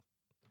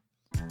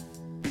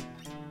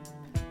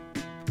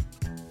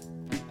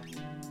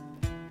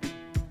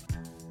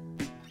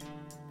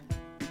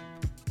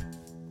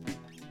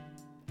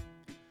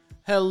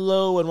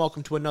Hello and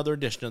welcome to another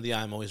edition of the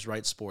I'm Always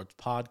Right Sports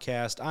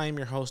Podcast. I am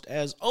your host,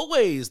 as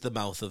always, the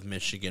mouth of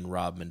Michigan,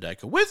 Rob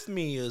Mendyka. With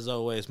me, as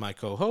always, my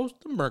co-host,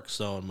 the Merc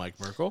Zone, Mike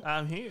Merkel.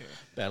 I'm here.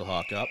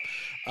 Battlehawk up.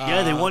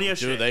 Yeah, they won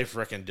yesterday. Dude, they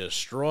freaking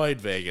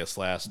destroyed Vegas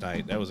last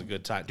night. That was a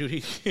good time. Dude,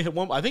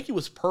 I think he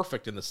was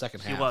perfect in the second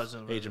half. He was.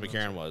 AJ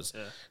McCarron was.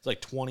 Yeah. It's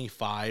like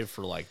 25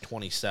 for like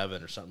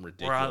 27 or something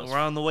ridiculous. We're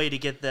on the way to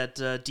get that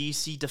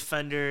DC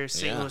Defender,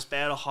 St. Louis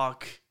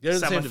Battlehawk They're in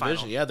the same semifinal.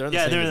 division. Yeah, they're in the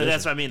same division.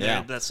 That's what I mean.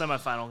 Yeah. They're that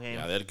semifinal game.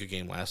 Yeah, they had a good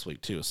game last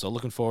week, too. So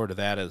looking forward to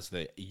that as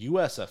the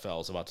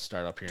USFL is about to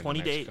start up here in the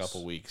next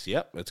couple weeks.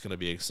 Yep, it's going to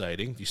be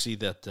exciting. You see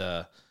that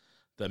the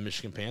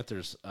Michigan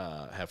Panthers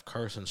have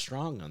Carson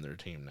Strong on their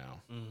team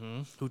now.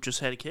 Mm-hmm. Who just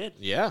had a kid.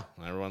 Yeah,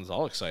 everyone's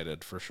all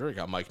excited for sure. You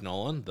got Mike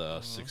Nolan, the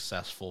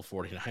successful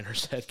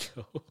 49ers head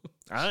coach.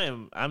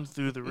 I'm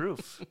through the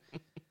roof.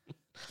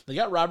 They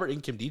got Robert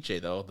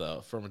Nkemdiche, though,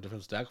 the former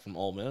defensive tackle from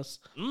Ole Miss.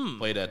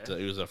 Played at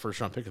he was a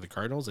first-round pick of the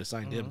Cardinals. They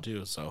signed him,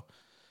 too, so...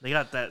 They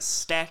got that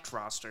stacked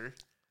roster.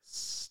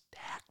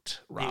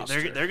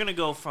 They're going to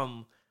go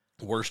from...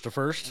 worst to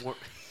first?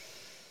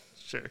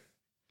 Sure.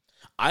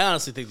 I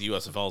honestly think the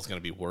USFL is going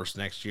to be worse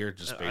next year,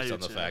 just based on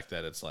the too. fact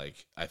that it's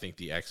like, I think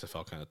the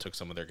XFL kind of took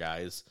some of their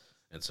guys,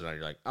 and so now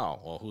you're like, oh,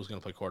 well, who's going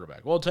to play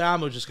quarterback? Well,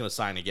 Tiamo's just going to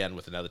sign again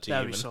with another team.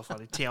 That would be so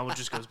funny. Tiamo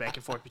just goes back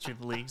and forth between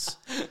the leagues.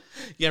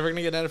 You ever going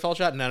to get an NFL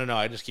shot? No,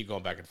 I just keep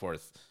going back and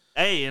forth.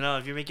 Hey,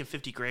 if you're making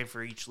 $50,000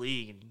 for each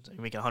league and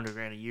you're making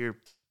 $100,000 a year...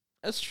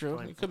 That's true.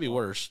 It could be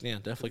worse. Yeah,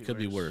 definitely could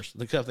be worse.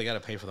 Except they got to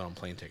pay for their own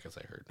plane tickets,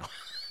 I heard.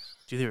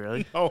 Do they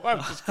really? Oh, I'm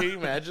just kidding.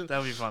 Imagine. That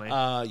would be funny.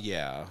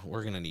 Yeah,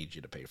 we're going to need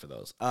you to pay for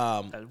those.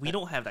 We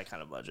don't have that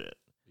kind of budget.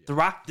 Yeah. The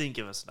Rock didn't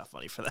give us enough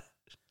money for that.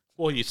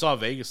 Well, you saw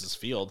Vegas's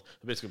field.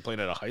 They're basically playing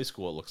at a high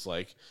school, it looks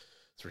like.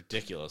 It's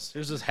ridiculous.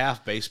 Here's this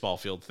half baseball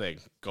field thing.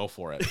 Go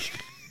for it.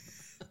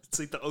 It's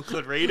like the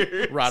Oakland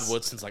Raiders. Rod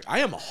Woodson's like, I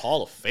am a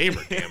Hall of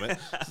Famer, damn it.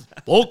 This is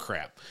bull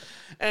crap.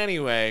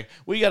 Anyway,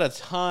 we got a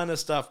ton of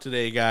stuff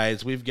today,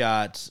 guys.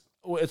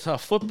 It's a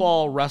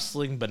football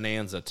wrestling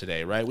bonanza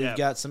today, right? We've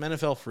got some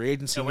NFL free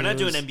agency we're not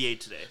doing NBA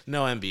today.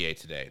 No NBA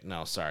today.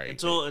 No, sorry.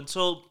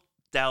 Until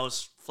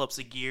Dallas flips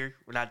a gear,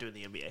 we're not doing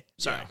the NBA.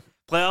 Sorry. Yeah.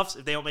 Playoffs,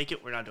 if they don't make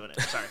it, we're not doing it.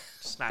 Sorry.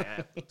 It's not gonna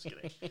happen. Just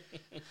kidding.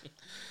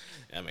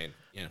 I mean,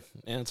 yeah,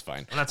 it's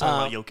fine. I'm not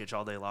talking about Jokic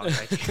all day long. I'm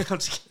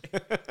just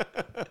kidding.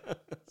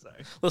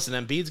 Sorry. Listen,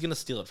 Embiid's going to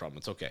steal it from him.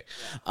 It's okay.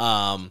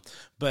 Yeah.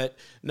 But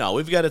no,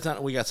 we got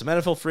some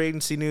NFL free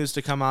agency news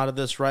to come out of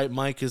this, right?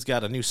 Mike has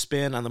got a new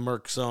spin on the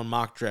Merc Zone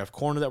mock draft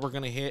corner that we're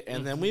going to hit,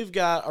 and then we've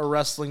got a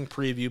wrestling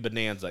preview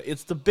bonanza.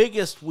 It's the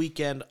biggest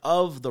weekend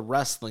of the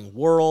wrestling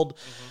world.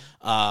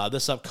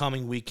 This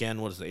upcoming weekend,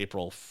 what is it,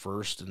 April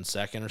 1st and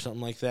 2nd or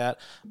something like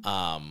that?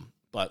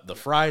 But the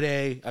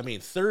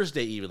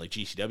Thursday even, like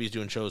GCW's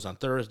doing shows on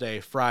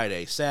Thursday,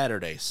 Friday,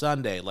 Saturday,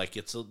 Sunday. Like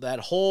it's that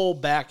whole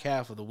back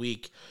half of the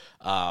week,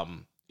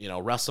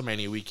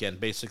 WrestleMania weekend,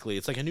 basically.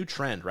 It's like a new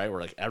trend, right?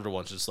 Where like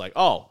everyone's just like,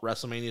 oh,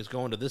 WrestleMania is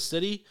going to this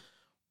city.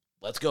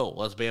 Let's go.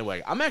 Let's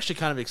bandwagon. I'm actually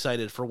kind of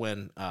excited for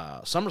when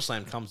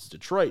SummerSlam comes to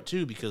Detroit,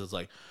 too, because it's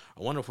like,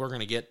 I wonder if we're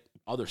going to get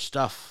other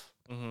stuff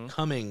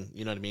coming,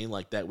 you know what I mean,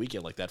 like that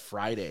weekend, like that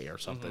Friday or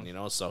something,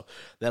 so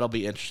that'll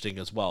be interesting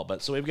as well.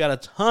 But so we've got a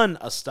ton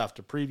of stuff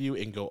to preview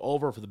and go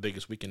over for the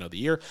biggest weekend of the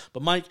year.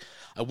 But Mike,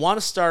 I want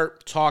to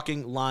start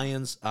talking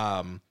Lions.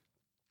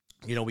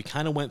 We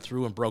kind of went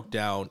through and broke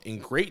down in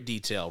great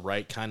detail,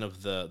 right, kind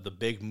of the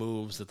big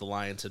moves that the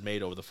Lions had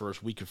made over the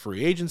first week of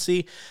free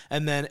agency.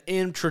 And then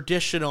in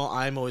traditional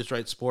I'm Always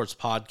Right Sports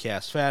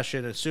podcast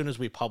fashion, as soon as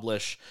we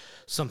publish,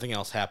 something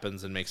else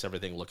happens and makes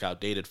everything look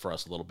outdated for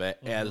us a little bit.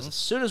 As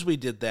soon as we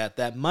did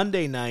that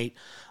Monday night,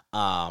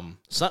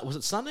 was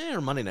it Sunday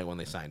or Monday night when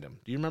they signed him?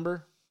 Do you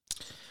remember?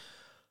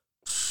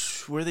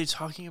 Were they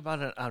talking about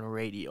it on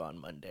radio on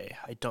Monday?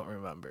 I don't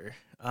remember.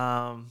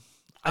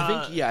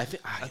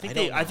 I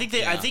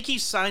think he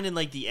signed in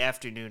like the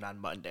afternoon on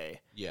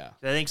Monday. Yeah.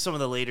 I think some of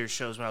the later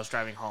shows when I was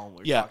driving home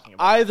were talking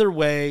about either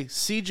way,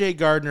 C.J.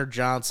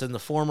 Gardner-Johnson, the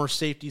former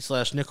safety /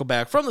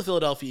 nickelback from the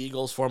Philadelphia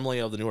Eagles, formerly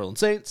of the New Orleans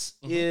Saints,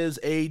 is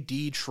a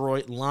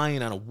Detroit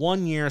Lion on a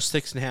 1-year,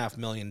 $6.5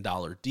 million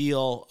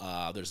deal.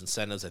 There's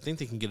incentives. I think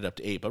they can get it up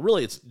to 8, but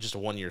really it's just a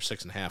 1-year,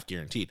 6.5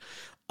 guaranteed.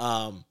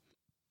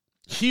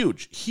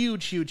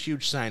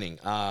 Huge signing.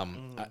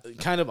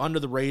 Kind of under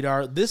the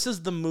radar. This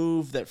is the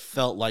move that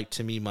felt like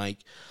to me, Mike,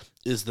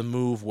 is the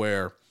move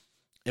where,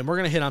 and we're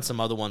going to hit on some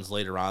other ones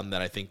later on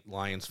that I think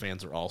Lions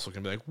fans are also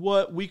going to be like,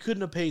 what? We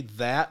couldn't have paid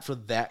that for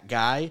that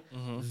guy?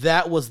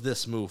 That was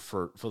this move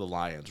for the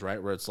Lions,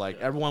 right? Where it's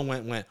like everyone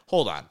went,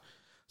 hold on.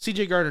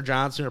 C.J.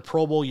 Gardner-Johnson, a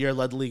Pro Bowl year,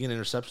 led the league in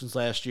interceptions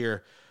last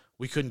year.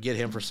 We couldn't get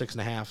him for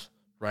 6.5,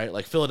 right?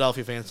 Like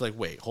Philadelphia fans like,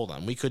 wait, hold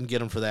on. We couldn't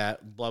get him for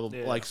that, blah, blah,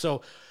 blah. Like,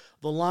 so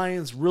the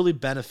Lions really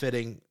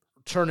benefiting,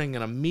 turning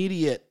an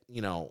immediate,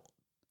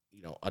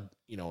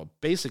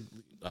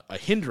 a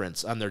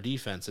hindrance on their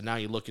defense, and now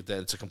you look at that,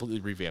 it's a completely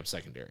revamped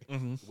secondary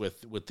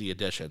with the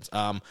additions.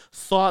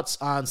 Thoughts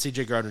on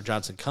C.J.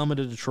 Gardner-Johnson coming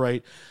to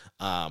Detroit?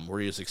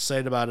 Were you as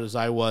excited about it as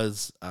I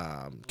was?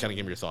 Kind of give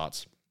me your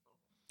thoughts.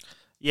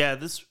 Yeah,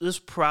 this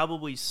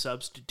probably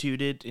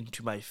substituted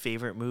into my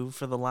favorite move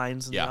for the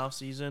Lions in the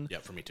offseason. Yeah,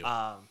 for me too.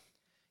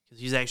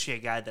 Because he's actually a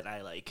guy that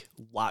I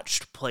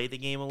watched play the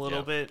game a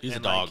little bit. He's a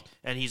dog,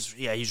 and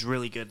he's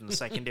really good in the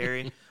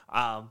secondary.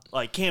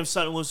 Cam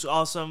Sutton was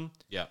awesome.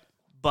 Yeah,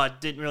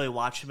 but didn't really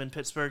watch him in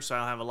Pittsburgh, so I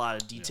don't have a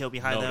lot of detail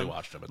behind Nobody them.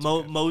 watched him. It's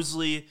okay.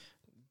 Mosley,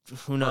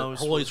 who knows?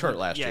 Well, he's hurt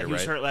last year, Yeah, he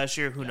was hurt last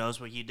year. Who knows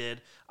what he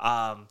did?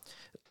 Graham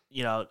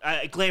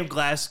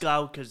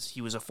Glasgow because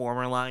he was a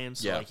former Lion,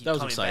 so he's that was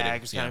coming exciting.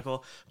 back is kind of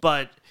cool.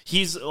 But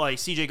he's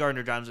C.J.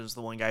 Gardner-Johnson is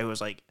the one guy who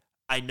was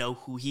I know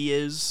who he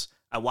is.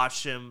 I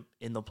watched him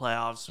in the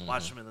playoffs,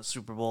 watched him in the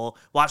Super Bowl,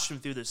 watched him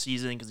through the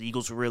season because the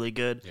Eagles were really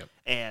good. Yep.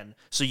 And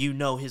so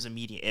his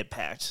immediate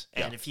impact.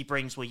 And if he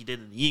brings what he did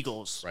in the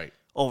Eagles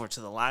over to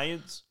the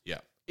Lions.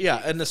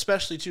 Yeah, and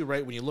especially, too,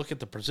 right, when you look at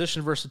the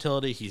position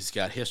versatility, he's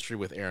got history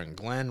with Aaron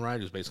Glenn,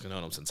 right, who's basically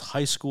known him since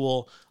high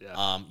school.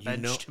 Yeah,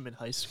 benched him in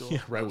high school.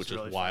 Yeah, right, which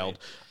really is wild.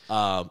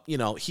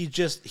 He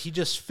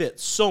just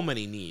fits so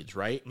many needs,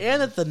 right? Mm-hmm.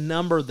 And at the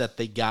number that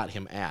they got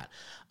him at.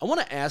 I want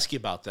to ask you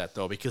about that,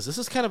 though, because this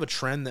is kind of a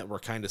trend that we're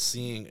kind of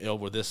seeing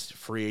over this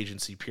free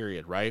agency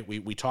period, right?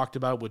 We talked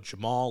about it with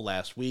Jamal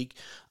last week,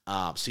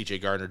 C.J.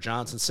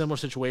 Gardner-Johnson, similar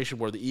situation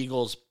where the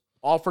Eagles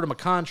offered him a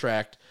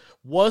contract,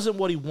 wasn't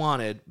what he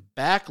wanted,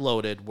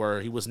 backloaded,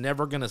 where he was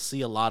never going to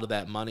see a lot of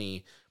that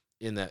money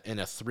in a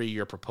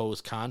 3-year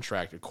proposed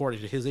contract, according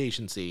to his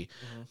agency.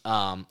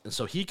 Mm-hmm. And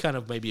so he kind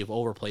of maybe have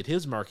overplayed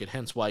his market,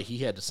 hence why he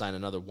had to sign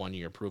another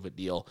 1-year prove-it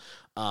deal.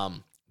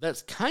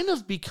 That's kind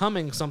of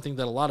becoming something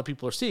that a lot of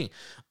people are seeing.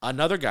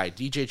 Another guy,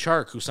 DJ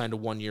Chark, who signed a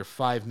 1-year,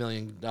 $5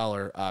 million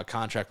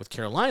contract with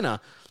Carolina.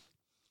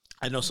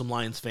 I know some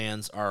Lions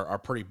fans are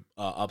pretty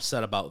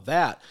upset about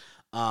that.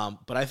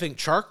 But I think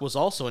Chark was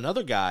also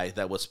another guy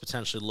that was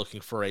potentially looking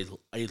for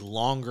a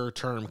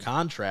longer-term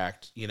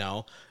contract,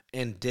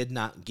 and did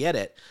not get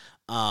it.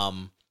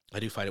 I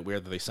do find it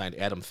weird that they signed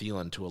Adam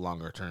Thielen to a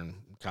longer-term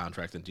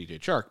contract than DJ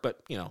Chark, but,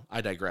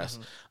 I digress.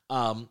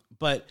 Mm-hmm.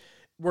 But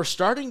we're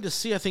starting to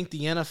see, I think,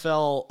 the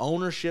NFL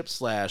ownership /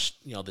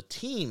 the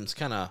teams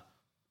kind of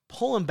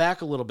pulling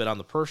back a little bit on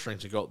the purse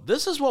strings and go,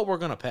 this is what we're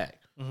going to pay.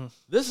 Mm-hmm.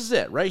 This is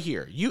it right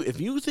here.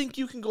 If you think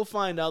you can go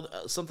find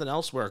out something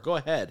elsewhere, go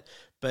ahead.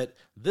 But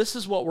this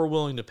is what we're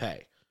willing to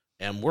pay.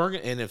 And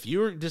if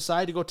you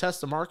decide to go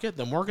test the market,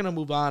 then we're going to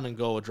move on and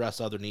go address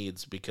other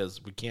needs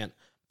because we can't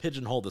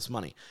pigeonhole this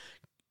money.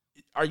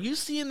 Are you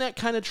seeing that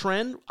kind of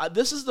trend?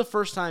 This is the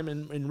first time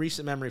in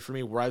recent memory for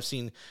me where I've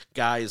seen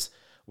guys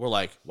were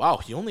like, wow,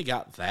 he only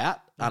got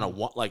that on a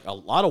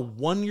lot of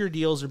 1-year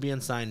deals are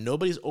being signed.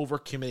 Nobody's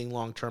overcommitting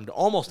long-term to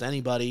almost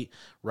anybody,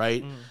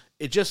 right? Mm.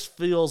 It just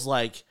feels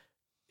like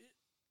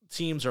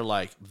teams are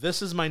like,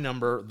 this is my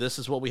number. This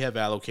is what we have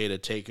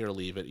allocated. Take it or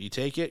leave it. You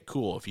take it,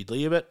 cool. If you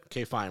leave it,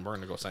 okay, fine. We're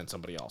going to go sign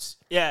somebody else.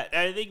 Yeah,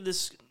 I think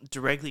this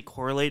directly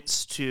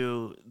correlates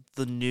to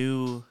the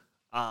new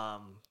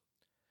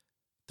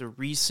the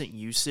recent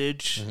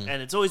usage,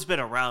 and it's always been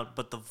around,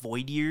 but the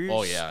void years.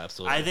 Oh, yeah,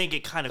 absolutely. I think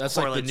it kind of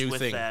correlates like the new with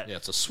thing. that. Yeah,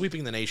 it's a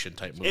sweeping the nation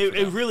type move.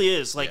 It really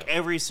is.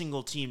 Every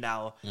single team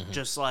now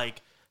just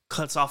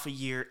cuts off a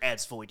year,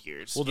 adds void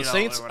years. Well, the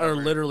Saints are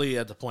literally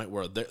at the point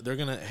where they're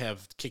going to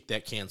have kicked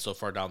that can so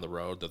far down the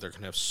road that they're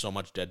going to have so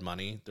much dead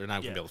money, they're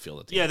not going to be able to field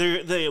it. Yeah,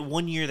 they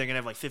 1 year they're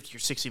going to have $50 or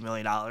 $60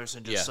 million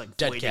and just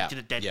dead cap. To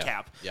the dead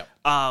cap. Yeah.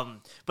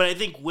 But I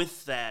think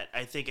with that,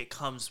 I think it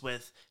comes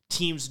with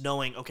teams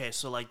knowing, okay,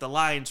 so the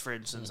Lions, for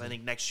instance, I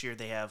think next year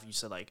they have, you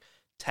said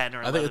 10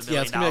 or $11 million. It's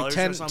gonna be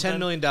 $10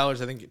 million, I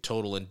think,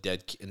 total in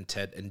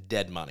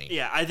dead money.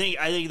 Yeah, I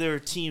think there are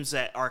teams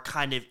that are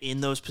kind of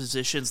in those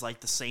positions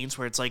like the Saints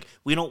where it's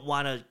we don't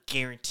want to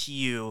guarantee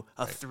you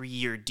a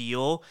 3-year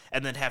deal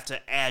and then have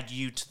to add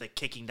you to the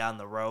kicking down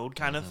the road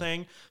kind of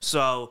thing.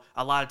 So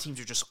a lot of teams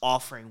are just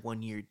offering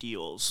 1-year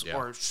deals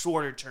or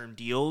shorter term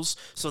deals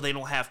so they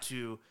don't have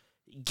to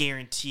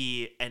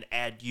guarantee and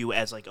add you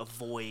as a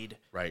void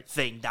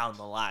thing down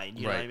the line.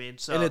 You know what I mean?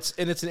 So and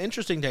it's an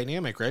interesting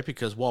dynamic, right?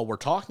 Because while we're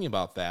talking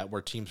about that,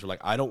 where teams are like,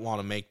 I don't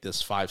want to make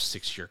this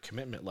 5-6 year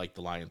commitment like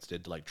the Lions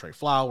did to Trey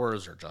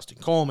Flowers or Justin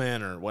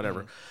Coleman or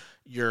whatever.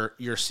 You're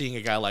seeing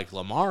a guy like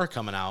Lamar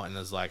coming out and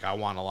is like, I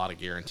want a lot of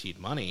guaranteed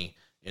money,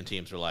 and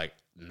teams are like,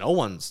 no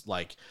one's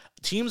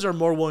teams are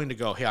more willing to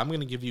go, hey, I'm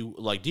going to give you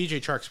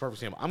DJ Chark's perfect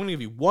example. I'm going to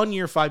give you 1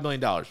 year, $5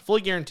 million, fully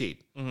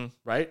guaranteed,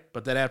 right?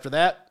 But then after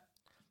that,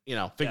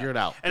 figure it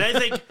out. And I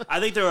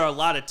think there are a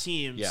lot of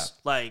teams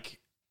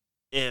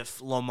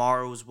if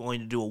Lamar was willing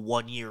to do a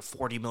 1 year,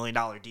 $40 million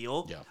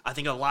deal, I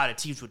think a lot of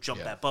teams would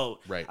jump that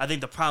boat. Right. I think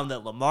the problem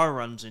that Lamar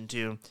runs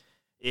into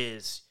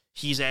is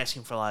he's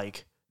asking for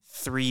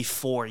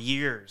 3-4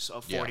 years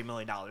of $40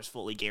 million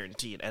fully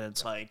guaranteed, and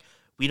it's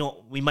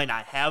we might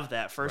not have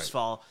that. First of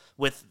all,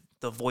 with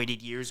the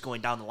voided years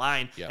going down the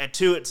line, and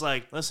two, it's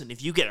listen,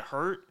 if you get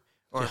hurt.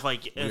 Or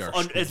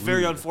it's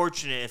very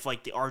unfortunate if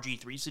the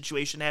RG3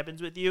 situation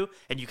happens with you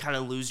and you kind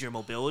of lose your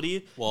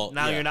mobility. Well,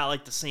 now you're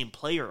not the same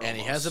player. And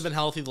he hasn't been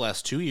healthy the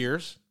last 2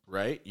 years,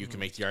 right? You can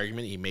make the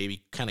argument he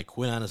maybe kind of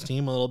quit on his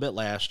team a little bit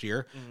last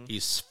year.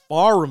 He's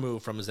far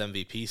removed from his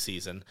MVP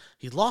season.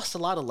 He lost a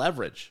lot of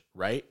leverage,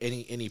 right? And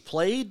he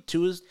played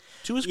to his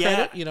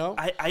credit, you know.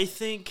 I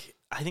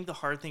think the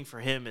hard thing for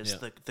him is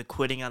the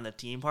quitting on the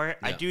team part.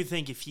 I do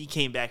think if he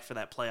came back for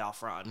that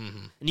playoff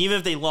run, and even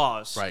if they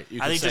lost, right,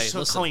 I think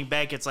just coming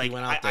back, it's like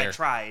I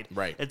tried.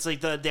 Right. It's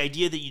like the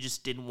idea that you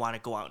just didn't want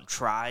to go out and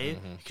try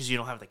because you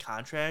don't have the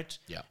contract.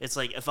 Yeah. It's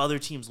like if other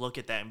teams look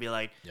at that and be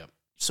like,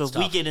 so It's if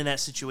we tough. get in that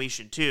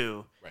situation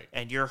too, Right.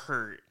 and you're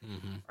hurt,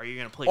 are you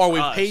going to play? Or for we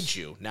us? paid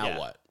you. Now Yeah.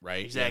 what?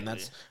 Right. Exactly.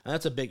 And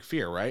that's a big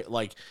fear, right?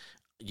 Like,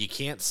 you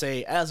can't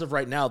say as of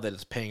right now that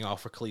it's paying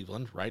off for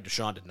Cleveland, right?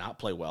 Deshaun did not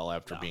play well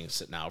after being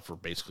sitting out for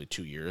basically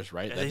 2 years,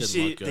 right? That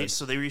didn't look good.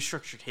 So they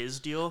restructured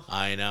his deal.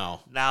 I know.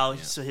 Now,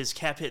 so his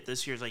cap hit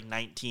this year is like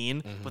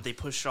 19, but they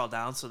pushed it all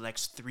down. So the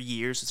next 3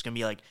 years, it's going to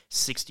be like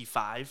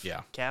 65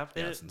 cap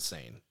hit. Yeah, it's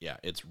insane. Yeah,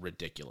 it's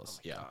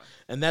ridiculous. God.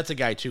 And that's a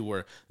guy, too,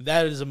 where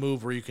that is a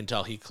move where you can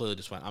tell he clearly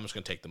just went, I'm just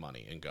going to take the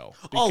money and go.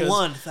 Oh, Because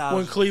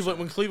 1,000%.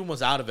 when Cleveland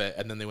was out of it,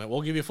 and then they went,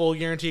 we'll give you a full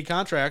guaranteed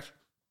contract.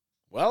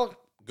 Well,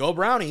 go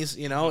Brownies,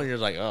 you know, and you're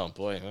like, oh,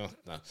 boy,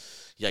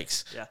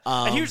 yikes. Yeah.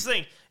 And here's the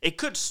thing. It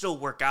could still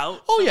work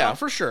out. Oh, yeah,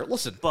 for sure.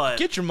 Listen, But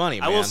get your money,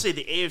 man. I will say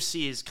the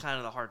AFC is kind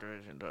of the hard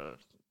division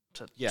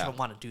to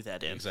want to do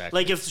that in.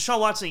 Exactly. Like if Deshaun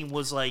Watson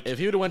was like if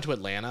he would have went to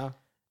Atlanta,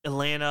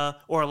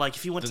 or like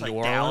if he went to like New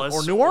Orleans, Dallas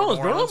or New Orleans,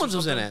 or New Orleans or was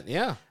in something, it,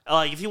 yeah.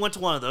 Like if he went to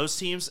one of those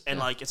teams and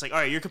like it's like, all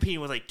right, you're competing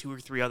with like 2 or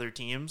 3 other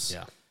teams.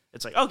 Yeah.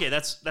 It's like, okay,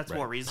 that's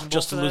more reasonable.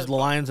 Just to for lose that. the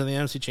Lions in the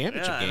NFC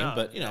Championship Yeah, I game, know.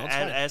 but, you know, it's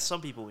as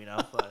some people we know,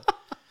 but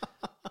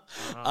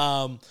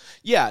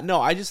yeah,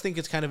 no, I just think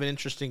it's kind of an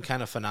interesting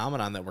kind of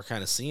phenomenon that we're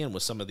kind of seeing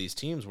with some of these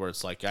teams where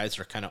it's like guys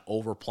are kind of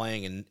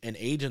overplaying and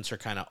agents are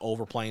kind of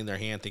overplaying their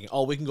hand thinking,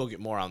 oh, we can go get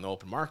more on the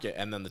open market.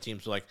 And then the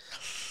teams are like,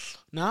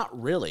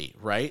 not really,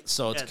 right?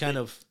 So it's they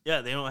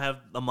don't have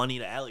the money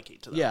to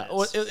allocate to them. Yeah,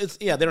 well, they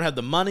don't have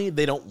the money.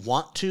 They don't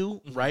want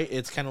to, right?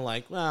 It's kind of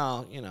like,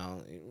 well, you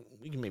know,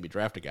 we can maybe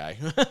draft a guy,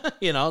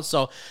 you know?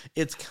 So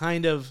it's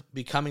kind of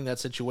becoming that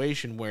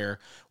situation where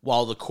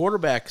while the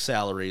quarterback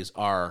salaries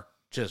are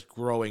just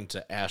growing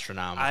to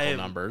astronomical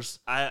numbers.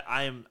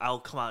 I'll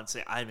come out and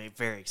say I'm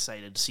very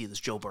excited to see this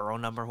Joe Burrow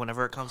number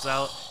whenever it comes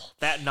out.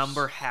 That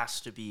number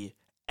has to be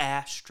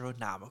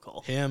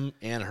astronomical. Him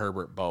and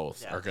Herbert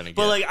both are going to get.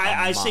 But like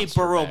I say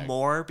Burrow bag.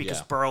 more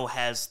because Burrow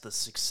has the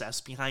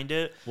success behind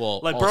it. Well,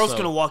 like also, Burrow's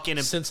going to walk in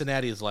and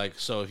Cincinnati is like,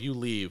 so if you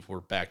leave,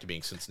 we're back to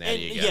being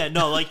Cincinnati again. Yeah,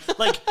 no, like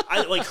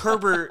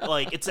Herbert,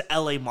 like it's an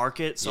LA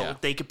market, so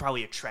they could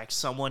probably attract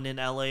someone in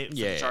LA for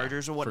the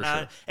Chargers or whatnot.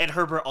 Sure. And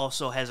Herbert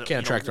also has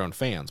Can't attract their own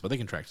fans, but they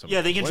can attract some.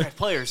 Yeah, they can attract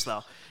players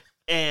though.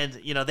 And,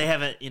 they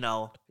haven't,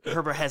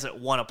 Herbert hasn't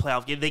won a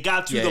playoff game. They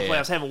got through the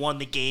playoffs, haven't won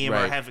the game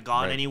or haven't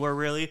gone anywhere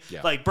really.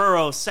 Yeah. Like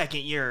Burrow's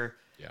second year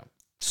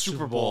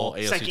Super Bowl,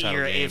 AFC second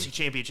year game. AFC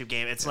Championship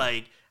game. It's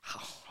like,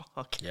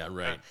 okay. Yeah,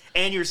 right.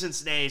 And you're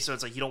Cincinnati, so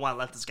it's like you don't want to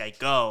let this guy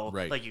go,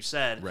 right. like you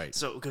said. Right.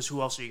 So, because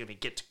who else are you going to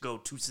get to go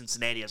to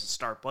Cincinnati as a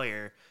star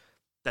player?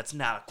 That's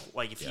not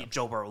like if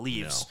Joe Burrow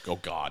leaves. No. Oh,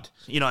 God.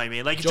 You know what I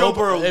mean? Like if Joe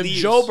Burrow leaves.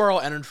 If Joe Burrow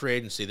entered free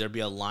agency, there'd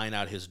be a line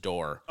out his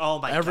door. Oh,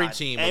 my Every God.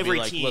 team Every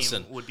would be team like,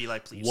 listen, would be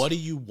like, please. What do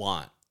you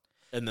want?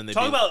 And then they'd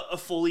talk about a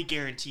fully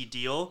guaranteed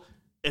deal.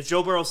 If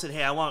Joe Burrow said,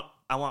 hey, I want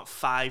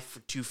 5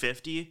 for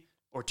 250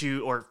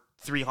 or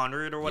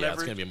 300 or whatever. Yeah,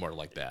 it's going to be more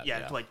like that.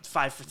 Yeah, like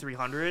 5 for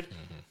 300.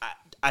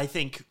 I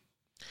think.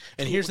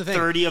 And here's the thing.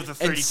 30 of the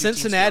 32 and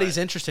Cincinnati's teams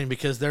interesting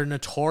because they're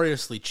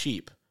notoriously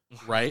cheap,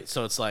 right?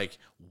 So it's like,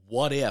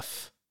 what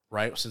if,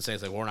 right?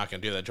 Cincinnati's like, well, we're not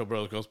going to do that. Joe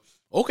Burrow goes,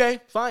 okay,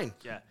 fine.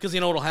 Yeah. Because you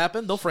know what'll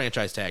happen? They'll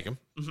franchise tag him,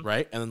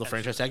 right? And then they'll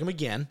franchise tag him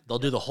again. They'll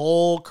do the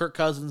whole Kirk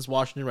Cousins,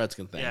 Washington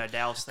Redskins thing. Yeah,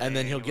 Dallas thing. And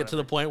then he'll get to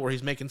the point where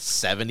he's making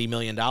 $70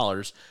 million.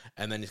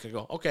 And then he's going to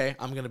go, okay,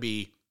 I'm going to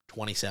be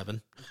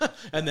 27.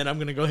 And then I'm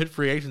going to go hit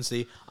free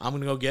agency. I'm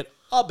going to go get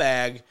a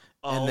bag.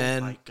 And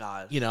then, my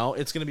God.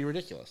 It's going to be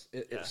ridiculous.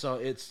 So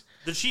it's...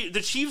 The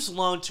Chiefs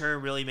long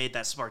term really made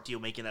that smart deal,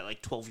 making that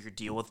like 12-year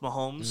deal with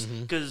Mahomes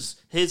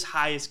because his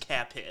highest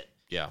cap hit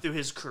through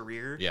his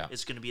career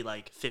is going to be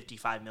like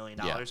 $55 million,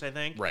 I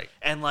think. Right.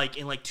 And like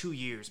in like 2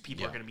 years,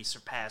 people are going to be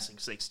surpassing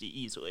 60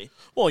 easily.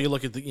 Well, you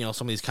look at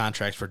some of these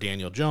contracts for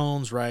Daniel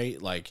Jones,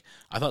 right? Like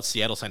I thought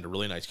Seattle signed a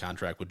really nice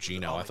contract with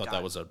Geno. I thought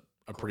that was a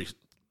pretty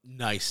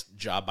nice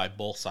job by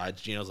both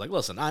sides. Geno's like,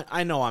 listen,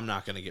 I know I'm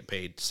not going to get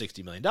paid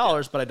 $60 million,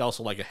 but I'd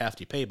also like a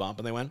hefty pay bump.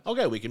 And they went,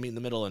 okay, we can meet in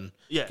the middle and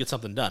get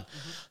something done.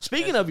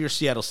 Speaking of your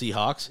Seattle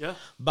Seahawks,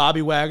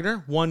 Bobby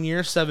Wagner, 1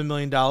 year, $7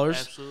 million,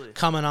 absolutely,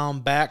 coming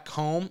on back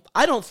home.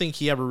 I don't think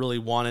he ever really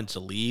wanted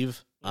to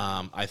leave.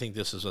 I think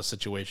this is a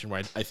situation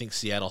where I think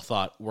Seattle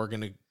thought we're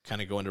going to kind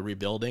of go into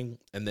rebuilding,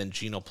 and then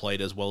Geno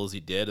played as well as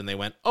he did, and they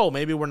went, oh,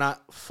 maybe we're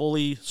not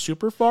fully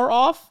super far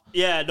off.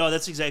 Yeah, no,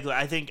 that's exactly.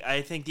 I think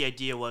the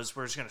idea was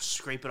we're just going to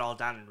scrape it all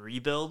down and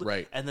rebuild.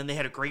 Right. And then they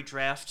had a great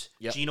draft.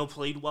 Yep. Geno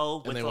played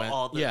well with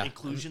all the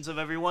inclusions of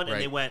everyone, and Right.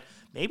 they went,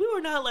 maybe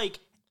we're not like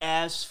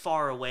as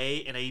far away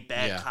in a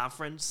bad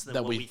conference than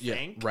what we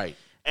think. Right.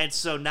 And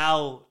so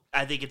now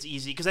I think it's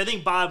easy because I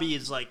think Bobby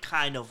is like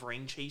kind of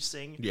ring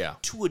chasing,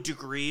 to a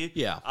degree.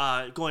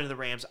 Yeah. Going to the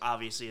Rams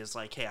obviously is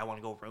like, hey, I want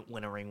to go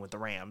win a ring with the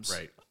Rams,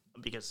 right?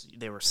 Because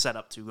they were set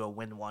up to go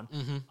win one.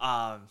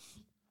 Mm-hmm.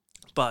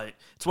 But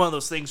it's one of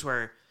those things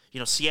where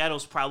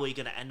Seattle's probably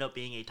going to end up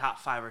being a top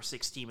 5 or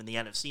 6 team in the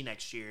NFC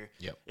next year.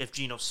 Yep. If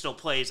Geno still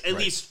plays at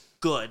least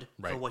good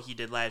for Right. what he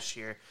did last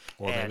year,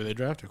 Or maybe they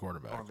draft a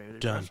quarterback. Or maybe they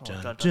Dun, draft one.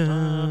 dun, Dun, dun,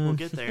 dun. dun. We'll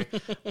get there.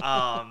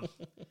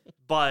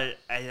 But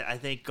I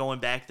think going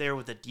back there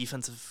with the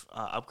defensive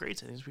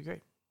upgrades, I think it's be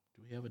great.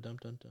 Do we have a dun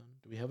dun dun?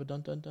 Do we have a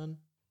dun dun dun?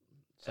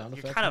 Sound You're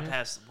effect. kind of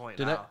past the point.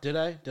 Did now.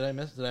 I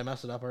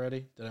mess it up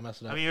already? Did I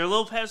mess it up? I mean, you're a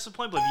little past the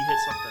point, but if you hit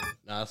something,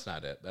 No, that's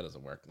not it. That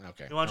doesn't work.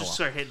 Okay. you want to just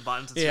start hitting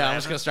buttons. And see Yeah, what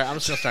I'm just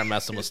happens? gonna start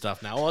messing with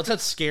stuff now. Well, it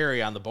said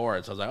scary on the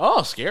board, so I was like,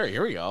 oh, scary.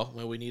 Here we go.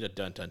 Well, we need a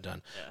dun dun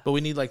dun, but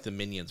we need like the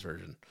Minions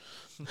version.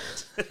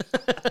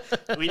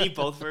 We need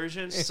both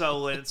versions.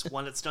 So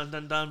when it's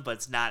done, but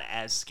it's not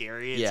as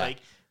scary. It's like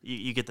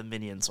you get the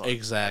Minions one.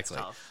 Exactly.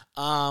 That's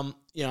tough.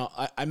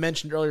 I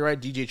mentioned earlier, right?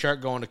 DJ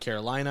Chark going to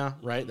Carolina,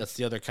 right? That's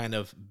the other kind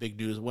of big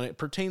news when it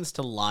pertains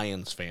to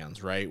Lions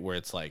fans, right? Where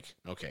it's like,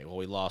 okay, well,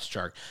 we lost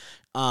Chark.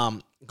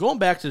 Going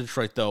back to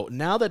Detroit though,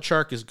 now that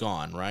Chark is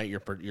gone, right? Your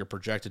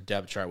projected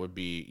depth chart would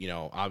be,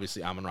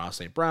 obviously Amon-Ra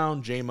St.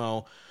 Brown,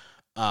 J-Mo,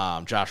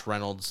 Josh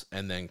Reynolds,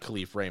 and then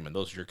Khalif Raymond.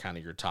 Those are your kind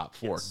of your top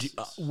 4.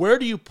 Yes. Where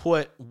do you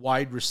put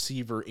wide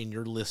receiver in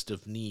your list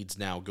of needs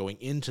now going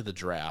into the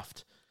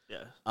draft?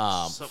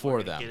 Yeah,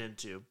 for them. Get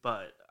into,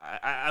 but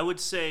I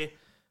would say,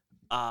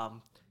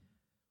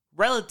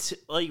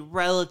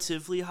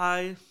 relatively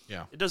high.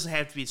 Yeah, it doesn't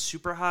have to be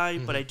super high,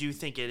 but I do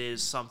think it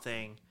is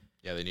something.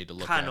 Yeah, they need to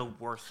look kind at. of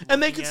worth.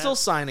 And they can still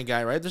sign a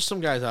guy, right? There's some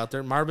guys out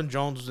there. Marvin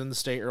Jones was in the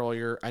state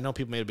earlier. I know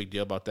people made a big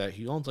deal about that.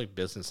 He owns like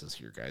businesses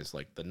here, guys,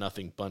 like the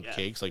Nothing Bundt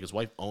Cakes. Like his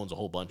wife owns a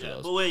whole bunch of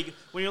those. But like,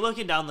 when you're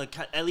looking down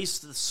at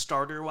least the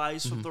starter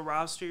wise from the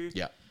roster,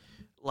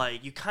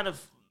 like you kind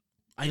of.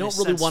 I don't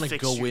really want to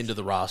go into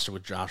the roster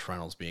with Josh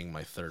Reynolds being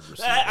my third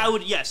receiver. I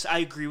would, yes, I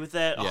agree with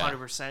that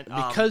 100%.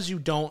 Because you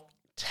don't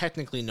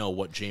technically know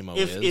what J-Mo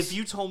is. If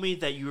you told me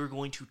that you were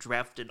going to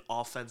draft an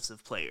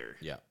offensive player,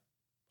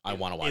 I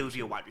want a wide receiver. It would be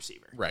a wide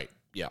receiver. Right,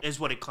 yeah. Is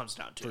what it comes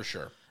down to. For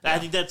sure. I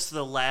think that's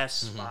the last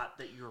spot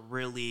that you're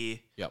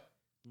really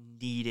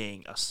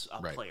needing a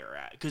Right. player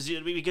at. Because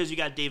you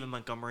got David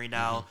Montgomery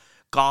now.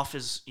 Goff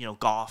is,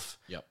 Goff.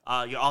 Yep.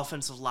 Your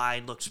offensive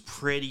line looks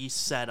pretty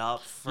set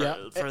up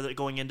for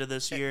going into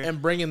this year.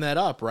 And bringing that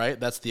up, right?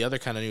 That's the other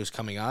kind of news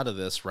coming out of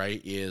this, right?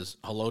 Is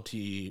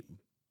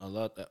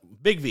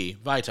Big V,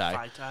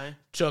 Vaitai,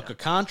 took a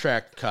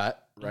contract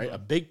cut, right? A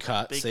big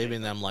cut,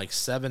 saving them like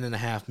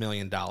 $7.5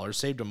 million.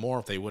 Saved them more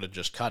if they would have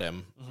just cut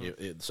him.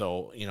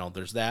 So,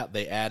 there's that.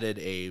 They added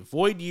a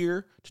void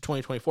year to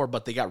 2024,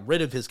 but they got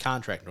rid of his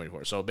contract in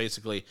 2024. So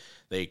basically,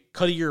 they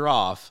cut a year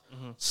off,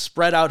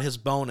 spread out his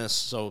bonus.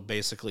 So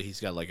basically, he's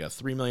got like a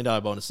 $3 million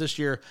bonus this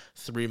year,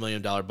 $3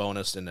 million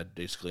bonus, and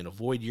basically in a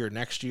void year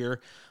next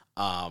year.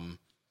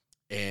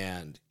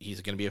 And he's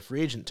going to be a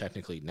free agent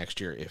technically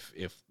next year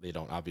if they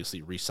don't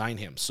obviously re-sign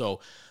him. So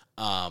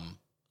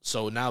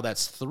now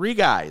that's 3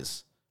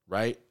 guys,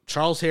 right?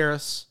 Charles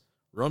Harris,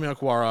 Romeo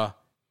Okwara,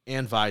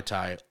 and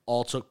Vaitai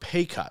all took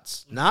pay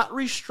cuts, not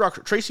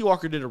restructure. Tracy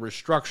Walker did a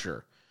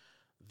restructure.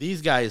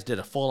 These guys did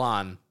a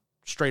full-on,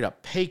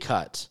 straight-up pay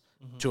cut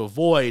to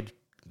avoid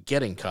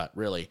getting cut,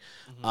 really,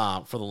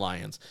 for the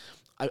Lions.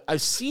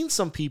 I've seen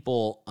some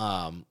people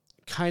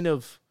kind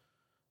of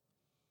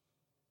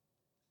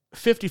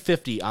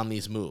 50-50 on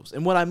these moves.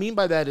 And what I mean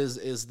by that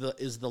is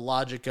the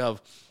logic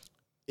of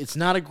it's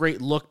not a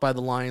great look by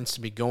the Lions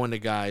to be going to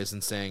guys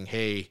and saying,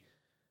 "Hey,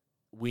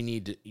 you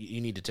need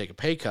to take a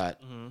pay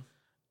cut."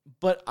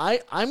 But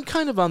I'm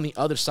kind of on the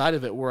other side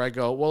of it where I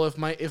go, well, if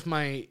my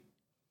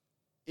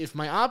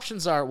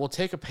options are we'll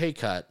take a pay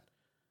cut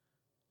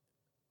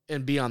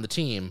and be on the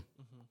team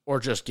or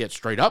just get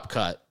straight up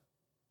cut,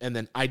 and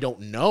then I don't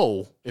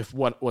know if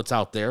what's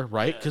out there,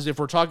 right? Because if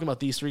we're talking about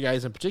these 3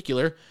 guys in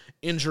particular,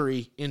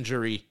 injury,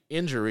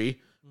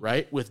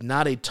 right, with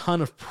not a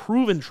ton of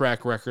proven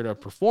track record of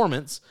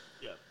performance,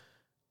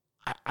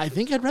 I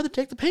think I'd rather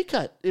take the pay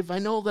cut if I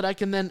know that I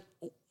can then,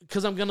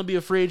 because I'm going to be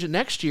a free agent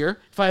next year.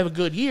 If I have a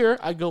good year,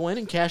 I go in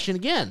and cash in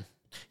again.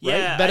 Right?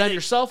 Yeah, Bet on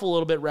yourself a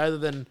little bit rather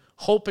than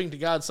hoping to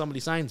God somebody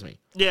signs me.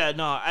 Yeah,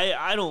 no,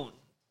 I don't.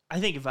 I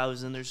think if I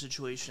was in their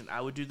situation,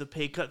 I would do the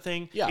pay cut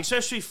thing. Yeah.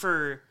 Especially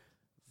for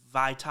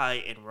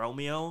Vaitai and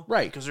Romeo.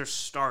 Right. Because they're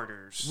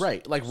starters.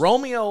 Right. Like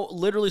Romeo,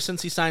 literally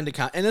since he signed a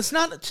contract, and it's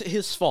not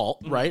his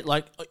fault, right?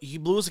 Like he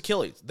blew his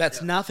Achilles.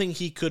 That's nothing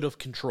he could have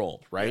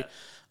controlled, right?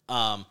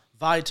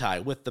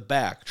 Vaitai with the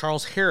back.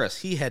 Charles Harris,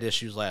 he had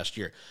issues last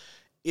year.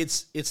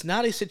 It's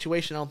not a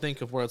situation, I don't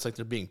think, of where it's like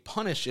they're being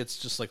punished. It's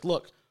just like,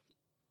 look,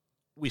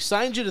 we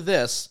signed you to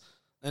this,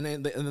 and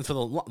then for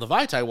the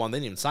Vaitai one, they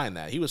didn't even sign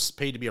that. He was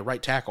paid to be a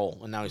right tackle,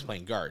 and now he's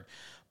playing guard.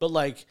 But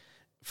like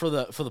for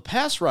the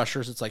pass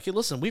rushers, it's like, hey,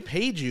 listen, we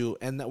paid you,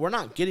 and we're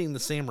not getting the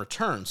same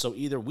return. So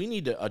either we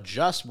need to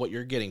adjust what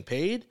you're getting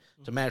paid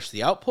to match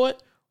the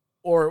output,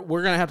 or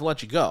we're gonna have to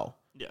let you go.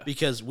 Yeah.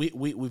 because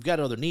we've got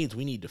other needs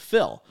we need to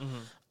fill.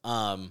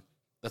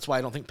 That's why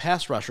I don't think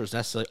pass rusher is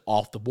necessarily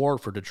off the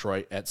board for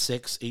Detroit at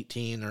 6,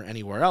 18, or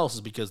anywhere else,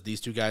 is because these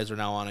two guys are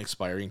now on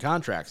expiring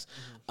contracts.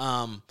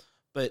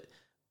 But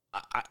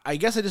I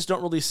guess I just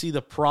don't really see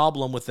the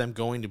problem with them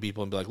going to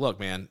people and be like, look,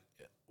 man,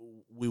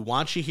 we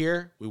want you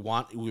here. We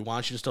want you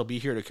to still be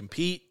here to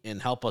compete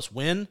and help us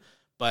win,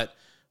 but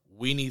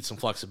we need some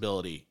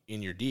flexibility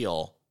in your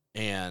deal.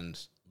 And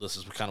this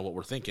is kind of what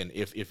we're thinking.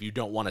 If you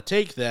don't want to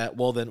take that,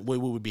 well, then we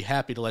would be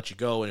happy to let you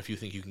go. And if you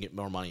think you can get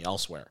more money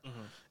elsewhere.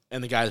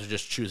 And the guys are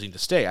just choosing to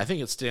stay. I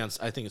think it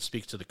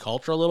speaks to the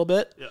culture a little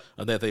bit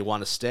that they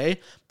want to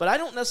stay. But I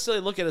don't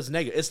necessarily look at it as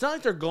negative. It's not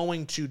like they're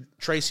going to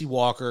Tracy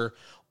Walker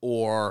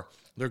or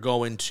they're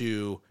going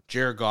to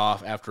Jared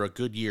Goff after a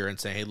good year and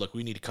saying, hey, look,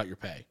 we need to cut your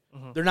pay.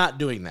 They're not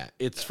doing that.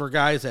 It's for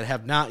guys that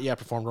have not yet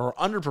performed or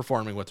are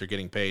underperforming what they're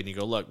getting paid. And you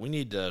go, look, we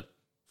need to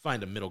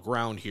find a middle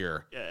ground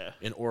here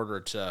in order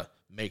to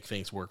make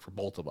things work for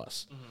both of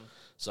us.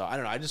 So I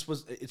don't know.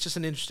 It's just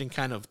an interesting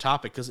kind of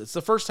topic because it's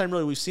the first time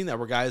really we've seen that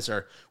where guys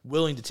are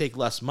willing to take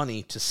less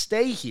money to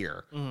stay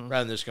here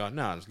rather than just going,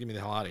 no, just get me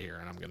the hell out of here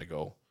and I'm going to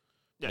go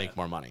make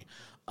more money.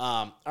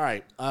 All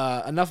right.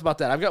 Enough about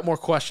that. I've got more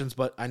questions,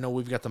 but I know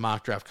we've got the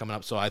mock draft coming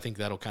up, so I think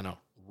that'll kind of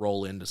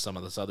roll into some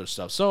of this other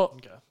stuff. So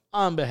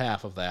on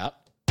behalf of that,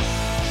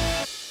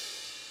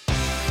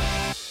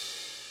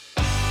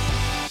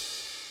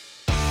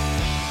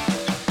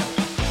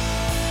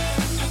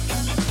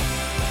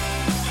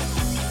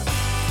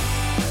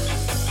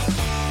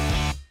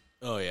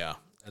 oh, yeah.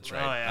 That's right.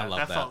 Oh, yeah. I love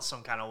that. That felt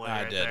some kind of way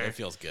I right did. there. It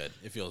feels good.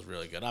 It feels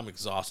really good. I'm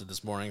exhausted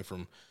this morning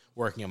from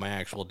working at my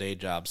actual day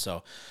job,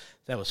 so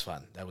that was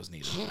fun. That was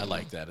neat. I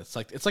like that. It's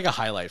like a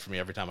highlight for me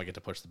every time I get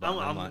to push the button.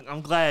 I'm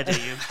glad that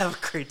you have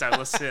a great time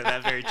listening to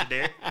that very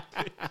generic.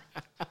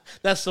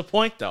 That's the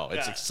point, though.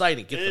 It's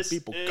exciting. Get the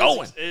people going.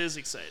 going. It is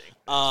exciting.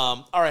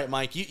 All right,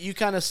 Mike, you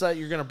kind of said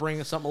you're going to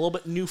bring something a little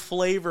bit new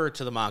flavor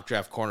to the mock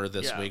draft corner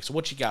this week. So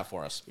what you got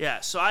for us? Yeah,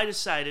 so I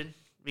decided,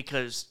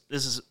 because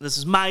this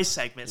is my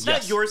segment. It's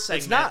not your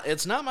segment.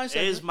 It's not my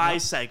segment. It is my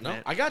segment.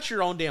 No, I got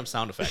your own damn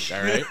sound effect,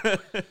 all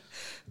right?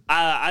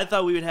 I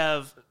thought we would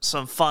have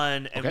some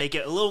fun and make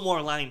it a little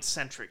more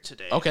line-centric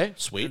today. Okay,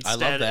 sweet. I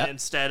love that.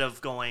 Instead of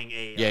going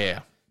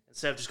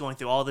instead of just going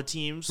through all the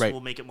teams,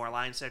 we'll make it more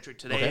line-centric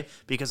today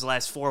because the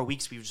last 4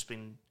 weeks we've just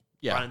been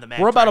running the Mac.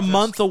 We're about a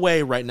month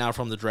away right now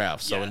from the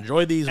draft, so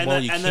enjoy these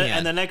while you can.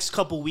 And the next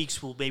couple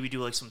weeks, we'll maybe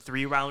do like some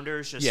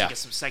 3-rounders just to get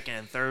some second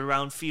and third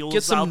round fields.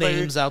 Get some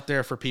names out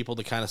there for people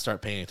to kind of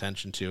start paying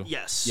attention to.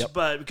 Yes,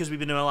 but because we've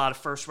been doing a lot of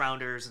first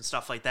rounders and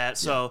stuff like that,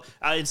 so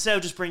instead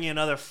of just bringing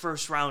another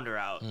first rounder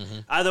out,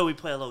 I thought we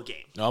play a little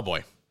game. Oh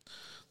boy.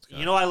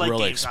 You know I like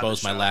really games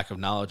expose my lack of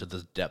knowledge of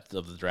the depth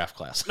of the draft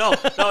class. No,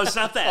 it's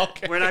not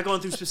that. We're not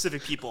going through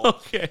specific people.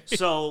 Okay.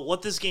 So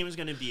what this game is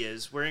going to be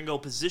is we're going to go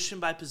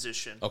position by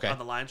position on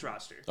the Lions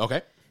roster.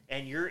 Okay.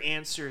 And your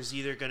answer is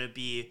either going to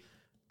be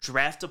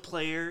draft a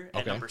player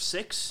at number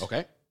 6,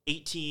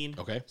 18,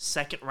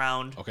 second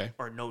round,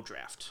 or no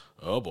draft.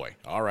 Oh boy.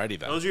 Alrighty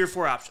then. Those are your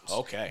 4 options.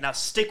 Okay. Now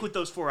stick with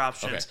those 4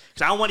 options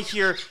because I don't want to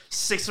hear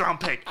 6th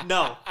round pick.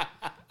 No.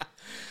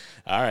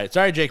 All right.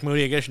 Sorry, Jake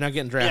Moody. I guess you're not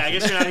getting drafted. Yeah, I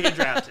guess you're not getting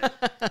drafted.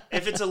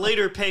 If it's a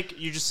later pick,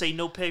 you just say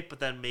no pick,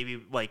 but then maybe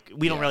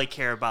we don't really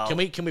care about.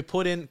 Can we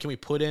put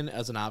in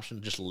as an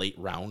option just late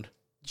round?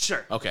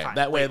 Sure. Okay. Fine.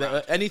 That way,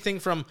 anything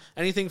from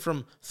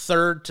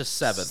 3rd to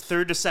 7th.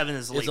 3rd to 7th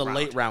is a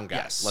late round guy.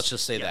 Yes. Let's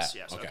just say that.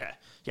 Yes. Okay.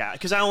 Yeah,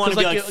 because I don't want to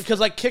be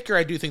because kicker,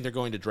 I do think they're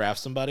going to draft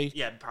somebody.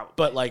 Yeah, probably.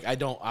 But I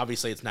don't.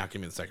 Obviously, it's not going to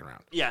be in the second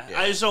round. Yeah,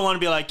 I just don't want to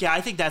be like, I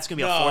think that's going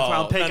to be a 4th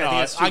round pick.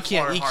 I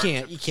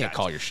think You can't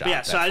call your shot.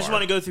 Yeah, so I just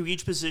want to go through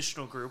each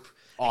positional group.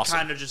 Awesome.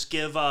 And kind of just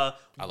give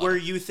where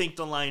you think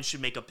the Lions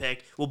should make a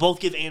pick. We'll both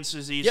give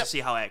answers to each to see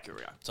how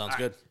accurate we are. Sounds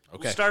good.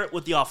 Okay. We'll start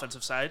with the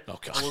offensive side.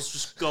 Okay. We'll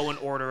just go in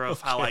order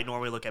of how I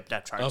normally look at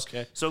depth charts.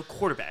 Okay. So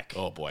quarterback.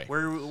 Oh boy.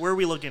 Where are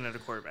we looking at a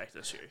quarterback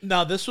this year?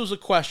 Now this was a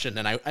question,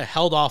 and I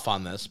held off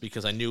on this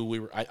because I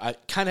knew I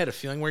kind of had a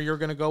feeling where you were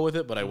going to go with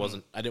it, but I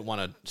wasn't. I didn't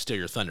want to steal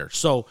your thunder.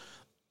 So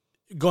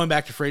going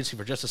back to free agency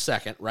for just a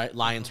second, right?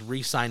 Lions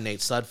re-signed Nate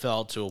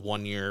Sudfeld to a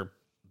 1-year,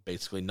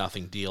 basically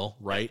nothing deal,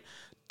 right?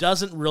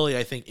 Doesn't really,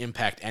 I think,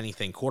 impact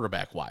anything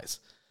quarterback wise.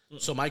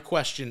 So my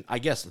question, I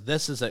guess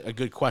this is a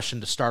good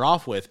question to start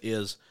off with,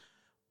 is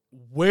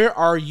where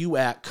are you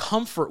at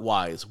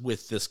comfort-wise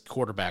with this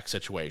quarterback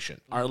situation?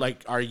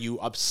 Are you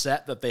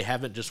upset that they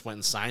haven't just went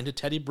and signed to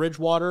Teddy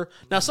Bridgewater?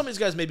 Now, some of these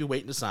guys may be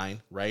waiting to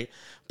sign, right?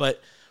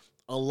 But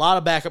a lot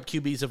of backup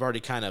QBs have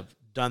already kind of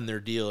done their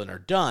deal and are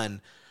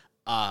done.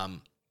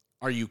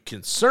 Are you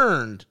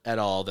concerned at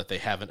all that they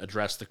haven't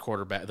addressed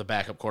the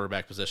backup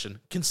quarterback position,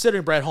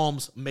 considering Brad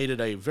Holmes made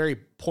it a very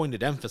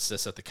pointed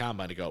emphasis at the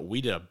combine to go, we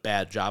did a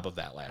bad job of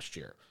that last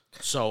year.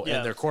 So,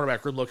 and their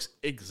quarterback room looks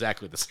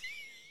exactly the same.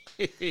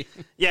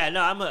 Yeah,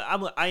 no,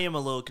 I am a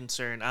little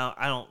concerned.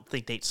 I don't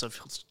think Nate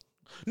Sudfeld's.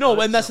 No,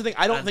 and that's the thing.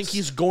 I don't think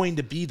he's going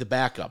to be the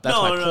backup. That's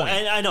my point.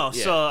 I know.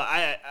 Yeah. So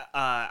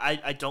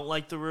I don't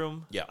like the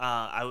room. Yeah.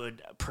 I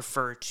would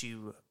prefer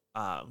to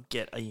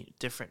get a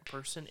different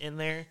person in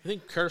there. You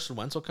think Carson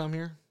Wentz will come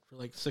here for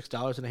like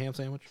 $6 and a ham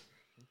sandwich?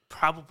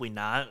 Probably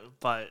not,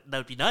 but that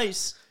would be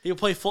nice. He'll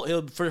play full.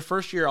 He'll for the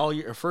first year,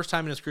 first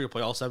time in his career, he'll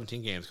play all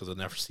 17 games because he'll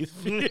never see the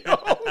video.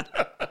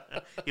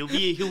 He'll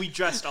be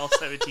dressed all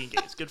 17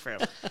 games. Good for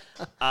him.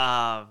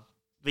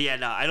 But yeah,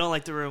 no, I don't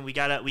like the room. We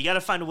gotta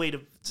find a way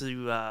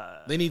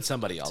to they need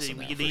somebody else. they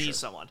need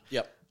someone.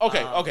 Yep.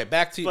 Okay.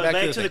 Back to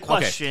the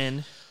question.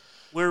 Okay.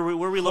 Where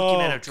we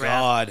looking at a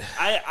draft? God.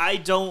 I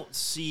don't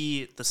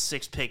see the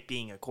 6th pick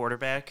being a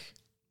quarterback.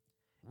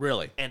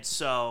 Really? And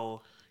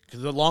so,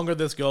 because the longer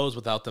this goes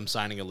without them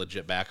signing a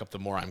legit backup, the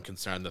more I'm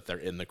concerned that they're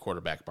in the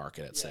quarterback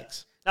market at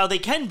 6. Now they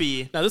can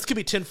be. Now this could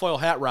be tinfoil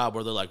hat Rob,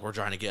 where they're like, we're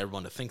trying to get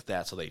everyone to think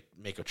that, so they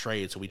make a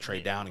trade, so we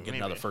trade down and get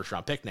another first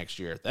round pick next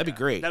year. That'd be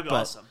great. That'd be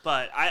awesome.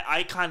 But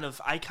I kind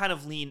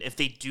of lean, if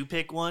they do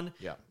pick one,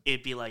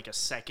 it'd be like a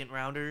 2nd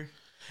rounder.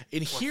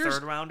 And here's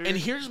 3rd rounder. And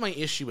here's my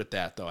issue with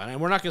that, though,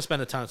 and we're not going to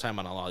spend a ton of time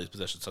on a lot of these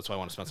positions. That's why I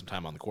want to spend some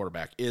time on the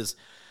quarterback. Is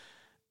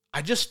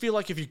I just feel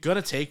like if you're going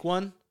to take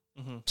one,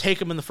 take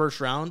him in the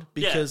 1st round,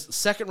 because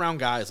 2nd round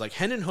guys like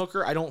Hendon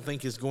Hooker, I don't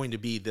think is going to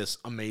be this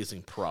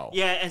amazing pro.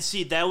 Yeah, and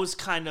see, that was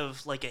kind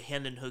of like a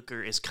Hendon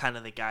Hooker is kind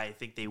of the guy I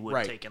think they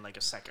would take in like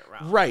a 2nd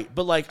round. Right,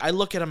 but like I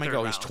look at him, I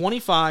go, round. he's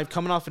 25,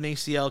 coming off an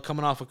ACL,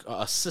 coming off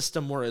a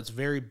system where it's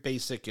very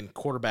basic and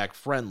quarterback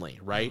friendly,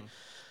 right?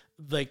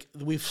 Like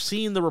we've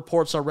seen the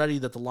reports already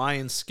that the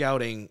Lions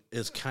scouting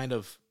is kind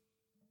of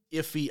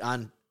iffy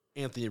on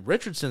Anthony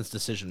Richardson's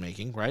decision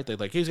making, right? They're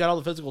like, he's got all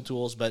the physical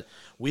tools, but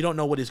we don't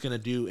know what he's going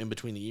to do in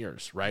between the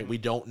ears, right? We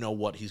don't know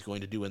what he's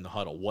going to do in the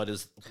huddle. What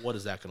is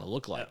that going to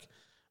look like?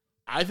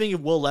 I think if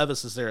Will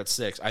Levis is there at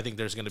 6, I think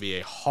there's going to be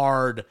a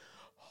hard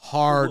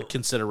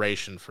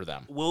consideration for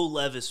them. Will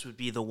Levis would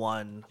be the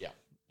one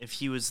if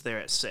he was there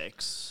at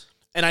 6.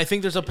 And I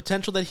think there's a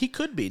potential that he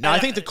could be. Now, I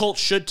think the Colts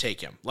should take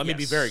him. Let me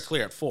be very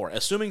clear at 4.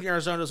 Assuming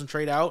Arizona doesn't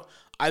trade out,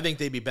 I think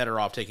they'd be better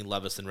off taking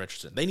Levis than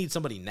Richardson. They need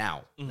somebody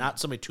now, not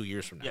somebody 2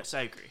 years from now. Yes,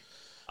 I agree.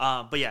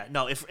 But yeah,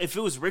 no, if it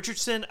was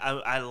Richardson,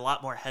 I'm a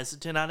lot more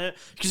hesitant on it.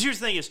 Because here's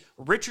the thing is,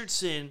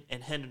 Richardson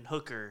and Hendon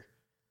Hooker,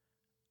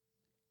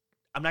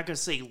 I'm not going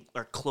to say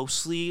are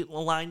closely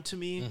aligned to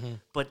me,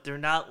 but they're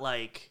not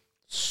like...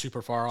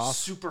 Super far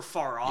off.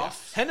 Yeah.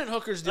 Hendon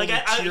Hooker's the only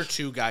tier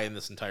 2 guy in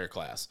this entire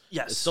class.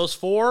 Yes. It's those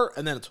 4,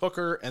 and then it's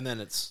Hooker, and then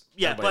it's...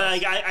 Yeah, but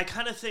I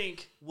kind of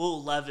think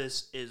Will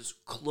Levis is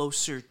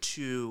closer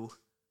to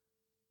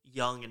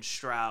Young and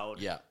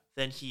Stroud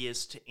than he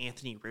is to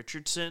Anthony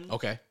Richardson.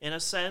 Okay. In a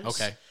sense.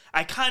 Okay.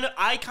 I kind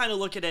of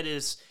look at it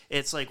as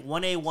it's like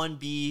 1A,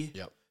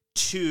 1B,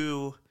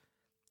 2,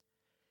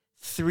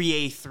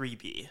 3A,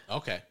 3B.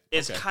 Okay.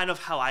 It's kind of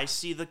how I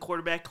see the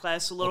quarterback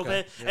class a little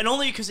bit. Yep. And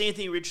only because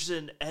Anthony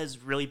Richardson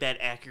has really bad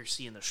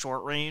accuracy in the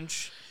short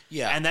range.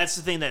 Yeah. And that's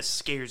the thing that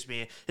scares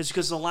me, is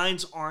because the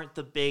lines aren't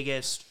the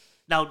biggest.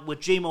 Now,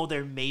 with J-Mo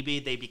there, maybe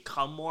they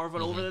become more of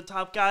an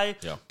over-the-top guy.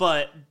 Yeah.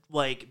 But,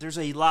 like, there's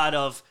a lot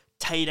of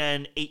tight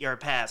end, 8-yard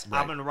pass,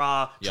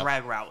 Amon-Ra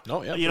drag route.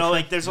 Oh, yeah,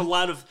 like there's a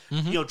lot of,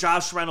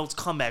 Josh Reynolds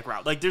comeback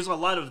route. Like there's a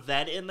lot of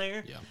that in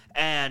there. Yeah.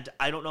 And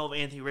I don't know if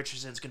Anthony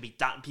Richardson's going to be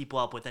dotting people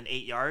up within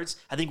 8 yards.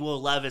 I think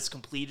Will Levis'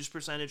 completion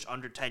percentage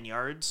under 10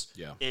 yards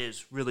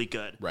is really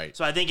good. Right.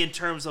 So I think in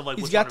terms of like,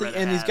 he's got the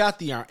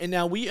arm. And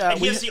now he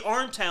has the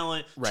arm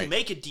talent to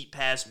make a deep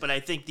pass, but I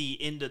think the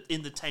in the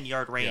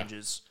 10-yard range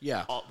is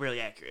really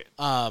accurate.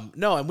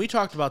 No, and we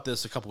talked about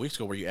this a couple weeks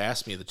ago where you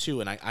asked me the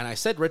 2, and I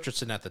said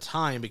Richardson at the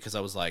time because I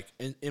was like,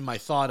 in my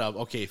thought of,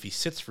 okay, if he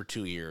sits for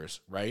 2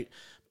 years, right?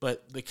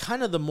 But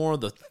the more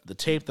the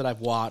tape that I've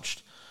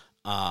watched,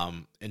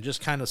 and just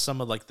kind of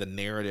some of like the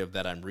narrative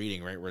that I'm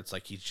reading, right, where it's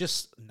like he's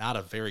just not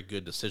a very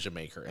good decision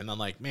maker. And I'm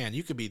like, man,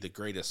 you could be the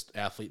greatest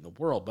athlete in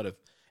the world, but if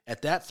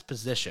at that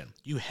position,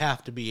 you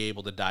have to be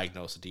able to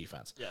diagnose a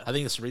defense. Yeah. I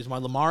think it's the reason why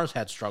Lamar's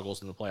had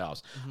struggles in the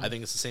playoffs. I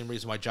think it's the same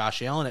reason why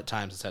Josh Allen at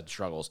times has had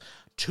struggles.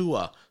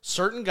 Tua,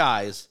 certain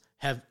guys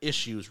have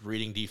issues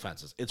reading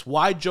defenses. It's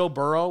why Joe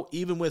Burrow,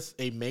 even with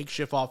a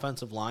makeshift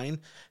offensive line,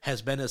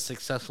 has been as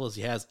successful as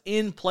he has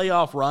in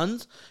playoff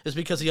runs, is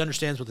because he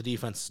understands what the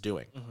defense is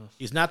doing.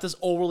 He's not this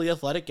overly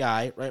athletic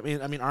guy,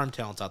 right? I mean, arm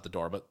talent's out the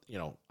door, but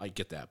I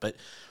get that. But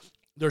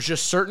there's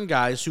just certain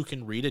guys who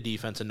can read a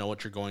defense and know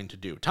what you're going to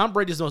do. Tom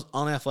Brady's the most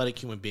unathletic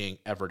human being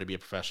ever to be a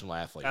professional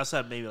athlete.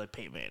 Outside maybe like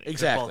Peyton Manning.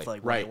 Exactly,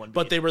 both right.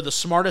 But they were the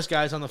smartest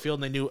guys on the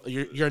field, and they knew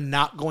you're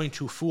not going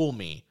to fool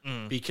me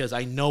because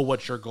I know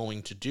what you're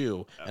going to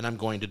do, and I'm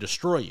going to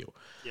destroy you.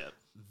 Yep.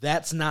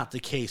 That's not the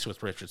case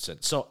with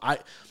Richardson. So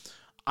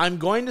I'm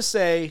going to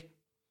say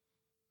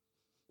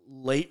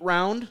late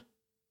round,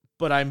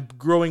 but I'm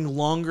growing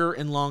longer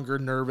and longer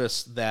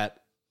nervous that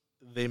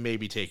they may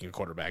be taking a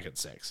quarterback at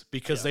 6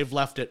 because they've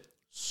left it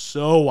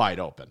so wide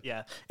open.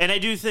 Yeah. And I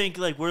do think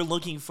like we're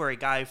looking for a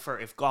guy for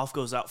if Goff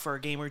goes out for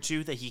a game or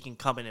two that he can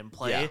come in and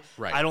play. Yeah,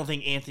 right. I don't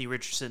think Anthony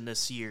Richardson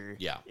this year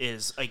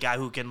is a guy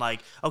who can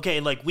like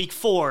week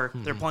 4,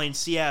 they're playing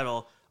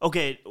Seattle.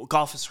 Okay,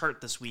 Goff is hurt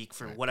this week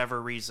for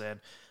whatever reason.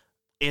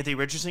 Anthony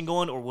Richardson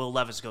going or Will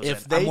Levis goes in?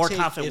 I'm more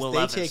confident Will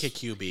Levis. If they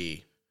take a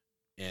QB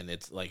and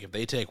it's like if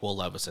they take Will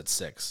Levis at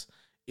 6,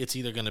 it's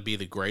either going to be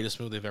the greatest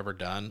move they've ever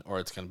done, or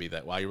it's going to be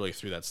that, wow, you really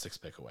threw that 6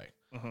 pick away.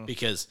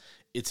 Because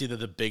it's either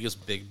the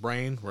biggest big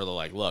brain where they're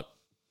like, look,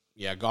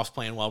 yeah, Goff's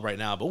playing well right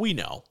now, but we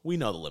know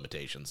the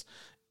limitations.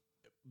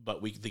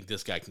 But we think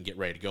this guy can get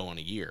ready to go in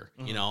a year.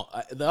 You know,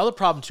 the other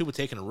problem too with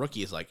taking a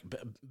rookie is like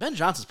Ben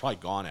Johnson's probably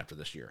gone after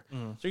this year.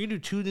 So you can do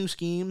 2 new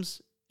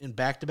schemes in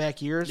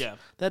back-to-back years. Yeah.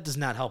 That does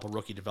not help a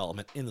rookie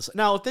development in this.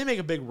 Now, if they make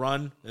a big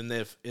run, and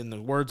if, in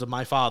the words of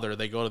my father,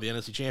 they go to the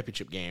NFC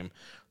Championship game,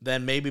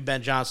 then maybe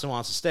Ben Johnson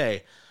wants to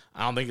stay.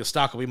 I don't think the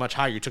stock will be much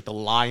higher. You took the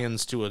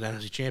Lions to an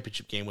NFC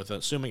Championship game with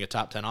assuming a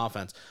top 10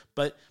 offense.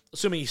 But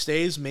assuming he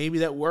stays, maybe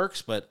that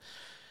works. But,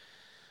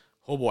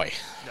 oh boy.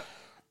 No.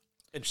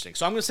 Interesting.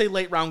 So I'm going to say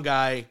late round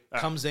guy,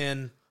 comes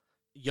in,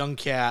 young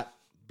cat,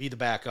 be the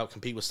backup,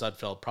 compete with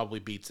Sudfeld, probably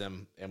beats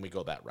him, and we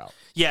go that route.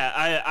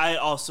 Yeah, I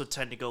also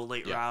tend to go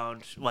late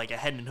round, like a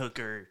Hendon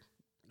Hooker.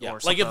 Yeah, Or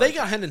like if they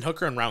got Hendon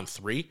Hooker in round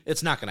 3,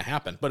 it's not going to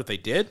happen. But if they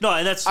did, no,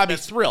 and I'd be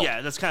thrilled.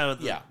 Yeah, that's kind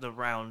of the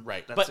round.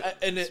 Right. That's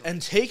But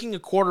and taking a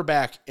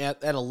quarterback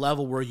at a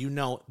level where you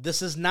know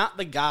this is not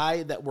the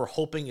guy that we're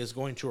hoping is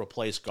going to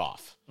replace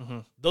Goff.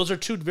 Those are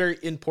 2 very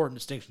important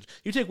distinctions.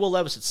 You take Will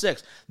Levis at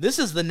 6. This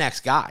is the next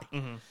guy.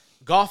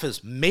 Goff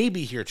is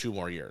maybe here 2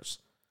 more years.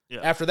 Yeah.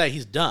 After that,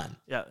 he's done.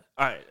 Yeah.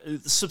 All right.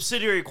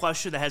 Subsidiary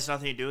question that has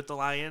nothing to do with the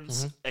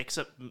Lions,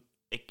 except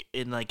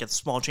in like a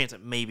small chance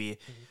that maybe.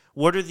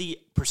 What are the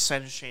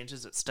percentage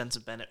chances that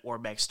Stetson Bennett or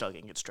Max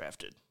Duggan gets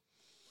drafted?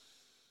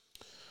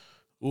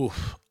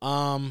 Oof.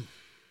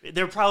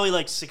 They're probably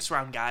like 6th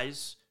round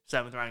guys,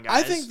 7th round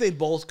guys. I think they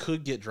both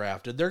could get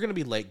drafted. They're going to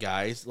be late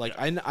guys. Like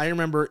I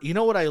remember, you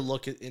know what I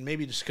look at, and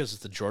maybe just because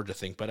it's the Georgia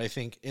thing, but I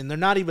think, and they're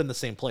not even the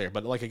same player,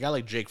 but like a guy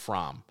like Jake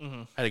Fromm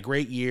had a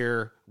great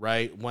year,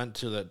 right? Went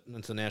to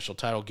the national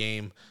title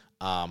game.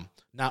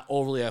 Not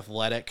overly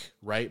athletic,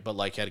 right? But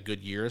like had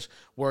good years.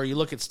 Where you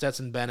look at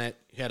Stetson Bennett,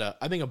 he had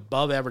I think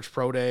above average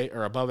pro day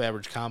or above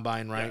average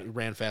combine, right? Yeah. He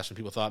ran faster than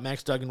people thought.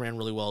 Max Duggan ran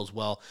really well as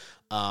well.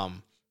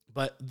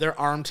 But their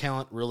arm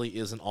talent really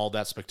isn't all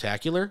that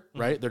spectacular,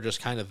 right? They're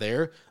just kind of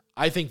there.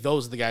 I think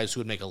those are the guys who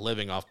would make a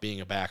living off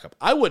being a backup.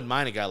 I wouldn't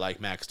mind a guy like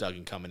Max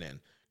Duggan coming in.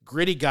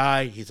 Gritty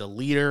guy, he's a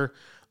leader.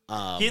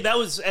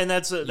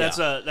 That's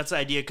the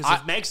idea, because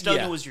if Max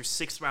Duggan was your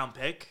 6th round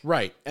pick,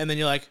 right, and then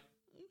you're like,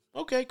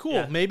 okay, cool.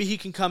 Yeah. Maybe he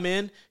can come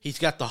in. He's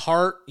got the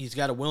heart. He's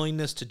got a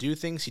willingness to do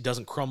things. He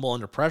doesn't crumble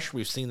under pressure.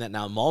 We've seen that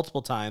now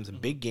multiple times in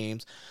big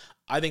games.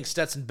 I think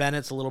Stetson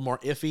Bennett's a little more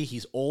iffy.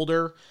 He's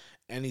older,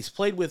 and he's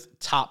played with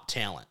top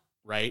talent,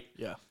 right?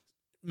 Yeah.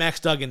 Max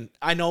Duggan,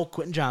 I know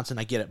Quentin Johnson,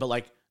 I get it, but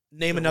like,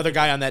 name another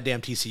guy on that damn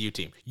TCU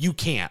team. You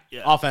can't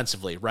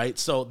offensively, right?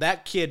 So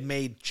that kid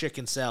made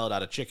chicken salad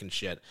out of chicken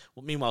shit.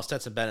 Well, meanwhile,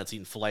 Stetson Bennett's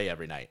eating filet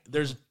every night.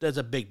 There's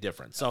a big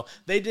difference. So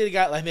they did a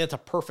guy. I think that's a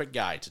perfect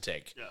guy to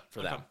take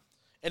for them.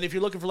 And if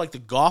you're looking for like the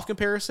Goff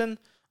comparison,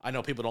 I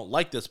know people don't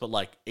like this, but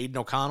like Aiden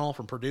O'Connell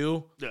from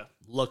Purdue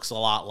looks a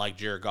lot like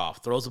Jared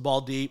Goff. Throws the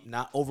ball deep,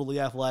 not overly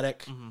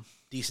athletic,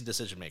 decent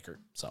decision maker.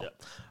 So,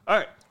 all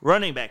right,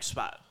 running back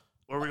spot.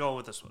 Where are we going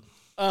with this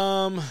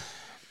one?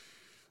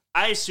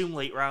 I assume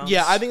late rounds.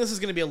 Yeah, I think this is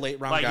going to be a late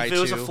round guy too.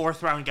 If it was too. a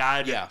 4th round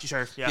guy,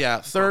 sure. Yeah,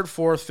 3rd,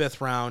 4th, 5th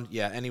round.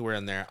 Yeah, anywhere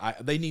in there.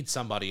 They need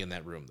somebody in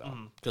that room though,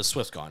 because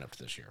Swift's gone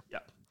after this year. Yeah.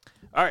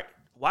 All right,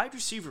 wide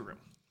receiver room.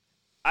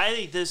 I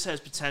think this has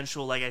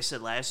potential. Like I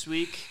said last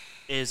week,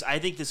 I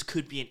think this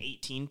could be an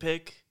 18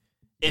 pick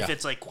if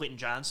it's like Quentin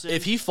Johnson.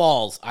 If he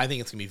falls, I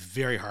think it's going to be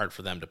very hard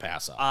for them to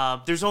pass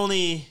up. There's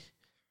only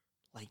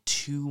like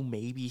 2,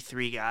 maybe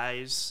 3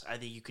 guys I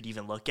think you could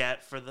even look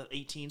at for the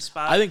 18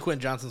 spot. I think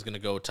Quentin Johnson's going to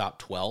go top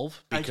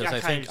 12 because I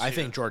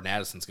think too. Jordan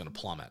Addison's going to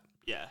plummet.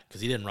 Yeah,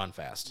 because he didn't run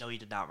fast. No, he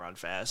did not run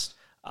fast.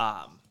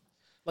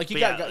 Like you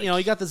got,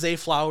 you got the Zay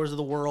Flowers of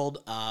the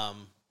world.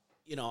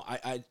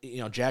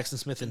 Jackson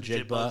Smith and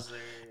Jigba.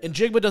 And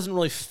Jigba doesn't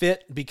really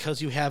fit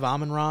because you have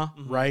Amon-Ra,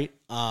 right?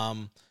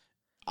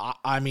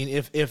 I mean,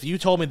 if you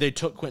told me they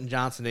took Quentin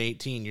Johnson at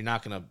 18, I'm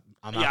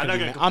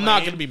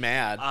not going to be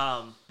mad.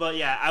 But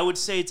yeah, I would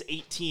say it's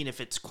 18 if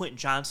it's Quentin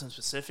Johnson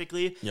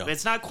specifically. Yeah. If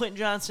it's not Quentin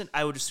Johnson,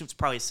 I would assume it's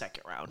probably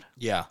 2nd round.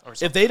 Yeah.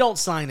 If they don't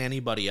sign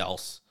anybody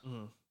else,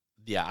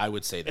 yeah, I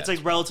would say that. It's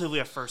like relatively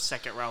a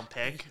 1st, 2nd round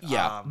pick.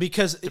 Yeah,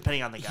 because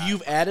depending on the guy.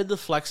 You've added the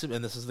flexibility,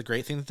 and this is the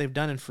great thing that they've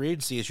done in free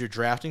agency is you're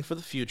drafting for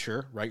the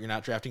future, right? You're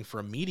not drafting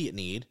for immediate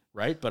need,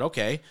 right? But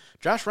okay,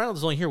 Josh Reynolds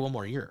is only here 1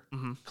 more year.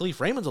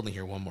 Khalif Raymond's only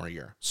here 1 more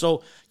year.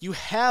 So you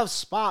have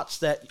spots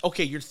that,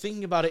 okay, you're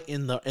thinking about it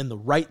in the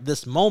right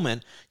this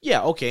moment.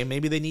 Yeah, okay,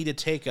 maybe they need to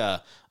take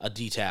a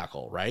D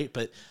tackle, right?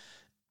 But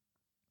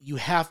you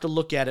have to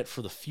look at it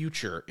for the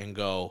future and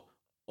go,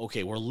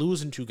 okay, we're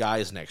losing 2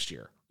 guys next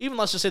year. Even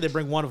let's just say they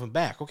bring one of them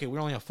back. Okay, we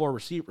only have 3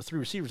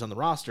 receivers on the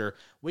roster.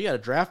 We got to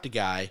draft a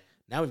guy.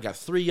 Now we've got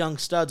 3 young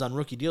studs on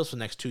rookie deals for the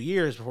next 2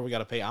 years before we got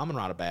to pay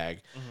Amon-Ra a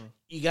bag.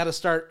 You got to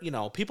start,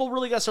 people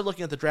really got to start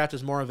looking at the draft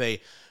as more of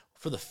a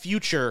for the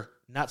future,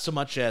 not so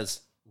much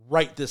as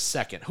right this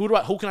second. Who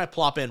can I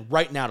plop in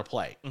right now to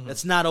play?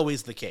 That's not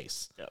always the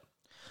case. Yep.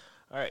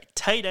 All right,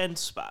 tight end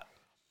spot.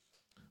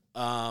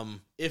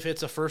 If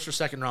it's a first or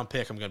second round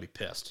pick, I'm gonna be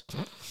pissed.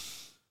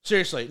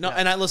 Seriously, no.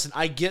 And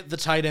I get the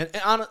tight end.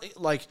 And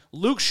like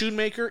Luke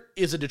Schoonmaker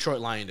is a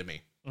Detroit Lion to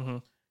me. Mm-hmm.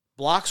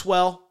 Blocks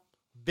well,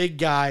 big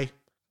guy,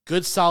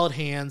 good solid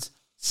hands,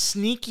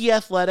 sneaky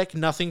athletic,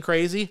 nothing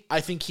crazy.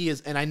 I think he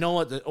is, and I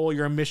know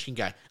you're a Michigan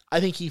guy. I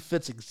think he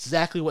fits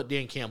exactly what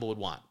Dan Campbell would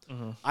want.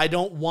 Mm-hmm. I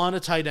don't want a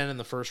tight end in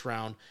the first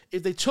round.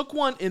 If they took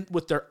one in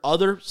with their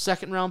other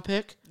second round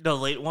pick, the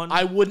late one,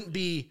 I wouldn't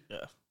be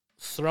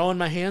throwing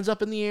my hands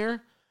up in the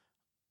air.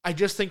 I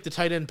just think the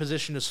tight end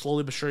position is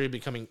slowly but surely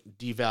becoming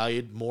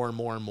devalued more and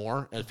more and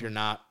more if you're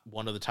not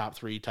one of the top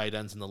 3 tight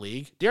ends in the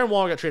league. Darren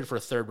Waller got traded for a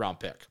 3rd round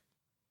pick.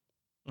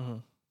 Mm-hmm.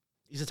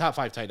 He's a top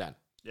 5 tight end.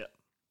 Yeah.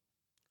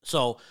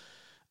 So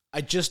I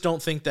just don't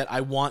think that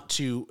I want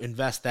to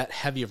invest that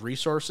heavy of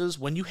resources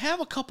when you have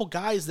a couple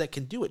guys that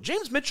can do it.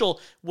 James Mitchell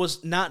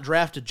was not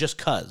drafted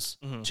just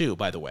too,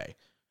 by the way.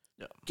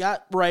 Yeah.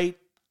 Got right.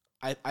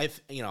 I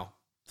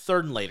 3rd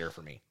and later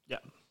for me. Yeah.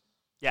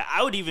 Yeah,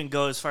 I would even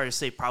go as far as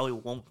say probably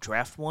won't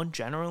draft one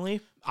generally.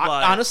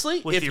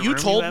 Honestly, if you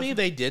told me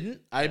they didn't,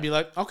 I'd be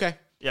like, okay.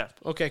 Yeah.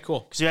 Okay,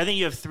 cool. Because I think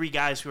you have 3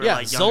 guys who are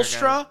like younger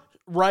Zylstra, guys.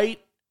 Wright,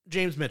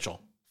 James Mitchell.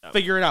 Yep.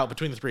 Figure it out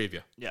between the 3 of you.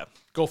 Yeah.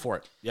 Go for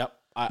it. Yep.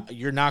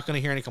 You're not going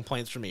to hear any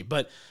complaints from me.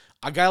 But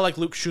a guy like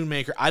Luke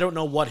Schoonmaker, I don't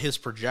know what his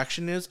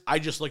projection is. I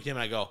just look at him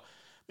and I go,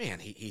 man,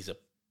 he's a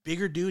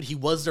bigger dude. He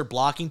was their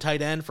blocking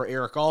tight end for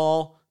Eric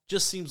All.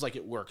 Just seems like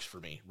it works for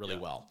me really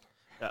well.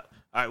 Yeah.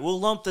 All right, we'll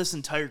lump this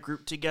entire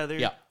group together.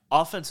 Yeah.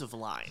 Offensive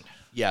line.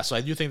 Yeah, so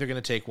I do think they're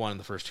going to take one in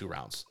the first 2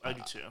 rounds. I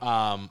do too.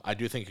 I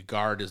do think a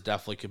guard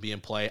could be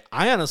in play.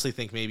 I honestly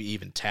think maybe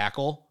even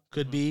tackle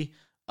could be.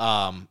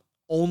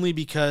 Only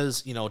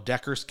because,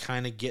 Decker's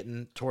kind of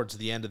getting towards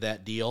the end of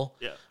that deal.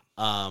 Yeah.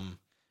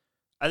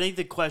 I think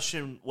the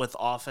question with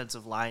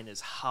offensive line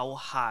is how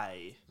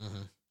high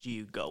do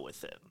you go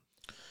with him?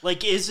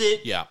 Like, is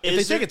it? Yeah. If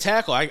they take a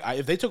tackle,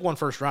 if they took one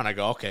first round, I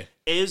go, okay.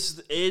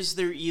 Is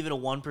there even a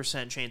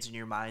 1% chance in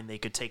your mind they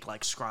could take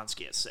like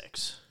Skronsky at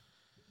 6?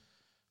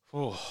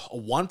 Oh, a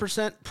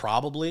 1%,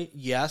 probably,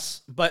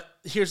 yes. But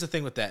here's the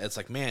thing with that: it's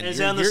like, man, is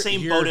it on the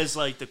same boat as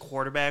like the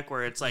quarterback,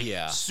 where it's like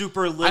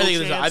super little?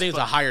 I think it's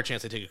a higher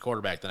chance they take a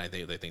quarterback than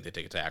they think they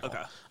take a tackle.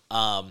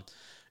 Okay.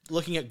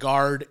 Looking at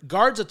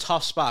guard's a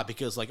tough spot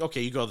because, like,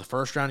 okay, you go the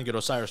first round, you go to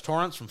Osiris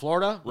Torrance from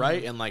Florida,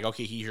 right? And like,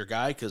 okay, he's your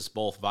guy because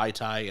both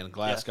Vaitai and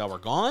Glasgow are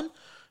gone.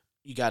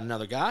 You got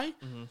another guy.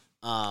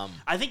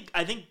 I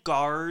think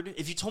guard.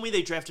 If you told me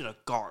they drafted a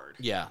guard,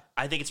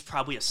 I think it's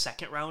probably a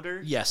second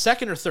rounder. Yeah,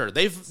 second or third.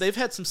 They've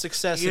had some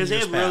success because in they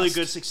have past. really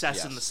good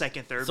success in the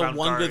second, third round.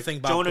 One guard. good thing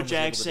about Jonah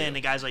Jackson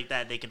and guys like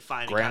that, they can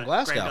find Graham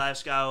Glasgow. Graham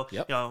Glasgow.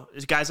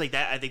 Yep. Guys like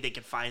that, I think they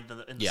can find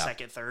in the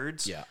second,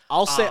 thirds. Yeah,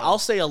 I'll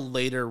say a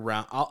later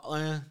round.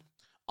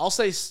 I'll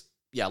say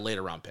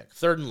later round pick,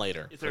 3rd and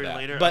later. 3rd and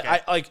later, but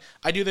okay.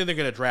 I do think they're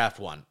going to draft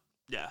one.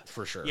 Yeah,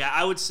 for sure. Yeah,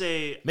 I would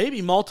say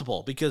maybe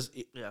multiple because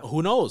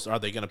who knows? Are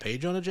they going to pay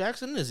Jonah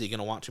Jackson? Is he going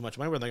to want too much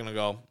money? Or are they going to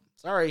go,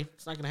 sorry,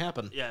 it's not going to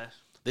happen? Yeah,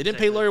 they didn't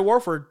pay Larry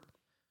Warford,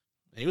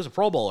 and he was a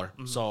Pro Bowler,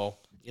 so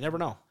you never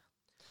know.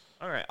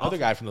 All right, other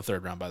guy from the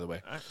 3rd round, by the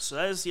way. All right, so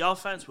that is the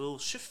offense. We'll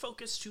shift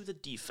focus to the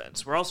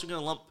defense. We're also going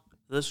to lump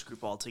this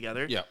group all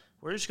together. Yeah.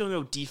 We're just going to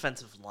go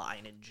defensive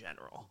line in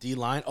general.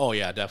 D-line? Oh,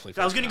 yeah,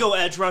 definitely. I was going to go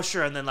edge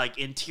rusher and then, like,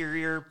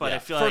 interior, but I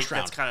feel like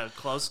that's kind of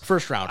close.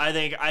 First round. I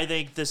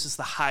think this is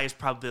the highest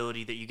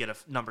probability that you get a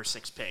number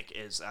 6 pick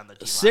is on the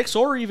D-line. 6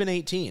 or even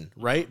 18,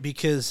 right?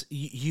 Because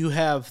you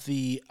have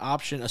the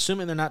option,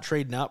 assuming they're not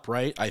trading up,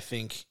 right? I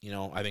think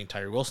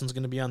Tyree Wilson's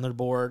going to be on their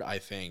board. I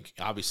think,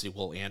 obviously,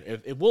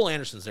 if Will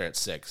Anderson's there at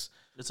 6,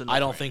 I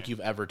don't think you've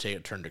ever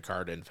turned a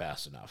card in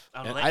fast enough.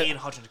 I don't know. That Ian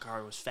Hutchins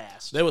card was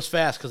fast. It was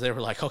fast because they were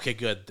like, okay,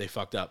 good. They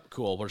fucked up.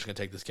 Cool. We're just going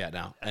to take this cat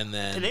down. And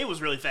then Panay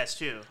was really fast,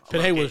 too.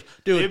 Panay was,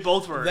 dude. They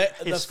both were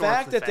the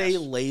fact that fast. they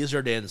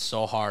lasered in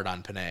so hard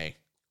on Panay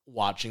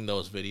watching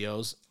those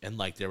videos and,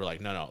 like, they were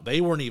like, no. They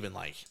weren't even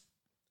like,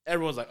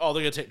 everyone's like, oh,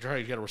 they're going to try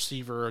to get a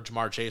receiver or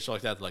Jamar Chase or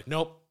like that. They're like,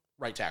 nope.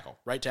 Right tackle.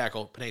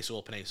 Panay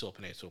Sewell.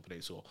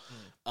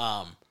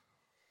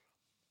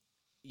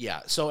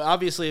 Yeah. So,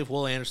 obviously, if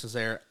Will Anderson's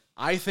there,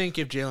 I think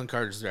if Jalen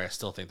Carter's there, I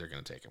still think they're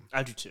going to take him.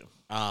 I do too.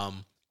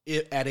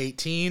 At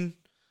 18,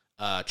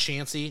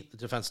 Chancey, the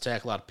defensive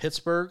tackle out of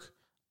Pittsburgh.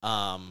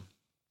 I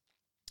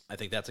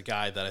think that's a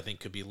guy that I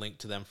think could be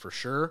linked to them for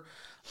sure.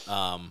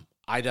 I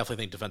definitely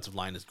think defensive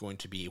line is going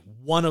to be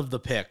one of the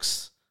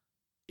picks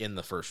in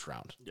the first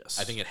round. Yes.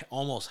 I think it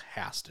almost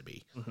has to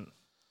be. Mm-hmm.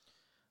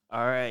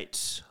 All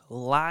right.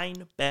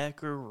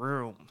 Linebacker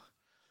room.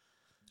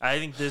 I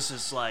think this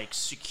is like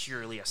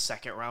securely a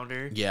second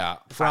rounder. Yeah,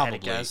 probably.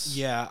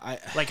 Yeah,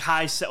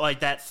 like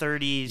that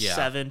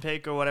 37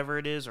 pick or whatever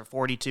it is, or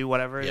 42,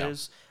 whatever it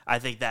is. I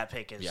think that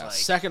pick is like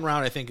second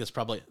round. I think is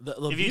probably.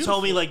 If you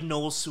told me like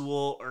Noel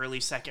Sewell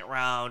early second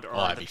round,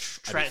 or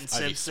Trenton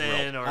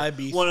Simpson, or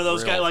one of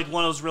those guys, like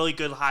one of those really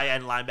good high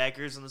end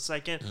linebackers in the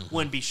second,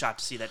 wouldn't be shocked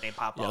to see that name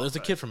pop up. Yeah, there's a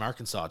kid from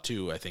Arkansas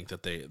too. I think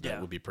that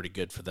would be pretty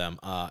good for them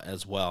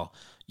as well.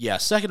 Yeah,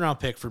 second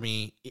round pick for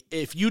me.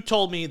 If you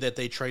told me that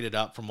they traded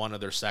up from one of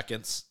their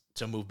seconds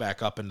to move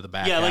back up into the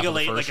back Yeah, half like a of the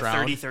late, first like a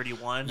round.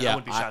 30-31. Yeah, I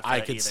wouldn't be shocked for I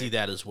that could either. see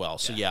that as well.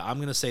 So yeah, I'm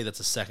gonna say that's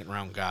a second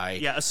round guy.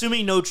 Yeah,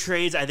 assuming no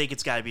trades, I think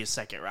it's got to be a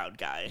second round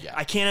guy. Yeah.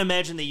 I can't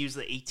imagine they use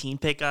the 18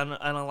 pick on a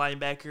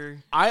linebacker.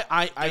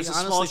 I There's a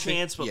honestly small think-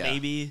 chance, but yeah,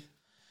 maybe.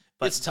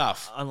 But it's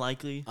tough.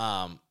 Unlikely.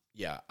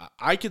 Yeah,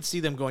 I could see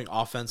them going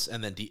offense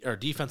and then or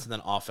defense and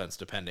then offense,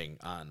 depending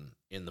on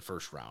in the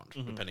first round,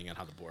 depending on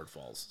how the board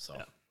falls. So,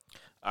 All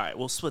right,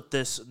 we'll split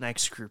this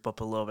next group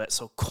up a little bit.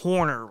 So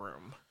corner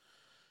room.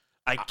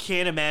 I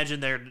can't imagine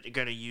they're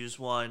going to use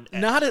one.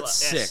 Not at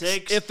six.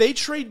 If they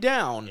trade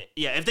down,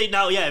 Yeah, if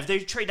they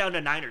trade down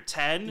to 9 or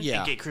 10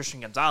 and get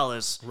Christian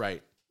Gonzalez,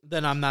 right,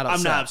 then I'm not upset.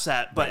 I'm not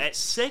upset. But at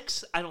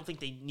 6, I don't think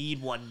they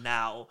need one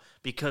now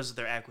because of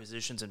their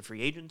acquisitions and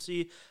free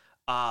agency.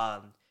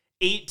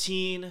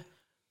 18,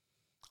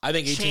 I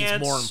think 18 is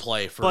more in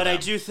play for but them. I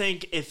do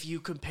think if you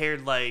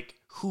compared like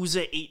who's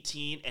at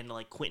 18 and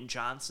like Quentin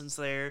Johnson's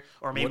there,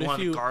 or maybe one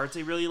of the guards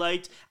they really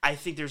liked, I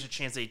think there's a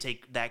chance they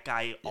take that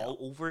guy all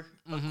over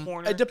a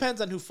corner. It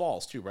depends on who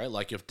falls too, right?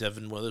 Like if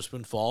Devin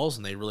Witherspoon falls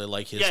and they really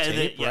like his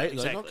tape, right?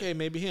 Exactly. Like, okay,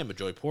 maybe him. But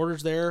Joey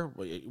Porter's there.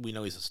 We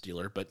know he's a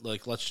Steeler, but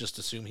like let's just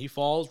assume he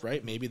falls,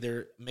 right? Maybe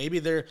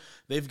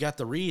they've got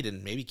the read,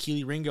 and maybe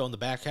Keely Ringo in the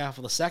back half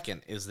of the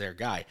second is their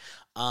guy.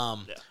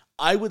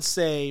 I would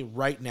say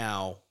right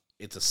now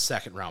it's a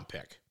second round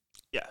pick.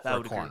 Yeah, that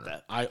would agree with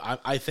that.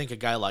 I think a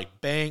guy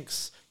like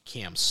Banks,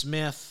 Cam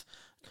Smith,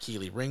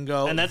 Keely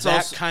Ringo, and that's that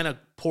also, kind of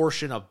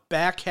portion of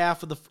back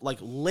half of the like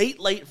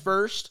late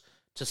first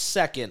to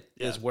second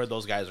is where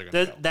those guys are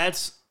going to go.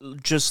 That's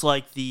just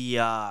like the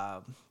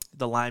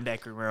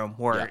linebacker room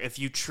where if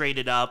you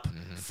traded up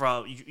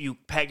from you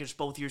packaged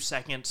both your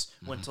seconds,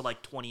 went to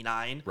like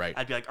 29, right?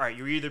 I'd be like, all right,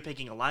 you're either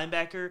picking a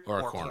linebacker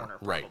or a corner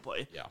probably.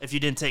 Right. Yeah. If you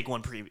didn't take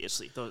one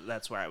previously,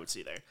 that's where I would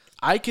see there.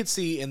 I could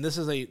see, and this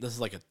is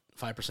like a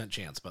 5%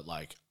 chance, but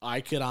like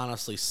I could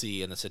honestly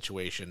see in a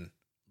situation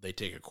they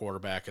take a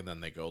quarterback and then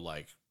they go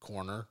like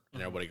corner,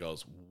 and everybody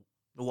goes,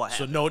 "What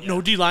happened?" So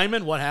no D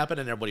lineman, what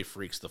happened? And everybody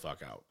freaks the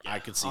fuck out. Yeah, I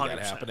could see 100%. that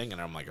happening,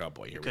 and I'm like, oh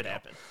boy, here we could go.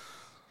 happen.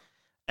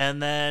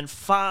 And then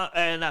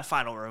not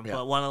final room,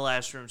 but one of the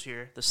last rooms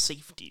here, the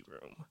safety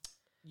room.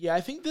 Yeah,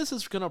 I think this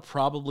is gonna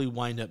probably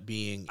wind up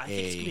being I think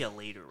it's gonna be a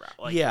later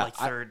round, like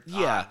third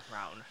round.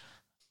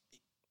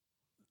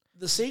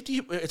 The safety,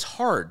 it's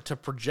hard to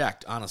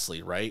project,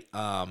 honestly, right?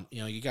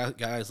 You got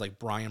guys like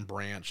Brian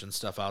Branch and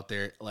stuff out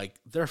there, like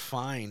they're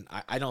fine.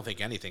 I don't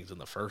think anything's in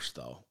the first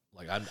though.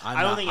 Like I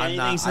don't think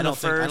anything's in the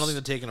first. I don't think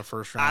they're taking a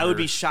first round. I would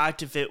be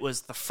shocked if it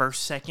was the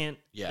first, second.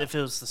 Yeah. If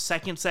it was the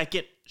second,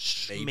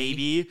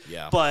 maybe.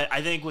 Yeah. But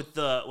I think with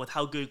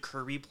how good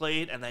Kirby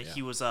played and that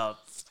he was a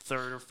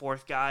third or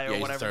fourth guy or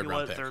whatever he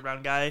was, third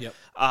round guy.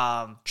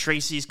 Yep.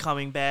 Tracy's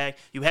coming back.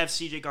 You have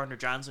CJ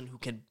Gardner-Johnson who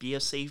can be a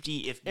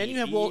safety if and need you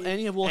have be.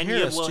 Will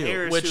Harris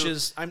too, which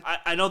is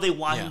I know they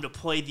want him to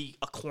play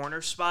a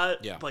corner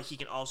spot, Yeah. but he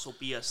can also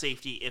be a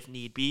safety if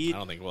need be. I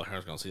don't think Will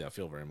Harris is going to see that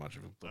field very much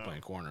if he's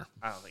playing corner.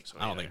 I don't think so.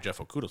 I don't think Jeff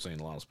Okuda's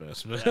seeing a lot of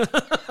space.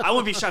 I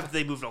wouldn't be shocked if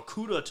they moved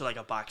Okuda to like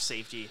a box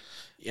safety.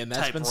 And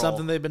that's been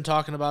something they've been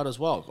talking about as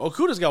well.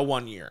 Okuda's got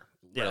 1 year.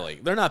 Really,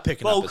 they're not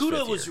picking up.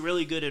 Okuda was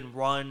really good in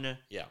run.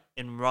 Yeah,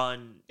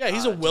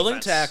 He's a willing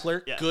defense.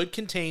 tackler, good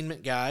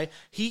containment guy.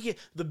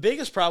 The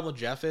biggest problem with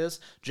Jeff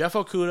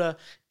Okuda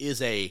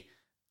is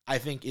I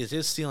think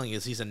his ceiling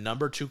is he's a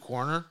number 2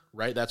 corner.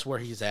 Right, that's where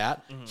he's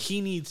at.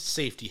 He needs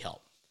safety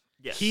help.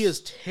 Yes. He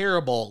is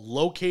terrible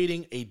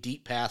locating a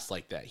deep pass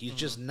like that. He's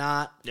just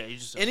not. Yeah,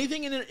 he's just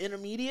anything in an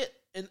intermediate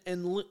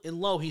and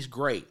low. He's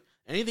great.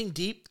 Anything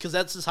deep, because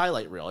that's his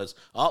highlight reel. Is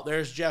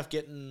there's Jeff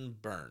getting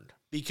burned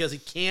because he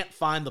can't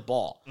find the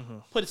ball.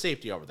 Put a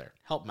safety over there,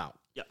 help him out.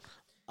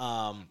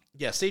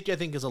 Yep. Safety I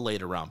think is a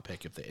later round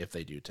pick if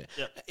they do take.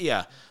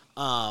 Yep.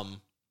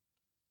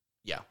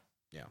 Yeah.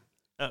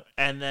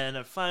 And then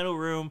a final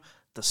room,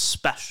 the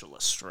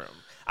specialist room.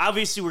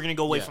 Obviously, we're gonna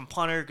go away from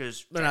punter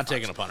because They're not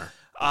taking a punter.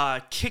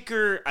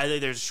 Kicker, I think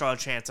there's a strong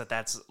chance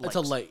that's it's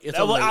a late.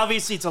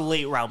 Obviously, it's a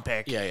late round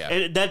pick.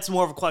 Yeah. That's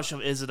more of a question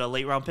of is it a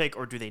late round pick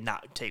or do they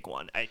not take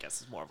one? I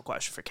guess it's more of a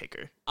question for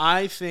kicker.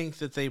 I think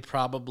that they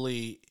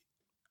probably.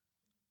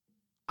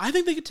 I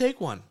think they could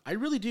take one. I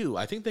really do.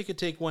 I think they could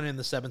take one in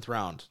the 7th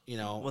round.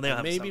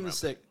 Maybe in the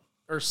 6th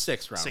or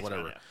 6th round,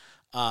 whatever.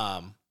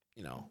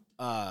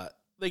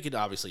 They could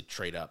obviously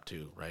trade up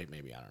too, right?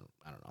 Maybe I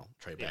don't know.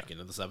 Trade back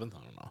into the 7th. I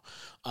don't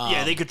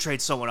know. They could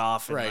trade someone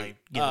off and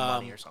give them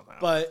money or something.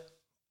 But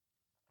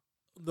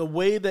the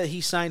way that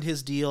he signed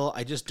his deal,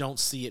 I just don't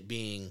see it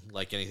being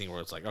like anything where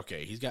it's like,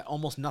 okay, he's got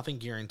almost nothing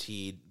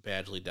guaranteed.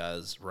 Badgley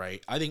does,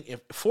 right? I think if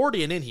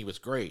 40 and in, he was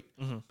great.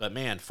 But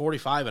man,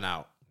 45 and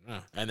out,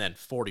 and then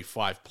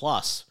 45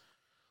 plus.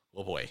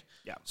 Oh boy.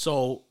 Yeah.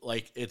 So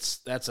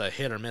that's a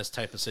hit or miss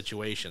type of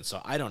situation.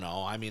 So I don't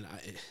know. I mean,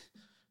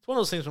 it's one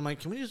of those things where I'm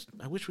like,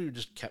 I wish we would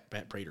just kept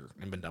Matt Prater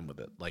and been done with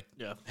it. Like,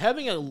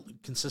 having a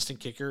consistent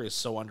kicker is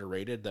so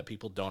underrated that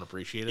people don't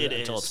appreciate it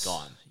until it's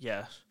gone.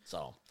 Yeah.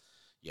 So,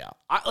 yeah.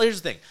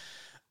 Here's the thing.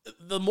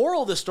 The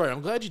moral of this story,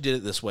 I'm glad you did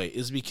it this way,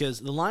 is because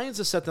the Lions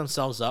have set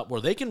themselves up where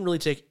they can really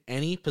take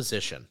any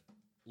position,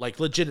 like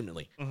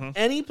legitimately,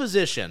 any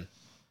position,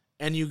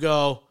 and you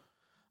go,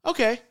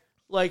 okay,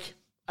 like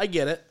I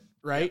get it,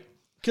 right?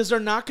 Because they're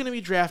not going to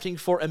be drafting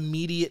for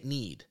immediate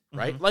need,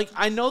 right? Like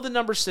I know the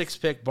number 6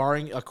 pick,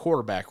 barring a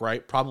quarterback,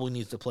 right, probably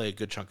needs to play a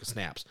good chunk of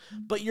snaps.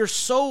 But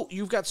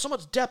you've got so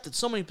much depth at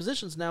so many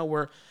positions now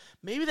where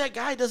maybe that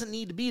guy doesn't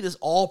need to be this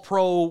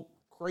all-pro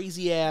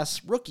crazy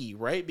ass rookie,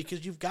 right?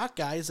 Because you've got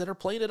guys that are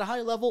playing at a high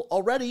level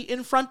already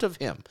in front of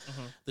him.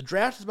 The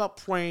draft is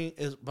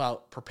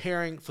about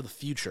preparing for the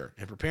future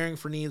and preparing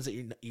for needs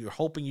that you're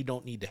hoping you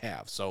don't need to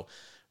have. So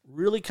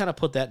really kind of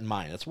put that in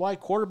mind. That's why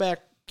quarterback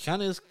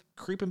kind of is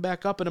creeping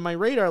back up into my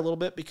radar a little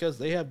bit because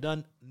they have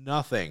done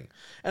nothing.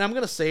 And I'm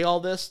going to say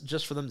all this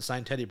just for them to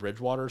sign Teddy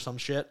Bridgewater or some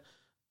shit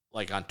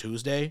like on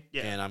Tuesday,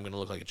 and I'm going to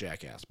look like a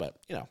jackass. But,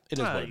 it is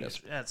what it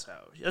is. That's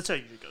how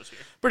it goes here.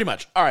 Pretty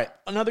much. All right,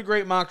 another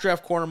great mock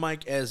draft corner,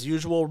 Mike, as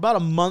usual. We're about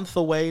a month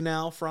away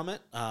now from it,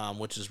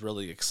 which is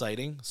really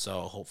exciting.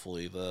 So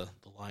hopefully the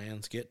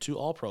Lions get 2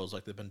 All-Pros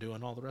like they've been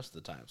doing all the rest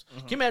of the times.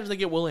 Can you imagine they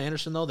get Will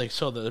Anderson, though?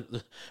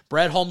 The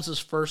Brad Holmes'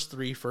 first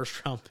 3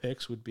 first-round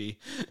picks would be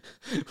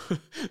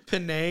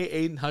Panay,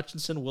 Aiden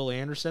Hutchinson, Will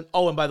Anderson.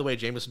 Oh, and by the way,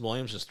 Jameson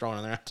Williams just thrown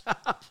in there on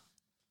top.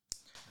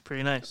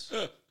 Pretty nice.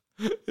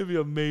 It'd be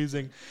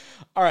amazing.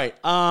 All right,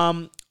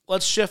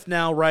 let's shift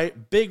now,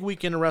 right? Big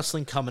weekend of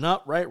wrestling coming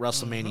up, right?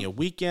 WrestleMania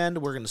weekend.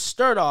 We're going to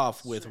start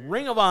off with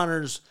Ring of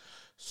Honor's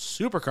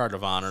Supercard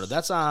of Honor.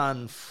 That's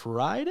on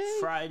Friday?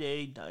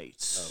 Friday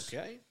nights.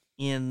 Okay.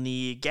 In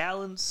the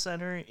Gallon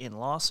Center in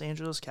Los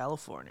Angeles,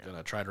 California. Going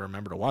to try to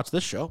remember to watch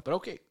this show, but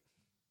okay.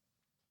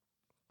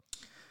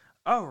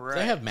 All right.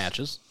 They have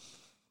matches.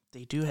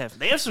 They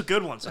have some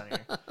good ones on here.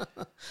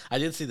 I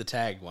did see the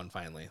tag one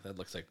finally. That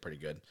looks like pretty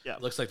good. Yeah.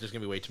 It looks like there's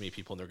going to be way too many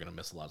people and they're going to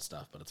miss a lot of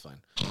stuff, but it's fine.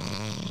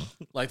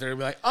 Like they're going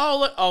to be like, "Oh,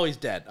 look, oh, he's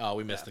dead. Oh,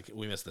 we missed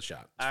the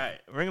shot." All right,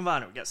 Ring of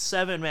Honor. We got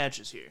 7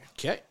 matches here.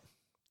 Okay.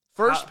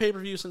 First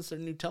pay-per-view since their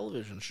new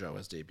television show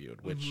has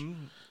debuted, which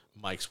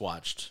Mike's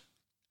watched.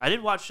 I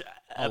did watch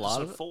A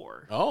lot of episode it?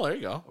 4 Oh, there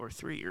you go. or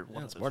 3 or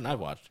one. That's more than I've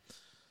watched.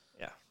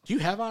 Yeah. Do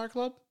you have Honor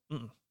Club?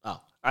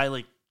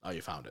 Oh,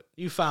 you found it.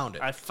 You found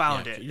it. I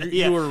found Yeah, it.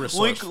 You were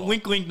resourceful.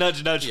 Wink, wink,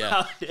 nudge, nudge. Yeah,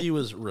 Found it. he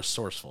was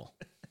resourceful.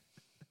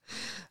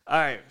 All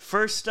right,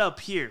 first up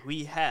here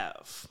we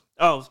have.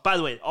 Oh, by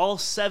the way, all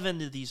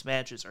 7 of these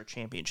matches are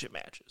championship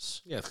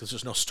matches. Yeah, because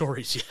there's no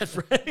stories yet,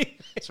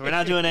 right? So we're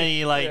not doing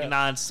any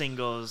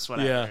non-singles,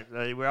 whatever.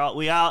 Yeah.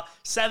 We all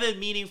 7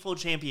 meaningful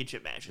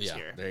championship matches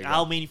here. there you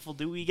How go. meaningful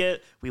do we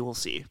get? We will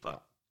see.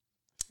 But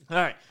all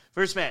right,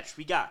 first match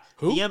we got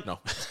Who? No.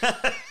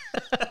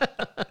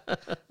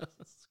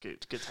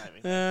 It's good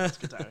timing. Uh. It's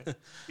good timing.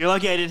 You're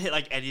lucky I didn't hit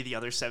like any of the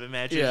other 7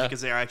 matches because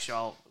they're actually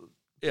all.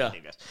 Yeah.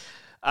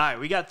 All right,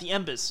 we got the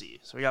Embassy.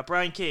 So we got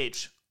Brian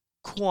Cage,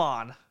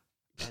 Quan,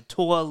 and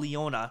Toa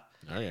Leona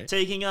All right.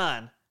 taking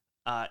on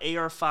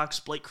AR Fox,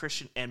 Blake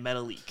Christian, and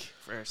Metalik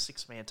for a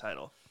 6-man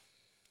title.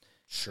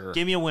 Sure.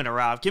 Give me a winner,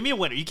 Rob. Give me a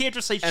winner. You can't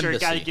just say sure. You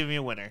got to give me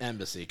a winner.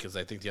 Embassy, because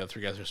I think the other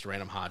 3 guys are just a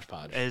random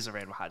hodgepodge. It is a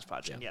random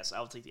hodgepodge. And yes,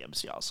 I'll take the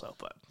Embassy also.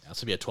 But That's going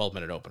to be a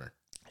 12-minute opener.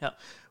 yeah,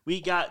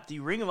 we got the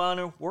Ring of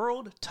Honor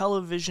World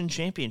Television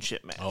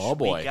Championship match. Oh,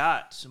 boy. We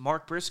got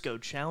Mark Briscoe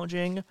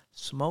challenging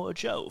Samoa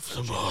Joe.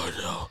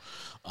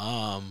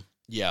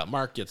 Yeah,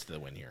 Mark gets the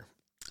win here.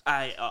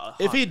 I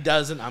If he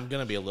doesn't, I'm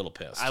going to be a little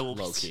pissed. I will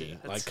low key.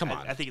 be. Like, come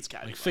on. I think it's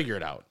got to like, be. figure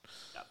it out.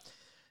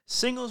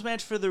 Singles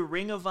match for the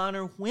Ring of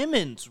Honor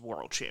Women's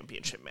World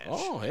Championship match.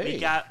 Oh, hey. We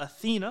got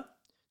Athena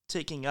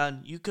taking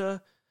on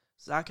Yuka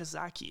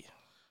Sakazaki.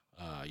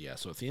 Yeah,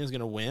 so Athena's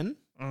going to win.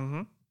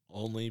 Mm-hmm.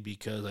 Only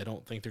because I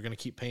don't think they're going to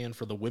keep paying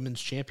for the women's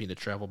champion to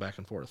travel back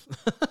and forth.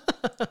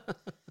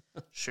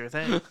 Sure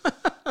thing.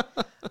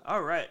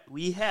 All right,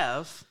 we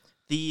have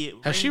the.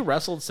 Has she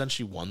wrestled since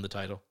she won the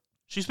title?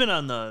 She's been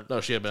on the.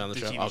 No, she had been on the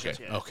show. TV Okay, shows,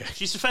 yeah. okay,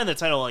 She's defended the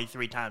title like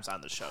 3 times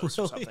on the shows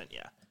or Really? something.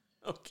 Yeah.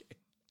 okay.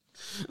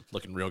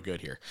 Looking real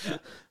good here.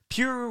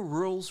 Pure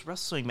Rules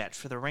Wrestling match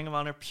for the Ring of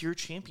Honor Pure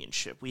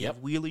Championship. We have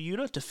Wheeler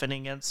Yuta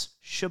defending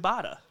against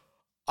Shibata.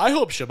 I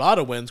hope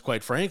Shibata wins,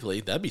 quite frankly.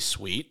 That'd be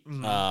sweet.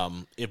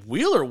 If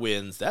Wheeler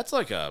wins, that's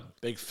like a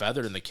big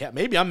feather in the cap.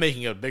 Maybe I'm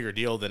making a bigger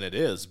deal than it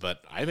is,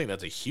 but I think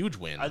that's a huge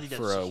win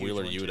for a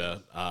Wheeler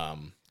Yuta.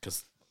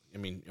 Because, I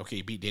mean, okay,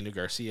 he beat Daniel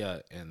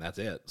Garcia, and that's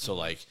it. So,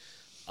 like,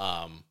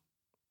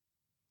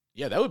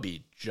 yeah, that would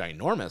be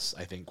ginormous,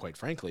 I think, quite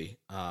frankly.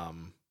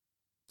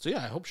 So, yeah,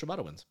 I hope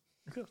Shibata wins.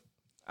 Okay.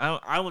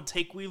 I would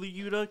take Wheeler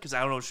Yuta because I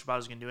don't know if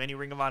Shibata's going to do any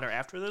Ring of Honor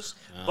after this.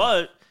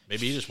 But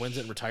maybe he just wins it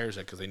and retires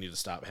it because they need to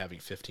stop having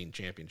 15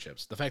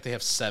 championships. The fact they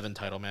have 7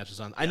 title matches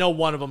on. I know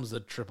one of them is the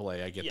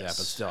AAA. I get that, but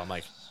still, I'm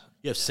like,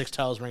 you have 6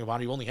 titles Ring of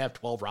Honor. You only have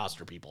 12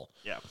 roster people.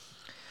 Yeah.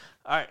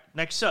 All right.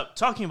 Next up,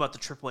 talking about the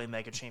AAA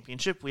Mega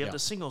Championship, we have the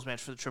singles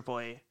match for the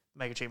AAA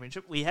Mega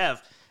Championship. We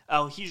have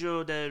El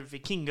Hijo del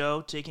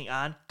Vikingo taking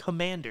on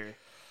Commander.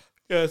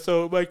 Yeah,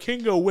 so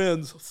Vikingo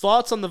wins.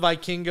 Thoughts on the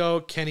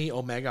Vikingo Kenny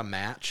Omega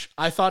match?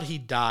 I thought he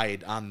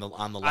died on the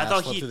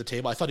last flip through the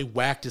table. I thought he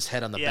whacked his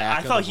head on the back.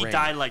 I thought of the he ring.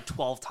 died like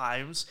 12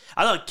 times.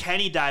 I thought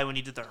Kenny died when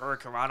he did the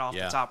Hurricane Run off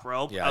the top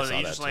rope. Yeah, I saw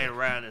he that just too. laying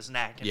around his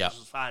neck and just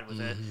was fine with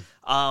it.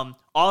 Mm-hmm.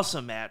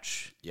 Awesome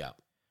match. Yeah.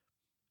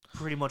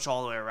 Pretty much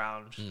all the way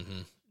around. Mm-hmm.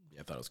 Yeah,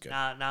 I thought it was good.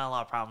 Not a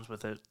lot of problems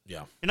with it.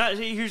 Yeah.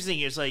 Here's the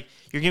thing. It's like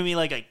you're giving me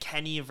like a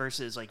Kenny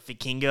versus like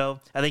Vikingo.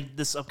 I think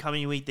this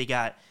upcoming week they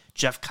got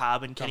Jeff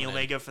Cobb and Kenny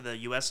Omega for the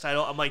U.S.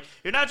 title. I'm like,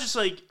 you're not just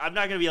like, I'm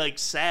not gonna be like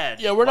sad.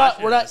 Yeah, we're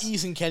not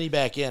easing Kenny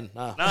back in.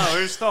 No,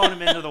 we're just throwing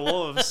him into the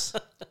wolves.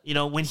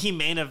 When he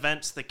main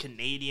events the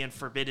Canadian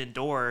Forbidden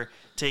Door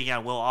taking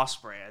on Will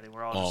Ospreay, I think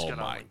we're all just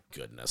gonna. Oh my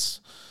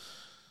goodness!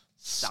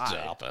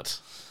 Stop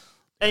it.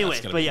 Anyway,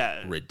 but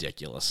yeah,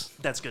 ridiculous.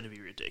 That's going to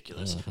be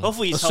ridiculous.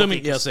 Hopefully he's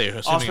assuming healthy.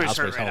 Ospreay's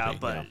hurt right healthy,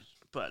 now,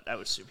 but I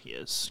would assume he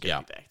is going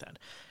to be back then.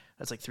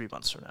 That's like 3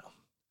 months from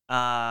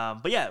now.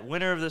 But yeah,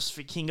 winner of this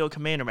Vikingo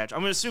Commander match. I'm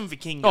going to assume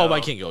Vikingo. Oh,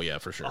 Vikingo, yeah,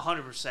 for sure.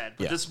 100%.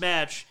 But this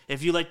match,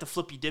 if you like the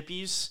flippy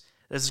dippies,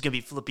 this is going to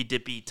be flippy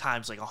dippy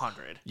times like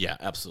 100. Yeah,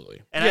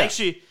 absolutely. And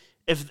actually,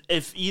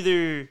 if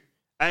either...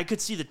 I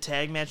could see the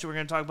tag match that we're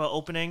going to talk about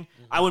opening.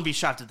 I wouldn't be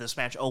shocked if this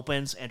match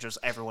opens and just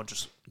everyone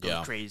just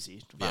goes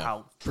crazy about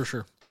how for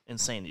sure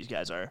insane these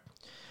guys are.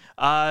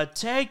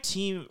 Tag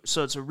team,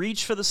 so it's a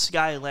reach for the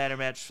sky ladder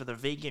match for the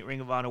vacant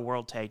Ring of Honor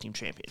World Tag Team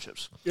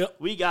Championships. Yep.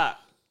 We got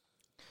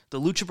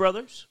the Lucha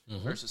Brothers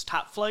versus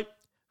Top Flight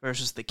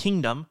versus the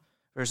Kingdom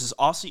versus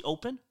Aussie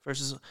Open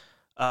versus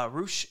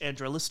Rush and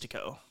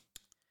Dralistico.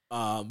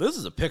 This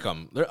is a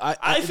pick'em.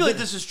 I feel like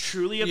this is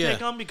truly a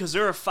pick'em because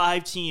there are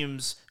 5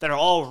 teams that are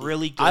all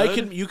really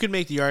good. You can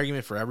make the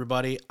argument for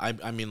everybody.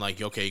 I mean, like,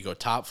 okay, you go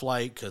Top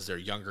Flight because they're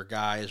younger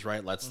guys,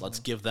 right? Let's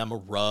give them a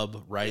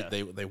rub, right?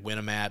 Yeah. They win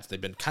a match. They've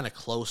been kind of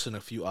close in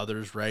a few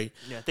others, right?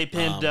 Yeah, they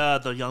pinned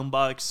the Young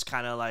Bucks,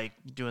 kind of like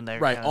doing their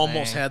right. Kinda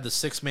Almost thing. had the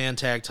 6-man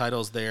tag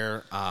titles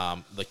there.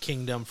 The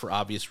Kingdom for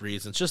obvious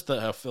reasons, just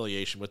the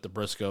affiliation with the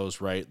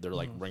Briscoes, right? They're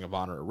like Ring of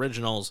Honor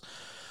originals.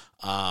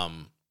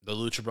 The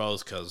Lucha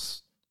Bros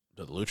because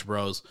the Lucha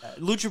Bros.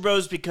 Lucha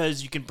Bros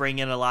because you can bring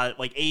in a lot of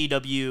like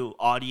AEW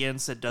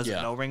audience that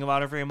doesn't know Ring of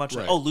Honor very much.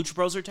 Right. Like, oh, Lucha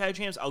Bros are tag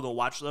champs. I'll go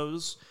watch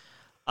those.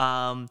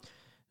 Rush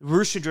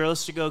and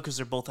Dralistico because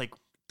they're both like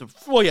the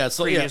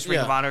previous Ring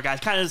of Honor guys.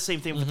 Kind of the same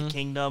thing with the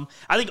Kingdom.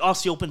 I think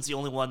Aussie Open's the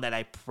only one that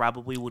I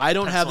probably would. I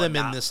don't have them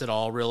in this at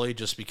all, really,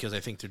 just because I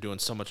think they're doing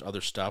so much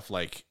other stuff,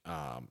 like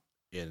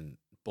in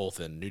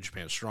New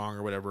Japan Strong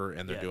or whatever,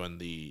 and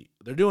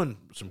they're doing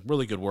some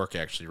really good work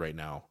actually right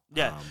now.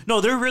 Yeah,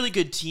 no, they're a really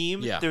good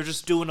team. Yeah. They're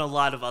just doing a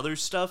lot of other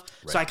stuff.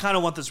 Right. So I kind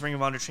of want this Ring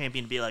of Honor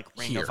champion to be like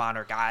Ring of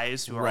Honor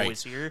guys who are Right.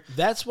 always here.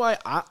 That's why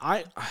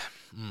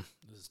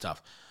this is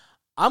tough.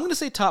 I'm going to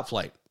say Top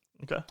Flight.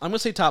 Okay. I'm going to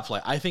say Top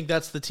Flight. I think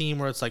that's the team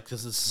where it's like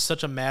this is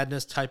such a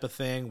madness type of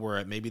thing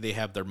where maybe they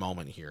have their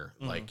moment here.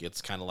 Like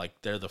it's kind of like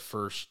they're the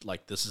first,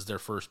 like this is their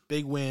first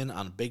big win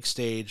on a big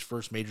stage,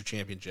 first major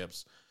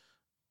championships.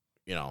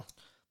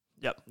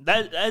 Yep,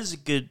 that is a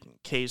good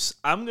case.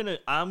 I'm gonna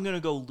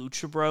go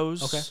Lucha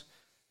Bros. Okay.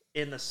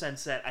 In the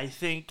sense that I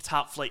think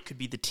Top Flight could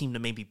be the team to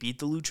maybe beat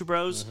the Lucha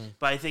Bros,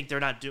 but I think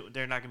they're not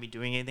gonna be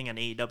doing anything on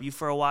AEW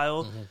for a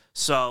while.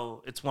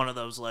 So it's one of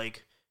those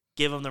like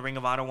give them the Ring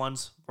of Honor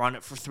ones, run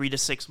it for 3 to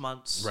 6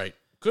 months, Right.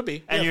 Could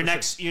be. and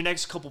Yeah, your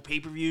next couple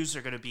pay-per-views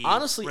are going to be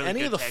honestly, really any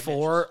good of the tag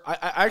 4,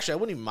 I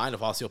wouldn't even mind if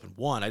Aussie Open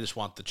won. I just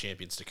want the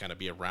champions to kind of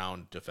be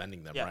around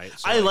defending them, Yeah. right?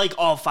 So I like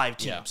all 5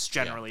 teams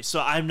Yeah. generally,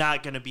 so I'm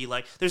not going to be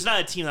like, there's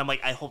not a team that I'm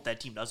like, I hope that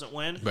team doesn't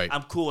win. Right.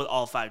 I'm cool with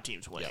all 5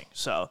 teams winning. Yeah.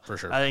 So For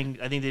sure. I think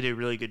they did a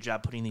really good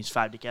job putting these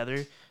 5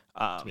 together.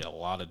 I mean, a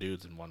lot of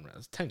dudes in one round.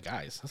 It's 10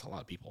 guys. That's a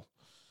lot of people.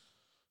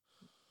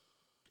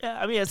 Yeah,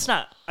 I mean, it's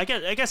not. I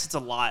guess it's a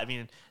lot. I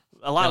mean,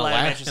 a lot of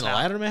ladder matches in a now.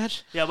 ladder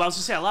match? Yeah, but I was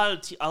gonna say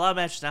a lot of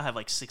matches now have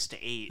like 6 to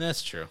 8.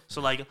 That's true. So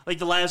like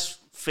the last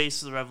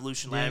Face of the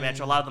Revolution ladder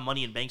match, a lot of the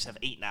Money in Banks have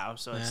 8 now.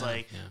 So it's Yeah,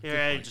 like yeah, you're good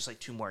adding point. just like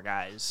 2 more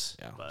guys.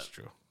 Yeah, but that's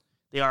true.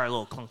 they are a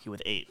little clunky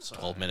with 8. So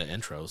 12-minute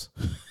intros.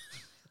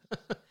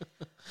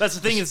 that's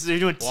the thing is they're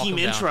doing Walk team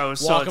 'em down. intros.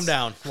 So Walk them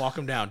down. Walk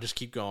them down. Just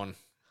keep going.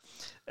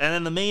 And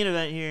then the main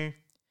event here,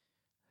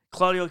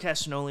 Claudio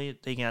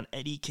Castagnoli taking on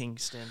Eddie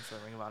Kingston for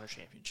the Ring of Honor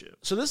Championship.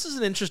 So this is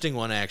an interesting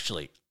one,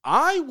 actually.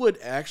 I would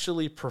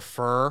actually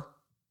prefer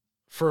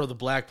for the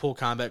Blackpool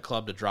Combat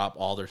Club to drop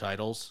all their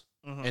titles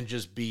and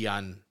just be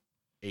on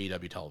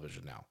AEW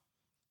television now.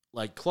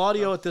 Like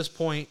Claudio at this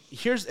point,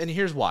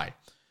 here's why.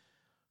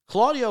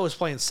 Claudio is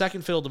playing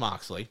second fiddle to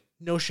Moxley.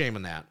 No shame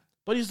in that.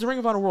 But he's the Ring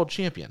of Honor World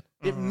Champion.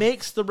 It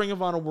makes the Ring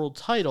of Honor World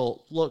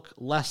title look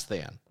less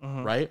than,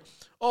 right?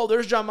 Oh,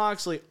 there's Jon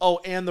Moxley. Oh,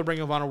 and the Ring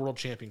of Honor World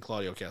Champion,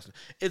 Claudio Castagnoli.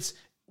 It's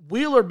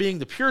Wheeler being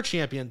the pure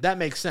champion. That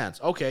makes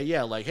sense. Okay,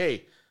 yeah, like,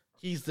 hey,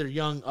 he's the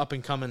young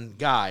up-and-coming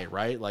guy,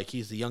 right? Like,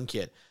 he's the young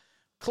kid.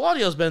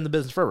 Claudio's been in the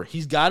business forever.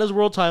 He's got his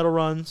world title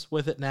runs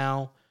with it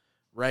now,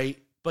 right?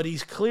 But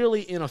he's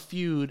clearly in a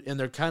feud, and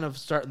they're kind of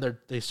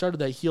they started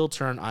that heel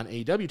turn on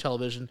AEW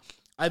television.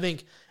 I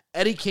think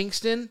Eddie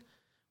Kingston,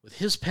 with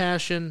his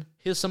passion,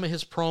 some of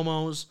his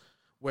promos,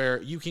 where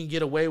you can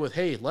get away with,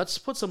 hey, let's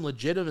put some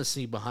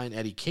legitimacy behind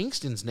Eddie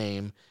Kingston's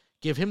name,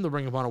 give him the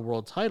Ring of Honor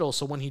World title,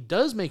 so when he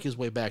does make his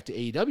way back to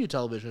AEW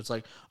television, it's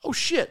like, oh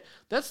shit,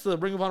 that's the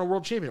Ring of Honor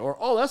World Champion, or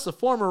oh, that's the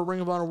former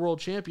Ring of Honor World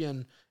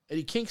Champion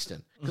Eddie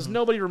Kingston, because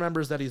nobody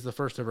remembers that he's the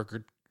first ever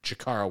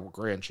Chikara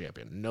Grand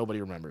Champion. Nobody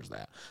remembers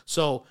that.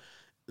 So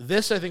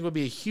this, I think, would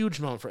be a huge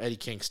moment for Eddie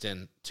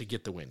Kingston to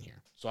get the win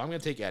here. So I'm going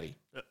to take Eddie.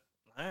 All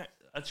right.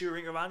 That's your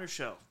Ring of Honor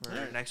show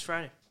next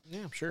Friday.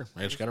 Yeah, sure.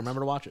 I just got to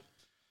remember to watch it.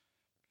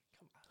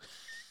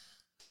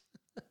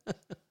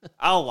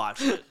 I'll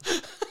watch it.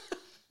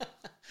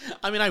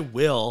 I mean, I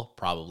will,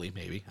 probably,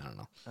 maybe. I don't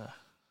know.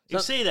 You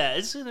say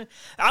that.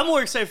 I'm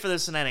more excited for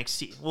this than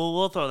NXT.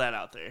 We'll throw that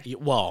out there. Yeah,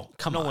 well,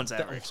 come on. No one's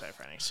ever excited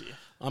for NXT.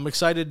 I'm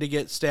excited to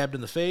get stabbed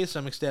in the face.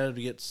 I'm excited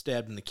to get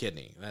stabbed in the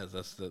kidney.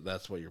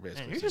 That's what you're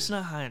basically Man, you're just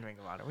not high in Ring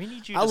of Honor. We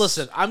need you to... to...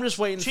 Listen, I'm just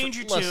waiting change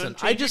for... your tune. Listen,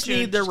 change I just your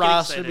tune, need their just get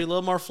roster to excited. be a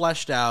little more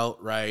fleshed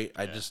out, right?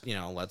 I just,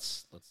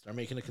 let's start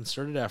making a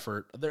concerted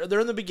effort.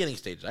 They're in the beginning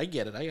stages. I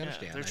get it. I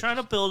understand. They're trying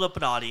to build up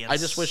an audience. I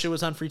just wish it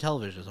was on free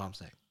television is all I'm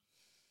saying.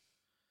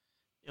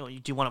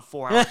 Do you want a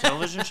 4-hour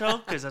television show?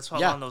 Because that's how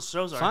long those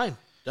shows are. Fine.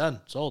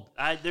 Done. Sold.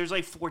 There's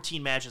like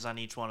 14 matches on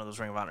each one of those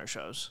Ring of Honor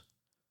shows.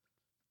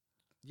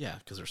 Yeah,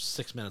 because they're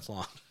 6 minutes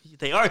long.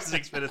 They are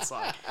 6 minutes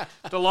long.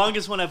 The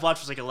longest one I've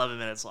watched was like 11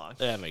 minutes long.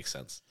 That makes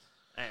sense.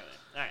 Anyway,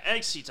 all right,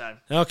 NXT time.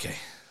 Okay.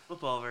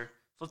 Flip over.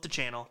 Flip the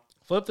channel.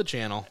 Flip the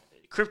channel.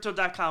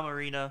 Crypto.com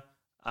arena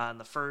on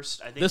the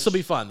first. I think this will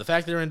be fun. The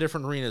fact that they're in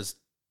different arenas,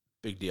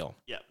 big deal.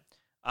 Yeah.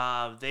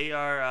 They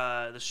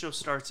are. The show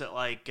starts at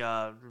like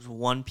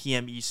 1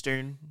 p.m.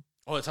 Eastern.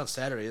 Oh, it's on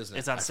Saturday, isn't it?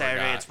 It's on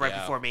Saturday. It's right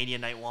before Mania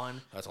Night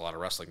 1. That's a lot of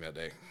wrestling that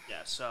day. Yeah,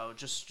 so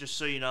just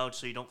so you know,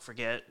 so you don't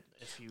forget.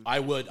 If you, I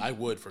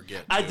would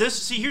forget.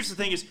 Here's the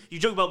thing: is you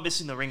joke about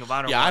missing the Ring of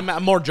Honor. Yeah,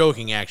 I'm more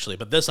joking actually,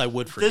 but this I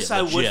would forget. This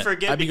I would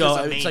forget because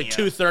of it's Mania. like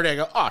 2:30. I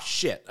go, oh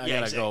shit, I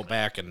gotta go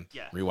back and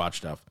rewatch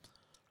stuff.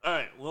 All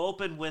right, we'll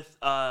open with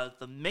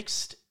the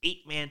mixed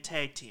 8-man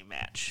tag team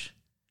match.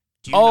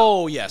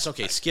 Yes,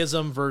 okay.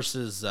 Schism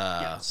versus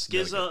the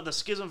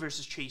Schism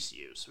versus Chase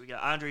U. So we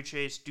got Andre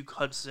Chase, Duke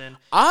Hudson.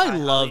 I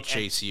love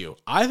Chase U.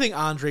 I think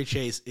Andre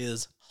Chase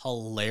is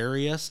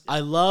hilarious.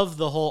 I love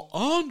the whole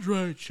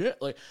Andre Chase.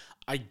 Like,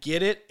 I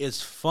get it.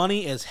 It's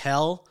funny as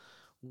hell.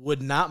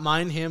 Would not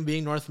mind him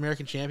being North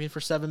American champion for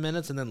 7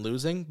 minutes and then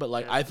losing, but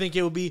I think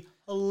it would be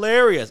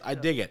hilarious. I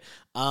dig it.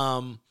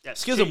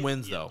 Schism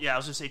wins though. Yeah, I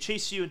was gonna say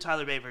Chase U and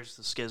Tyler Bate versus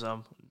the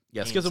Schism.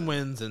 Yeah, Schism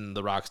wins, and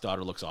The Rock's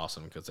daughter looks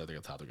awesome because I think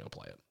that's how they're going to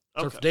play it.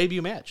 It's her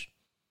debut match.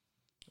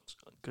 That's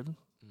good.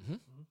 Mm-hmm.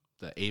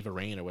 The Ava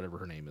Rain or whatever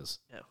her name is.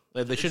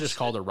 Yeah, they should just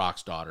call her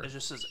Rock's daughter. It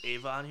just says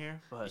Ava on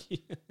here, but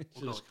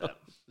we'll go with that.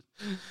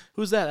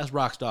 Who's that? That's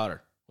Rock's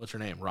daughter. What's her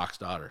name? Rock's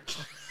daughter.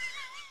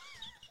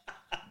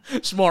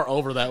 It's more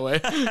over that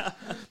way.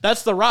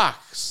 That's The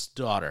Rock's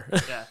daughter.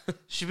 Yeah,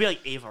 she'd be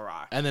like Ava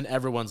Rock. And then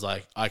everyone's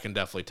like, I can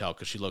definitely tell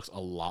because she looks a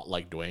lot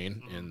like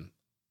Dwayne, and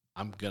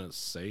I'm gonna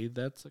say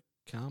that's a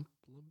compliment.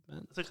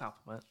 It's a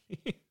compliment.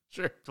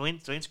 Sure.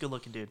 Dwayne's a good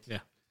looking dude. Yeah.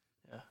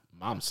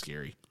 Mom's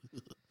scary.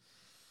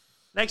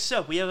 Next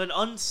up, we have an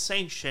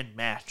unsanctioned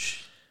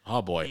match.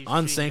 Oh boy,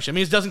 unsanctioned. I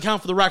mean, it doesn't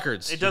count for the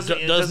records. It doesn't.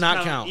 It does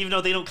not count. Even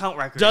though they don't count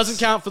records. Doesn't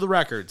count for the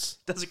records.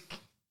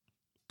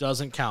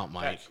 Doesn't count,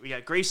 Mike. Right, we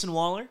got Grayson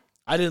Waller.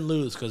 I didn't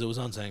lose because it was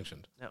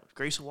unsanctioned. No,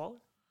 Grayson Waller,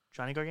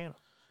 Johnny Gargano.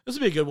 This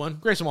will be a good one.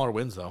 Grayson Waller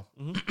wins, though.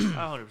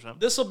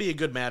 100%. This will be a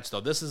good match, though.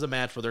 This is a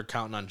match where they're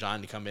counting on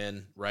John to come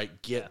in, right?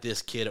 Get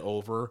this kid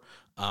over.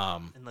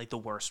 In like the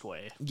worst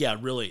way. Yeah,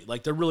 really.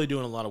 Like, they're really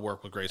doing a lot of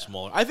work with Grayson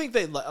Waller. I think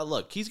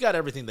look, he's got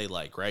everything they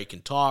like, right? He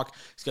can talk.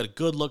 He's got a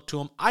good look to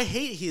him. I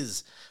hate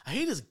his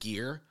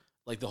gear.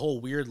 Like the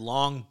whole weird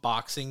long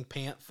boxing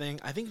pant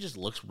thing. I think it just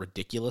looks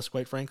ridiculous,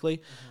 quite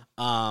frankly.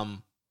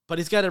 But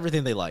he's got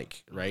everything they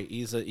like, right?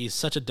 He's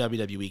such a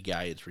WWE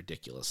guy, it's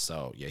ridiculous.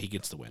 So yeah, he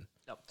gets the win.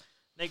 Yep.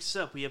 Next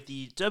up, we have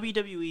the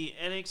WWE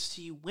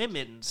NXT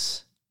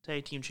Women's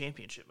Tag Team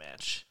Championship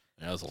match.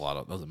 Yeah,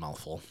 that was a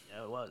mouthful.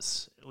 Yeah, it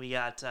was. We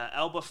got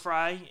Alba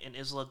Fry and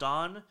Isla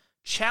Dawn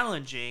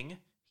challenging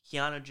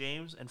Kiana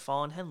James and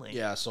Fallon Henley.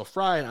 Yeah, so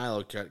Fry and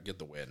Isla get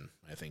the win,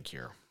 I think,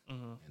 here.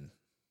 And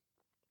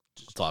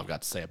that's all I've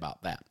got to say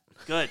about that.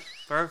 Good.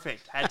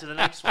 Perfect. Head to the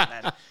next one,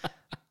 then.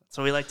 That's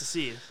what we like to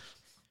see.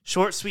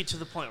 Short, sweet, to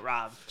the point,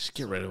 Rob. Just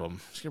get rid of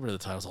them. Just get rid of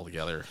the titles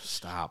altogether.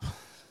 Stop.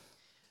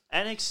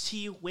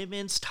 NXT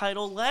Women's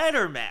Title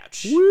Ladder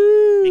Match.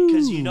 Woo!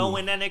 Because in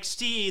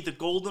NXT, the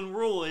golden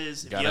rule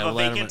is if you have a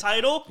vacant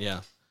title,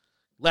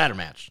 ladder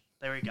match.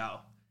 There we go.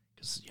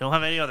 Because you don't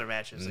have any other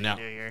matches that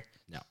you do here.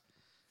 No.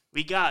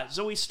 We got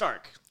Zoe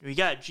Stark. We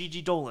got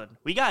Gigi Dolan.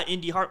 We got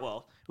Indy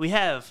Hartwell. We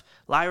have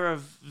Lyra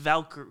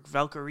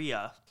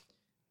Valkyria.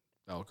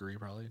 Valkyrie,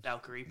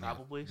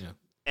 probably. Yeah.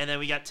 And then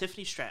we got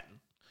Tiffany Stratton.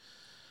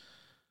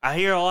 I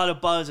hear a lot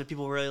of buzz that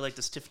people really like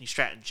this Tiffany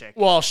Stratton chick.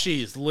 Well,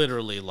 she's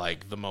literally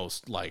like the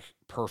most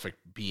perfect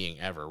being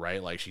ever,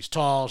 right? Like she's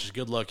tall, she's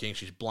good looking,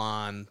 she's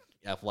blonde,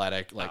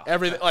 athletic,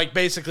 everything. Like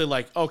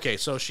basically, okay,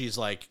 so she's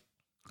like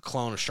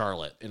clone of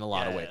Charlotte in a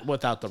lot of ways, yeah.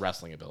 without the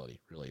wrestling ability.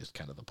 Really, is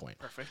kind of the point.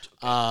 Perfect.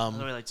 Okay. What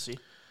do we like to see?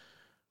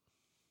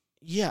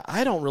 Yeah,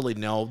 I don't really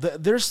know.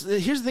 Here's the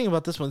thing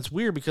about this one. It's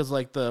weird because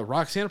like the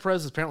Roxanne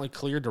Perez is apparently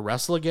cleared to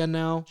wrestle again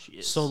now. She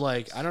is. So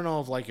like I don't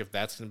know if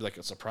that's gonna be like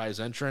a surprise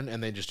entrant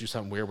and they just do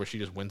something weird where she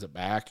just wins it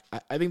back.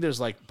 I think there's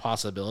like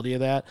possibility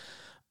of that.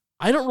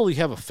 I don't really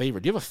have a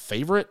favorite. Do you have a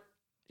favorite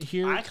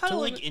here? I kind of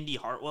like Indy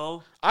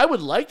Hartwell. I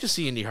would like to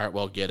see Indy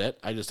Hartwell get it.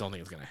 I just don't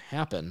think it's gonna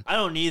happen. I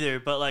don't either,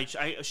 but like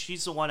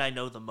she's the one I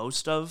know the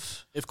most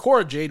of. If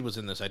Cora Jade was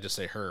in this, I'd just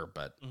say her,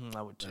 but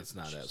I would too. that's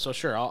not it. So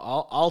sure,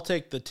 I'll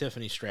take the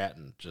Tiffany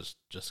Stratton just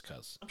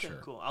cause. Okay, sure.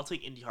 cool. I'll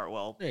take Indy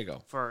Hartwell. There you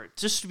go. For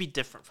just to be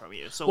different from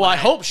you. So Well, I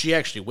hope she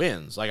actually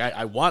wins. Like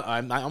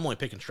I'm only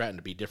picking Stratton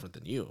to be different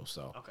than you.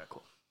 So okay,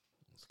 cool.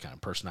 it's the kind of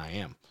person I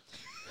am.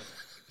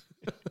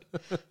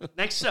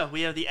 Next up,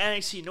 we have the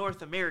NXT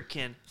North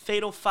American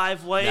Fatal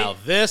 5-Way Now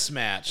this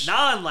match,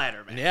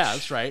 non-ladder match. yeah,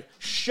 that's right.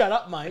 Shut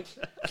up, Mike.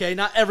 Okay,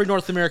 not every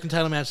North American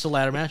title match is a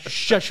ladder match.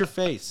 Shut your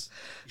face.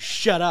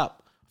 Shut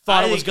up.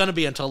 Thought it was going to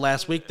be until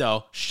last week,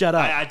 though. Shut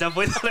up. I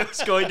definitely thought it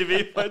was going to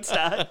be, but it's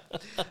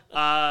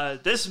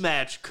not. This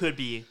match could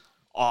be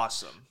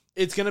awesome.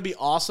 It's going to be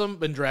awesome,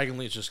 but Dragon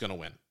Lee's just going to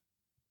win.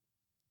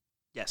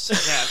 Yes.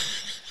 Yeah.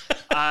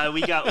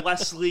 We got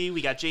Wesley,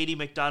 we got JD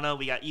McDonough,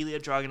 we got Ilya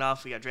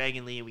Dragunov, we got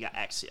Dragon Lee, and we got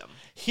Axiom.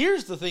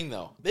 Here's the thing,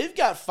 though. They've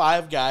got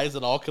 5 guys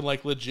that all can,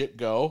 like, legit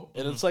go.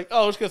 And it's like,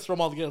 oh, I'm just going to throw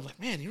them all together. I'm like,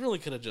 man, you really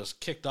could have just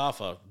kicked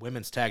off a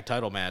women's tag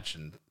title match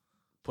and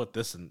put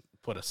a single.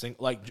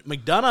 Like,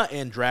 McDonough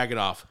and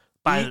Dragunov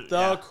beat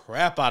the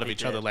crap out of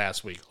each other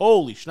last week.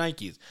 Holy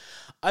shnikes.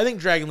 I think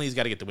Dragon Lee's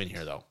got to get the win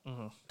here, though.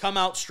 Come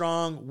out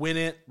strong, win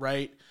it,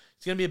 right?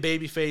 He's going to be a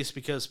baby face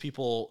because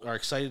people are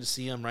excited to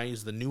see him, right?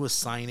 He's the newest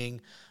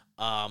signing.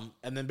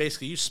 And then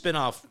basically you spin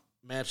off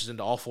matches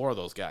into all 4 of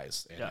those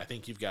guys. And I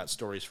think you've got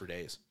stories for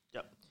days.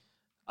 Yep.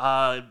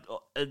 I'm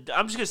just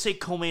going to say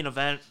co-main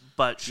event,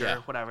 but sure,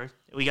 whatever.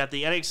 We got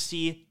the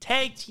NXT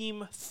Tag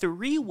Team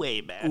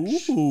 3-Way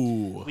match.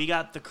 Ooh. We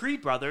got the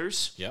Creed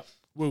Brothers. Yep.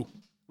 Woo.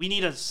 We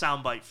need a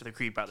soundbite for the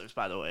Creed Brothers,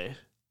 by the way.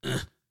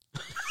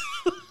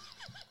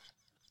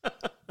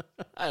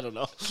 I don't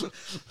know.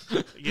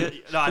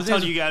 I'm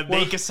telling you, got to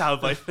make a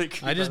soundbite for the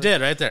Creed Brothers. I just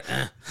did right there.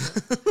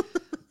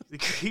 The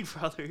Creed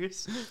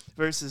Brothers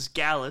versus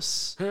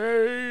Gallus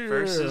Hey.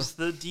 versus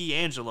the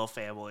D'Angelo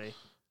family.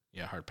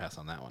 Yeah, hard pass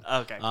on that one.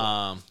 Okay,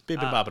 cool.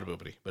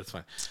 Boopity, but it's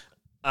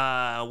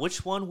fine.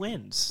 Which one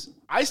wins?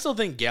 I still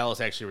think Gallus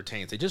actually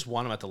retains. They just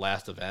won him at the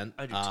last event.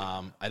 I do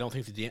too. I don't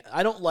think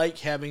I don't like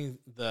having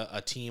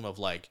a team of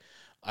like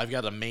I've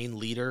got a main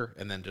leader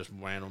and then just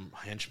random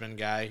henchman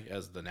guy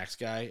as the next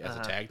guy as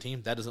a tag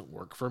team. That doesn't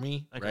work for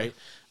me, right?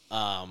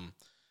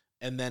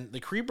 And then the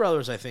Creed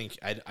Brothers, I think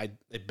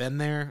they've been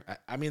there.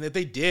 I mean, if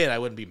they did, I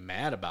wouldn't be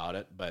mad about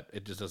it, but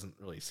it just doesn't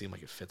really seem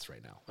like it fits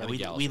right now.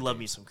 Yeah, we love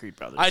me some Creed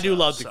Brothers. I do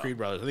love the Creed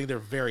Brothers. I think they're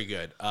very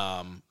good.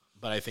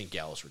 But I think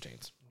Gallus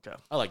retains. Okay.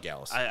 I like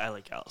Gallus. I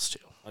like Gallus too.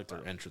 I like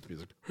their entrance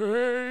music.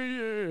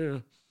 Hey, yeah.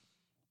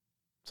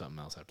 Something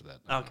else after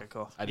that. Okay,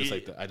 cool. I just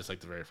like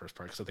the very first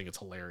part because I think it's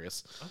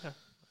hilarious. Okay,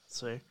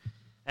 sweet.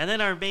 And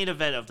then our main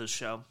event of the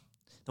show,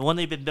 the one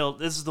they've been built.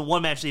 This is the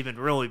one match they've been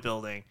really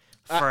building.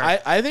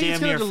 I think damn it's going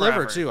to near deliver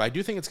forever. too. I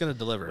do think it's going to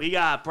deliver. We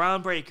got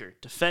Braun Breaker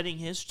defending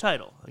his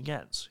title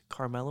against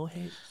Carmelo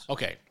Hayes.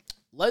 Okay,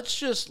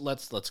 let's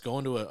go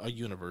into a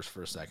universe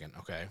for a second,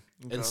 okay?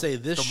 And say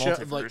this show,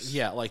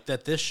 like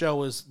that. This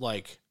show is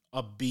like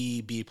a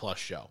B plus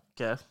show.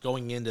 Okay,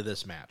 going into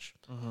this match,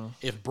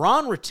 if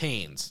Braun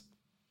retains,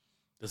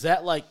 does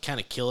that like kind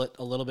of kill it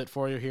a little bit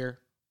for you here?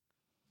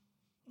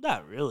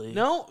 not really.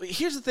 No,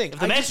 here's the thing. If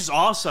the match is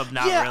awesome.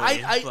 Not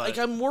really.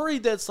 I'm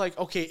worried that's like,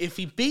 okay, if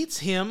he beats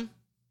him,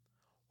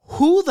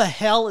 who the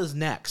hell is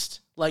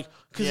next? Like,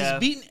 because he's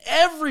beaten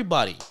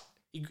everybody.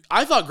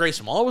 I thought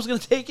Grayson Waller was going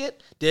to take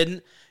it.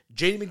 Didn't.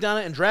 JD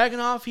McDonough and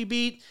Dragunov, he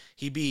beat.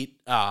 He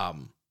beat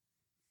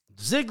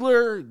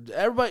Ziggler.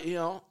 Everybody, you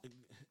know.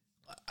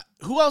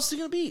 Who else is he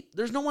going to beat?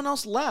 There's no one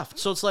else left.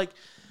 So it's like,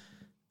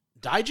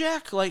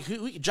 Dijak? Like,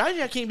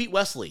 Dijak can't beat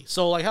Wesley.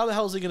 So, like, how the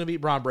hell is he going to beat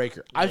Braun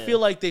Breaker? Yeah. I feel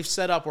like they've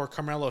set up where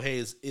Carmelo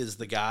Hayes is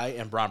the guy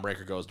and Braun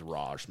Breaker goes to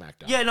Raw or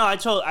SmackDown. Yeah, no,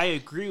 I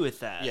agree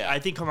with that. Yeah. I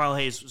think Carmelo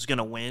Hayes was going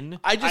to win.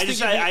 I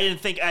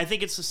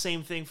think it's the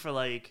same thing for,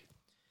 like,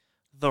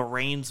 the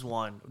Reigns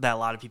one that a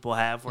lot of people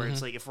have, where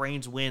it's like, if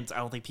Reigns wins, I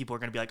don't think people are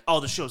going to be like,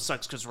 oh, the show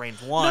sucks because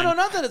Reigns won. No,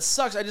 not that it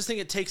sucks. I just think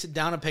it takes it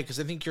down a peg because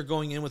I think you're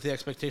going in with the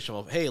expectation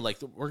of, hey, like,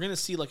 we're going to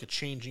see, like, a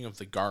changing of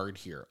the guard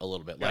here a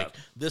little bit. Yeah. Like,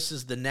 this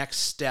is the next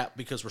step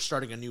because we're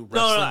starting a new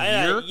wrestling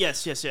year.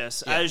 Yes. Yeah.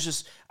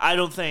 I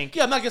don't think...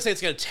 Yeah, I'm not going to say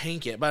it's going to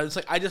tank it, but it's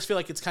like, I just feel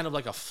like it's kind of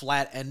like a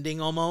flat ending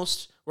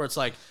almost, where it's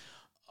like,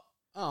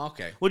 oh,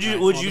 okay. Would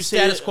you say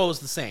status quo is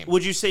the same?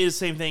 Would you say the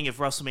same thing if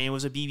WrestleMania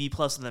was a BB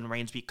plus and then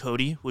Reigns beat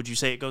Cody? Would you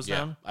say it goes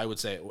down? I would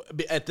say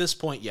at this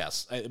point,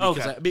 yes.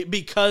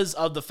 Because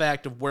of the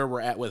fact of where we're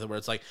at with it, where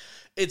it's like,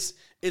 it's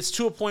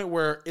to a point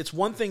where it's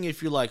one thing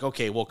if you're like,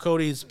 okay, well,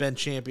 Cody's been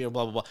champion,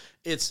 blah blah blah.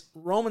 It's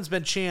Roman's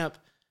been champ.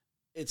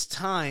 It's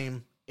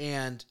time,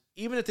 and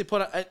even if they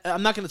put,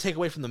 I'm not going to take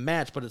away from the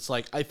match, but it's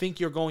like I think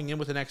you're going in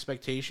with an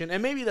expectation,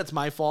 and maybe that's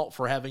my fault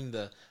for having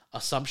the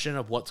assumption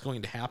of what's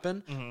going to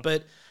happen.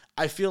 But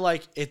I feel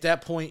like at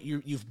that point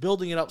you've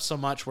building it up so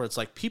much where it's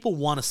like people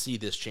want to see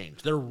this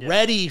change. They're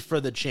ready for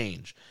the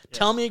change. Yeah.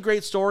 Tell me a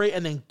great story,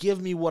 and then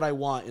give me what I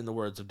want. In the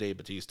words of Dave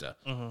Bautista.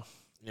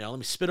 You know, let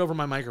me spit over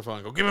my microphone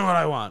and go, give me what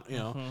I want. You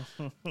know,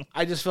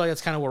 I just feel like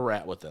that's kind of where we're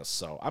at with this.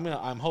 So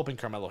I'm hoping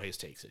Carmelo Hayes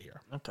takes it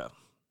here. Okay.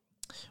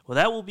 Well,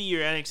 that will be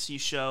your NXT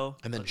show.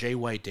 And then Jay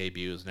White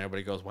debuts, and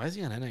everybody goes, why is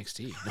he on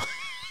NXT?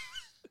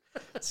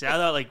 See, I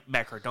thought like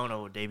Matt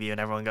Cardona would debut, and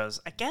everyone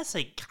goes, I guess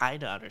I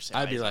kind of understand.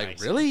 I'd be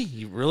like, really?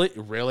 You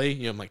really?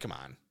 You know, I'm like, come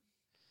on.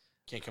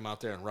 Can't come out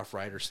there and Rough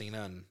Rider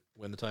Cena and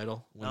win the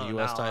title, the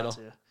U.S. title.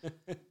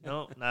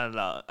 No, not at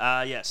all.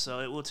 Yes, so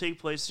it will take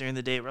place during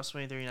the day at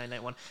WrestleMania 39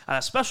 Night 1.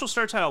 Special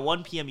start time at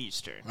 1 p.m.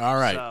 Eastern. All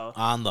right, so,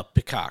 on the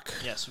Peacock.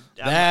 Yes,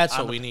 that's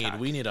what we need.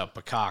 We need a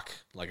Peacock,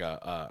 like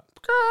a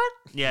Peacock.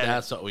 Yeah,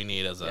 that's what we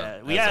need as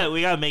a. We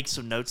gotta make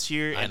some notes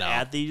here and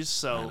add these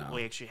so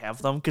we actually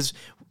have them because.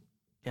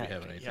 Yeah, we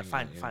have anything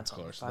find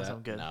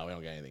something good. No, we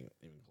don't got anything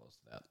even close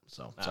to that.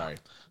 So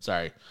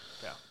sorry.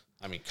 Yeah,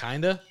 I mean,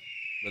 kinda,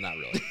 but not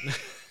really.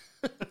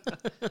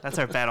 That's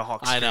our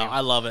Battlehawk. I know,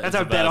 I love it. That's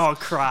our Battlehawk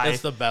cry.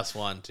 It's the best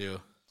one too.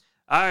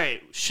 All right,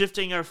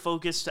 shifting our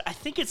focus to, I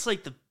think it's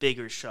like the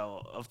bigger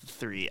show of the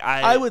three.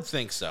 I would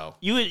think so.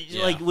 You would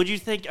like? Would you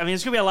think? I mean,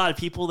 there's gonna be a lot of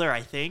people there. I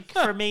think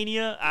for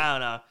Mania. I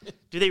don't know.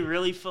 Do they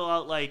really fill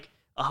out like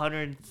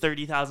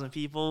 130,000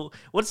 people?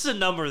 What's the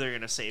number they're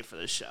gonna say for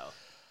this show?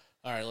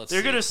 All right, let's.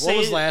 They're gonna say what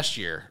was last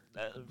year?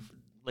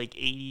 Like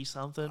 80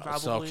 something,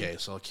 probably.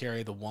 So I'll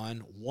carry the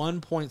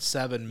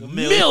 1.7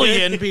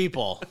 million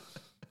people.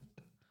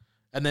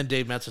 And then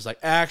Dave Metzger's like,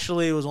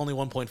 actually, it was only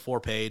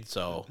 1.4 paid,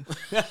 so.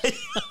 yeah, they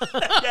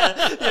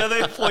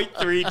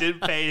 0.3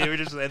 didn't pay. They were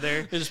just in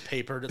there. They just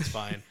papered. It's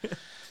fine.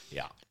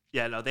 Yeah.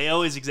 Yeah, no, they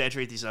always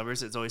exaggerate these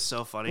numbers. It's always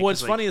so funny.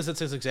 What's funny is it's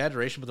an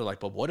exaggeration, but they're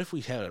like, but what if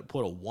we had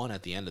put a 1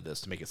 at the end of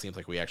this to make it seem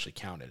like we actually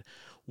counted?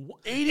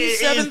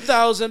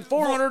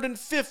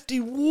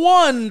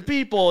 87,451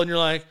 people. And you're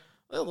like,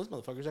 well, those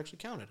motherfuckers actually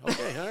counted.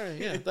 Okay, all right,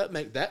 yeah.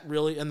 That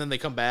really. And then they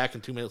come back,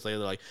 and 2 minutes later,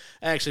 they're like,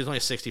 actually, it's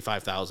only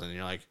 65,000. And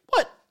you're like,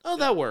 what? How'd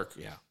that work?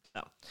 Yeah.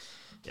 No.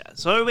 Yeah.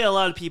 So there'll be a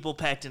lot of people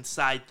packed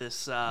inside this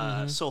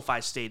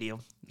SoFi Stadium.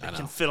 It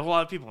can fit a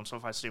lot of people in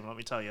SoFi Stadium, let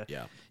me tell you.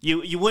 Yeah.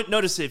 You wouldn't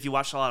notice it if you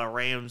watched a lot of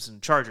Rams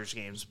and Chargers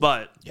games,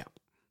 but... Yeah.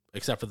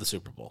 Except for the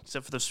Super Bowl.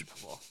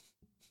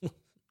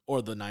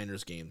 Or the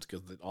Niners games,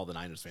 because all the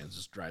Niners fans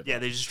just drive up. Yeah,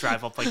 they just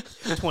drive up like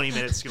 20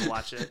 minutes to go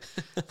watch it.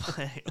 But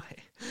anyway.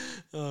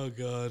 Oh,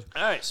 God.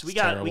 All right, so we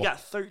got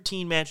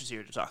 13 matches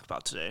here to talk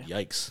about today.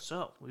 Yikes.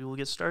 So we will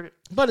get started.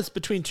 But it's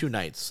between 2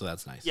 nights, so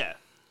that's nice. Yeah.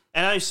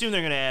 And I assume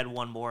they're going to add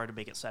one more to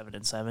make it 7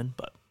 and 7,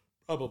 but...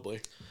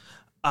 Probably.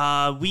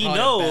 We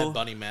know a Bad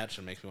Bunny match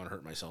and makes me want to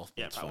hurt myself.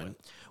 Yeah, it's fine.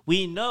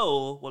 We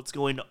know what's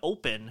going to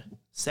open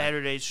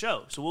Saturday's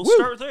show, so we'll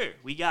start there.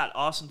 We got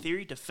Austin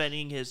Theory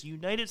defending his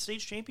United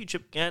States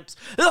Championship against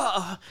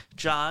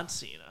John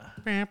Cena.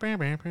 Yeah,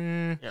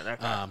 that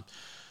guy.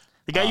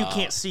 The guy you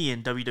can't see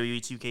in WWE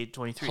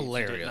 2K23.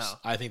 Hilarious.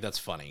 I think that's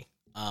funny.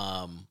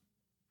 I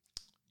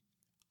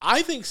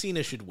think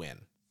Cena should win.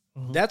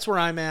 Mm-hmm. That's where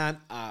I'm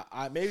at.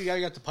 Maybe I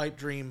got the pipe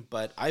dream,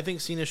 but I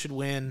think Cena should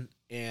win,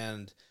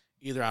 and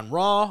either on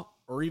Raw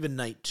or even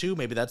night 2.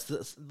 Maybe that's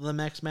the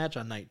next match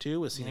on night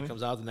 2. As Cena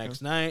comes out the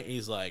next night,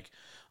 he's like,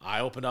 I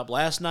opened up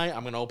last night.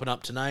 I'm going to open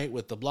up tonight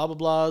with the blah, blah,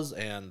 blahs.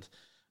 And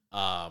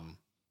I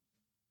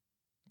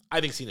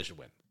think Cena should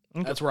win.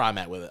 Okay. That's where I'm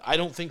at with it. I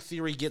don't think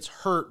Theory gets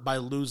hurt by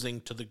losing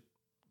to the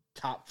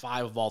top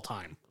 5 of all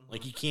time.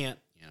 Like, you can't,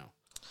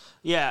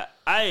 Yeah,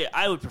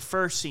 I would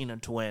prefer Cena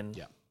to win.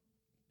 Yeah.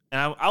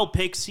 And I'll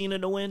pick Cena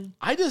to win.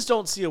 I just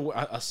don't see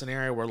a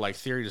scenario where, like,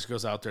 Theory just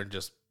goes out there and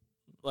just,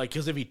 like,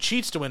 because if he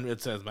cheats to win,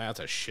 it says, man,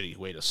 that's a shitty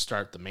way to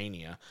start the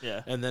Mania.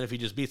 Yeah. And then if he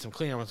just beats him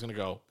clean, everyone's going to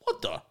go,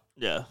 what the?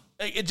 Yeah.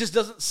 It just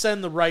doesn't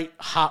send the right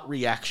hot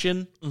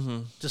reaction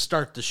to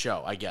start the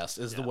show, I guess,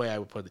 is the way I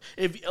would put it.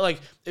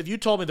 If you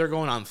told me they're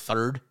going on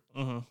 3rd,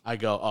 I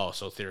go, oh,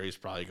 so Theory's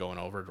probably going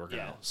over. We're going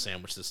to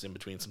sandwich this in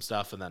between some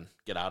stuff and then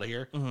get out of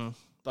here.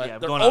 But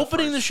they're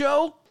opening the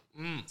show.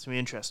 It's going to be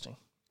interesting.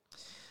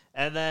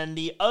 And then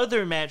the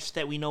other match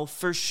that we know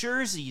for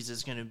sure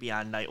is going to be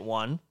on night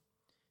 1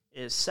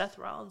 is Seth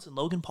Rollins and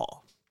Logan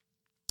Paul.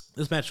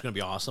 This match is going to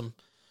be awesome.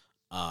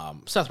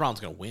 Seth Rollins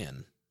is going to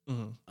win.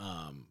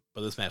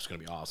 But this match is going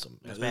to be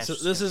awesome.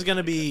 This is going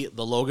to be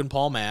the Logan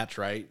Paul match,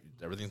 right?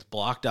 Everything's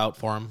blocked out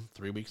for him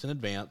 3 weeks in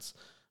advance.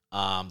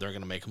 They're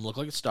going to make him look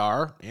like a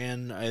star,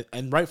 and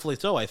rightfully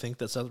so. I think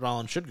that Seth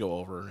Rollins should go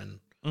over, and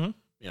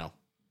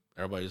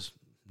everybody's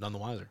none the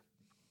wiser.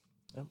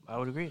 Yep, I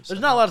would agree. There's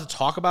not a lot to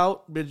talk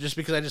about, but just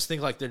because I just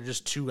think like they're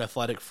just 2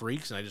 athletic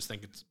freaks, and I just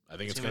think it's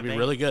going to be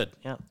really good.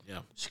 Yeah.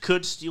 She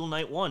could steal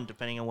night 1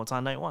 depending on what's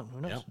on night 1.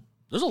 Who knows? Yeah.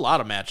 There's a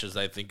lot of matches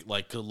I think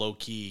like could low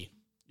key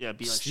be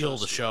like steal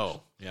the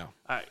show. Yeah.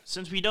 All right.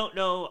 Since we don't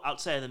know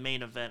outside of the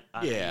main event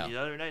on the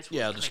other nights,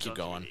 we'll just keep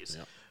going.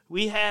 Yeah.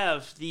 we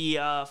have the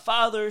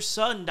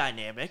father-son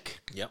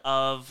dynamic Yep.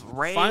 of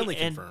Rey Finally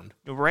and confirmed.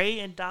 Rey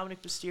and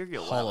Dominic Mysterio.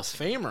 Hall of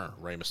Famer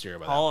Rey Mysterio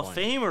by Hall that of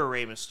point. Famer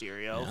Rey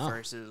Mysterio Yeah.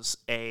 versus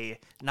a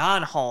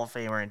non-Hall of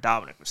Famer and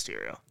Dominic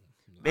Mysterio.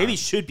 Maybe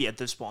should be at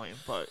this point,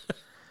 but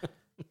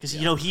because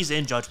he's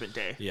in Judgment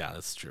Day. Yeah,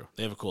 that's true.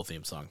 They have a cool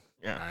theme song.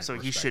 Yeah, All right, so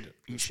he respect should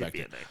Respect be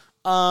it. in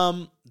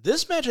there.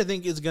 This match I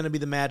think is going to be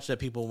the match that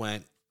people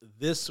went,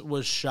 this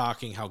was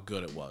shocking how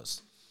good it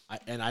was.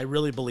 And I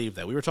really believe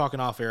that. We were talking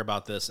off air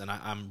about this, and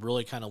I'm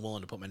really kind of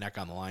willing to put my neck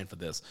on the line for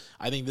this.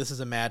 I think this is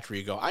a match where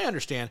you go, I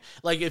understand.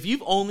 Like, if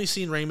you've only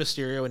seen Rey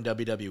Mysterio in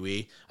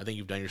WWE, I think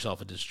you've done yourself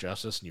a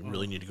disjustice, and you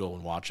really need to go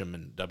and watch him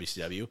in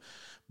WCW.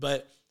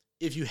 But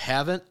if you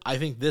haven't, I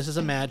think this is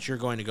a match you're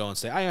going to go and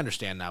say, I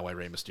understand now why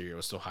Rey Mysterio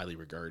is so highly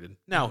regarded.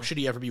 Now, should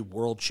he ever be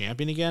world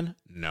champion again?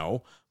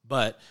 No.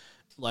 But,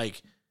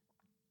 like,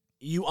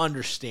 you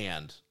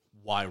understand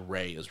why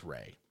Rey is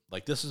Rey.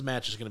 Like, this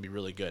match is going to be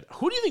really good.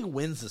 Who do you think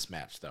wins this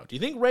match, though? Do you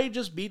think Rey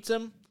just beats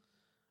him?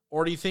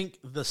 Or do you think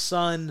the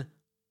son...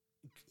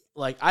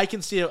 Like, I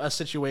can see a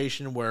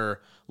situation where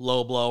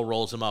low blow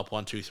rolls him up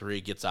 1, 2,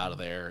 3, gets out of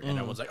there, and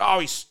everyone's like, oh,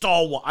 he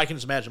stole one. I can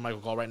just imagine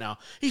Michael Cole right now.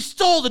 He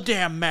stole the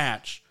damn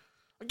match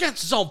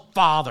against his own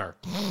father.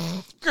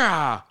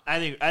 Gah. I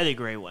think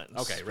Rey wins.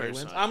 Okay, Rey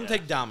wins. I'm going to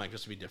take Dominic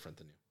just to be different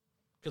than you.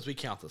 Because we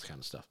count this kind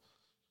of stuff.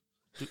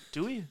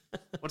 Do we?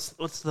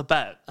 What's the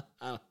bet?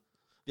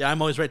 Yeah,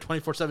 I'm always right.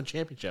 24/7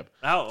 championship.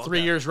 Oh, okay.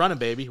 3 years running,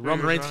 baby. Roman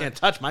years Reigns running. can't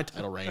touch my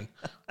title reign.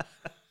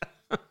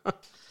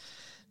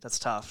 That's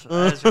tough.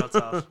 That is real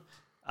tough.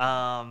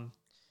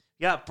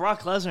 Yeah,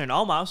 Brock Lesnar and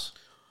Omos.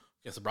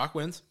 Yes, so Brock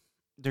wins,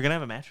 They're gonna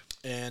have a match.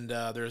 and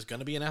there's going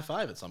to be an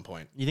F5 at some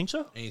point. You think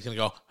so? And he's going to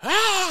go,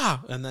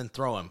 ah, and then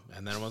throw him.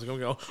 And then everyone's going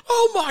to go,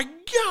 oh my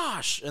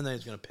gosh. And then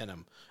he's going to pin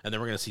him. And then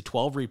we're going to see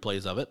 12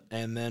 replays of it.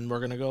 And then we're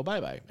going to go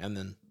bye-bye. And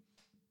then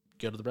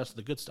go to the rest of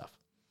the good stuff.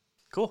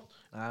 Cool.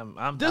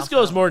 I'm This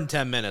goes more than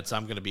 10 minutes.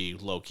 I'm going to be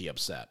low-key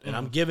upset. And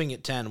I'm giving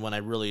it 10 when I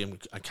really am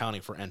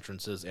accounting for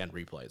entrances and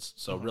replays.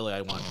 So really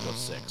I want it to go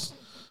 6.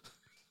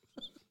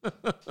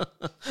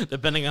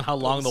 Depending on how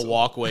long the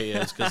walkway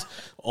is, because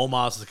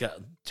Omos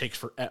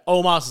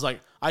is like,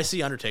 I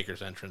see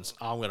Undertaker's entrance.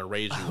 I'm going to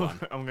raise you one.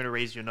 I'm gonna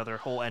raise you another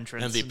whole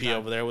entrance. MVP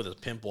over there with his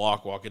pimp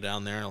walking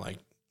down there, like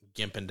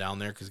gimping down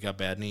there because he's got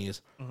bad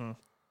knees.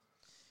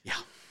 Yeah.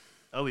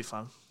 That'll be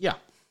fun. Yeah.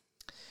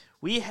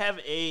 We have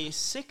a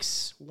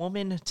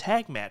 6-woman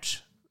tag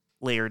match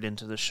layered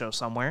into the show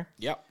somewhere.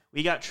 Yep.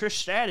 We got Trish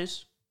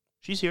Stratus.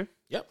 She's here.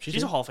 Yep.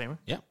 She's a Hall of Famer.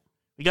 Yep.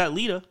 We got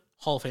Lita.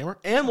 Hall of Famer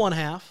and one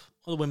half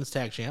of the women's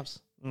tag champs.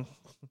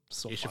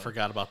 So In case you funny.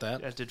 forgot about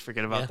that. I did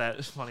forget about that.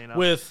 It's funny enough.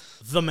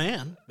 With the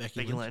man,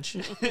 Becky Becky Lynch.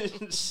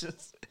 Lynch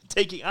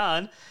taking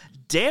on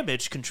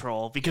Damage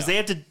Control because they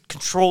have to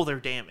control their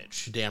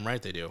damage. Damn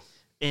right they do.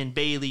 In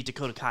Bailey,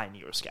 Dakota Kai, and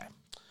Io Sky.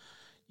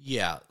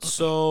 Yeah.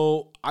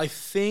 So I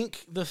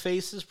think the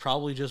faces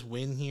probably just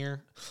win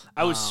here.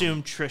 I would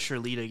assume Trish or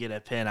Lita get a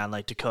pin on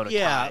like Dakota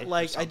Yeah, Kai.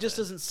 like it just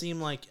doesn't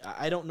seem like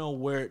I don't know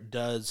where it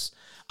does.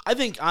 I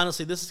think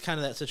honestly, this is kind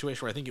of that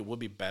situation where I think it would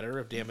be better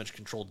if Damage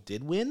Control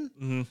did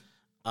win.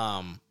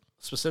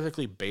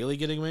 Specifically Bailey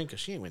getting win because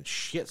she ain't win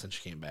shit since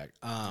she came back.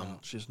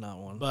 she's not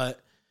one. But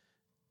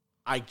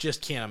I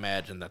just can't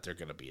imagine that they're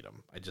gonna beat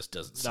him. It just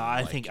doesn't. No, Seem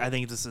I like think it. I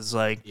think this is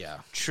like Yeah.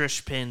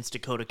 Trish pins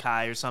Dakota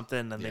Kai or something,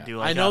 and then Yeah. they do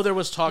like I know a- there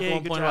was talk yeah, at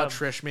one good point about job.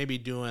 Trish maybe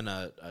doing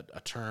a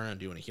turn and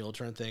doing a heel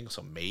turn thing.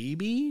 So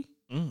maybe,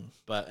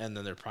 but and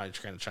then they're probably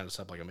trying to set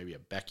up like maybe a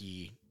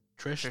Becky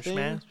Trish Trish thing.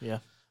 man. Yeah,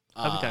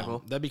 that'd be kind of cool.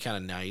 That'd be kind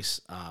of nice.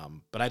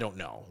 But I don't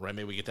know, right?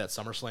 Maybe we get that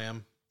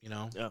SummerSlam,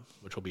 Yeah.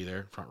 which will be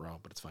there front row,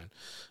 but it's fine.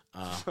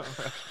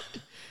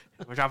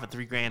 We're dropping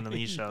 $3,000 on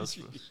these shows.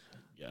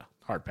 Yeah,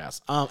 hard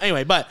pass.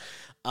 Anyway, but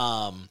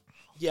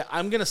yeah,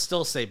 I'm gonna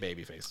still say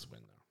babyfaces win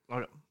though.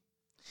 Okay.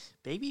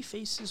 Baby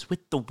faces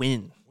with the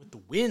win. With the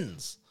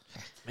wins,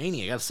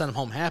 Mania, got to send them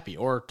home happy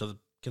or to the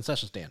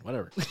concession stand,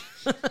 whatever.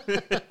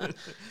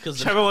 Because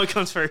Whichever one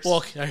comes first.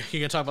 well, are you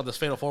gonna talk about this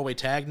fatal 4-way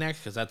tag next?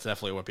 Because that's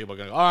definitely where people are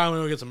gonna go. Oh, I'm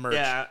gonna go get some merch.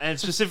 yeah, and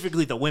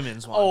specifically the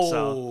women's one. Oh,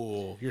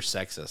 So. you're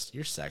sexist.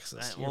 You're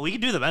sexist. Well, we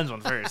can do the men's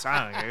one first.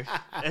 I don't care.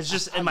 It's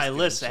just in my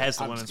list. It has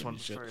the I'm just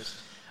women's giving one you shit. first.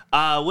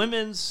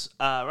 Women's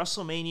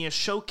WrestleMania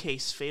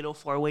Showcase Fatal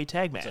 4-Way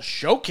Tag Match. a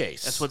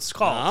showcase. That's what it's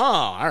called.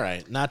 Oh, all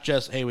right. Not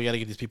just hey, we got to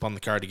get these people on the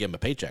card to give them a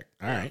paycheck.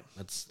 All right,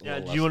 that's a Yeah,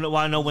 little do you less.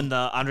 want to know when the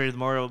Andre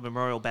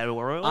Memorial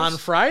Battle Royal is? On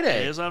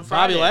Friday. It is on Bobby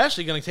Friday.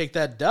 Lashley gonna take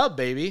that dub,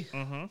 baby.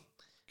 Mm-hmm.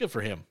 Good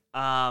for him.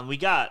 We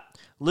got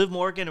Liv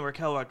Morgan and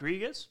Raquel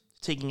Rodriguez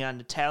taking on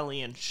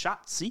Natalia and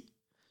Shotzi,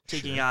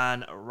 taking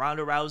on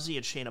Ronda Rousey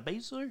and Shayna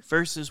Baszler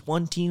versus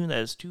one team that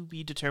is to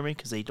be determined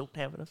because they don't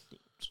have enough names.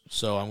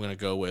 So I'm gonna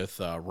go with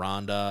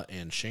Ronda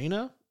and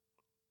Shayna.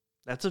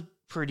 That's a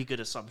pretty good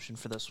assumption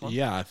for this one.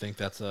 Yeah, I think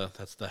that's the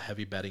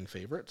heavy betting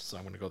favorite. So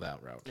I'm gonna go that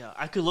route. Yeah,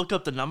 I could look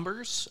up the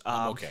numbers.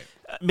 Okay.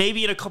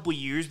 Maybe in a couple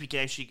years we can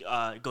actually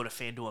go to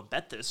FanDuel and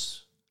bet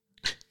this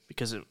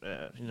because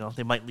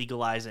they might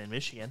legalize it in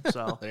Michigan.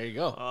 So There you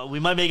go. we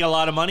might make a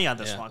lot of money on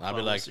this Yeah, one. I'll but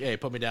be we'll like, see. hey,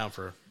 put me down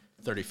for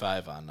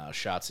 $35 on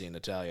Shotzi and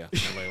Natalia.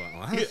 Everybody went,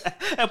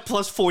 what? At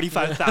plus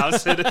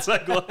 45,000. It's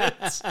like,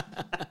 what?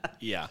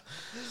 Yeah.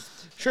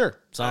 Sure.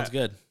 Sounds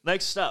good.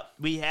 Next up,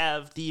 we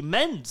have the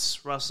men's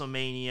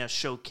WrestleMania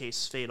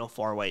Showcase Fatal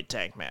 4-Way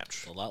Tag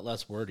Match. A lot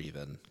less wordy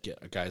than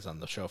get guys on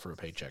the show for a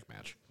paycheck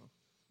match.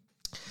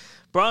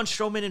 Braun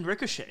Strowman and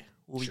Ricochet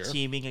will be Sure.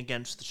 teaming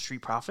against the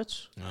Street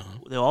Profits. Uh-huh.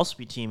 They'll also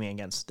be teaming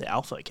against the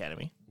Alpha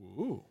Academy.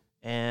 Ooh.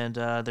 And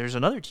there's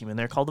another team in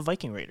there called the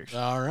Viking Raiders.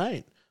 All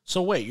right.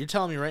 So wait, you're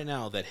telling me right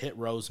now that Hit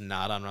Row's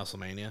not on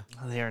WrestleMania?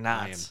 They are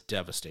not. I am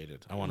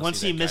devastated. I want to Once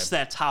see he that missed guy.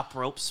 that top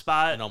rope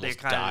spot, And almost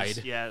they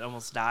kinda died.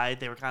 almost died.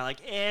 They were kind of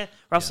like,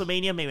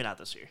 WrestleMania, maybe not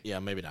this year. Yeah,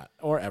 maybe not,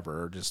 or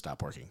ever, or just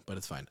stop working. But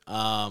it's fine.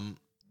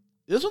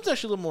 This one's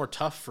actually a little more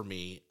tough for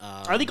me.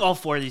 I think all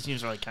four of these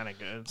teams are like kind of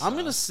good. I'm so.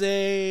 gonna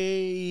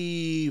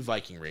say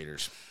Viking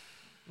Raiders,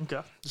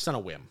 Okay. just on a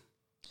whim.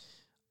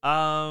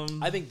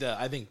 I think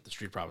the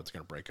Street Profits are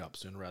gonna break up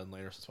sooner rather than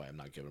later. So that's why I'm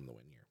not giving them the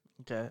win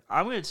here. Okay.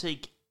 I'm gonna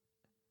take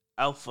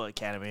Alpha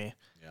Academy.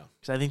 Yeah.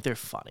 Because I think they're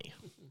funny.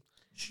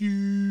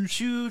 Choo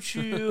choo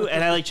choo,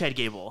 and I like Chad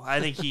Gable. I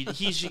think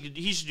he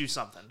should do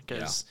something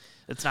because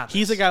it's not.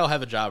 He's this. a guy who'll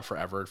have a job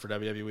forever for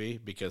WWE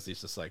because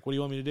he's just like, what do you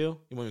want me to do?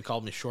 You want me to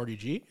call me Shorty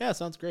G? Yeah,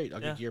 sounds great. I'll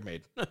get gear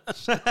made.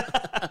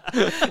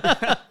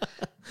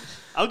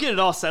 I'll get it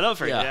all set up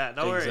for you. Yeah,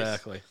 no worries.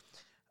 Exactly.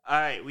 All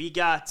right, we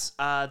got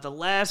the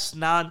last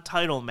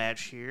non-title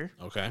match here.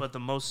 Okay. But the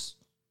most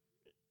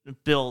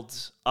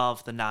builds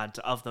of the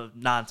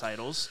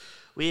non-titles.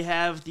 We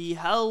have the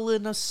Hell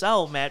in a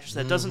Cell match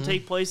that doesn't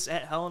take place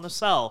at Hell in a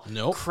Cell.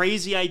 Nope.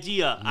 Crazy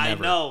idea. I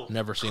know.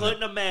 Never seen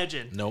Couldn't it.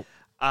 imagine. Nope.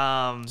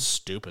 Um,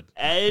 Stupid.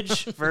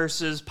 Edge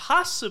versus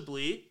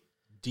possibly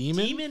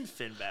Demon?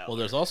 Finn Balor. Well,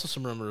 there's also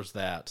some rumors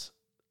that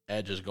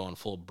Edge is going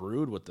full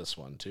Brood with this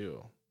one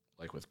too,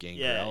 like with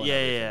Gangrel.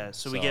 Yeah.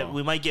 So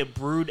we might get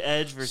Brood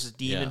Edge versus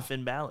Demon Yeah.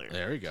 Finn Balor.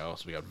 There we go.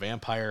 So we got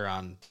Vampire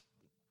on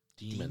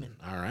Demon.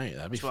 All right,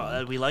 that'd be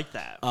fun. We like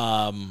that.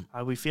 How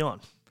are we feeling?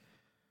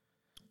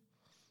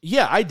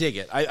 Yeah, I dig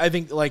it. I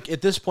think, like,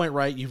 at this point,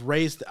 right, you've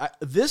raised...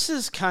 this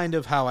is kind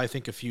of how I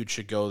think a feud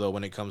should go, though,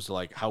 when it comes to,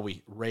 like, how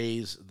we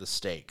raise the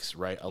stakes,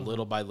 right? A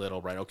little by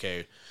little, right?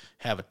 Okay,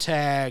 have a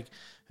tag.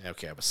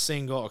 Okay, have a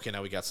single. Okay,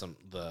 now we got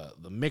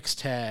the mixed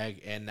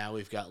tag. And now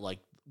we've got, like...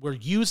 We're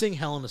using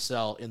Hell in a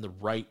Cell in the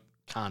right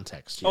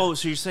context here. Oh,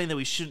 so you're saying that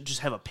we shouldn't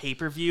just have a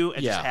pay-per-view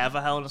and just have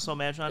a Hell in a Cell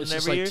match on it's it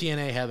just every like year?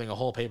 TNA having a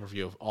whole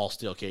pay-per-view of all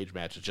steel cage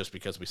matches just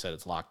because we said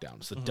it's lockdown.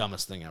 It's the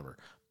dumbest thing ever.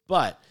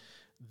 But...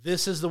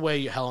 this is the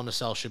way Hell in a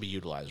Cell should be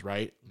utilized,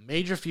 right?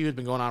 Major feud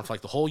been going on for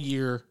like the whole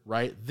year,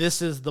 right?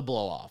 This is the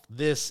blow off.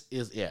 This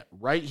is it.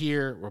 Right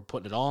here, we're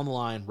putting it all on the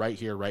line right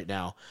here, right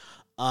now.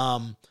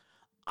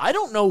 I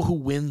don't know who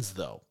wins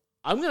though.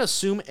 I'm going to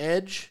assume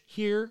Edge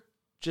here,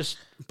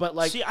 but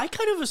like... See, I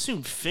kind of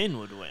assumed Finn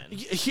would win.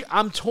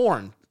 I'm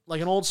torn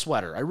like an old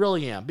sweater. I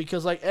really am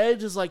because like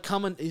Edge is like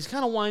coming, he's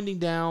kind of winding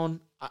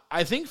down.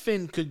 I think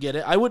Finn could get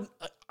it.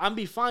 I'd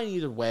be fine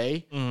either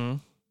way. Mm-hmm.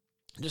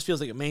 It just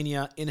feels like a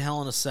Mania in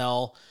Hell in a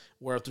Cell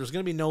where if there's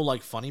going to be no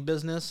like funny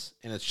business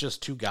and it's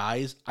just two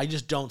guys, I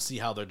just don't see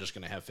how they're just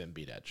going to have Finn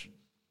beat Edge.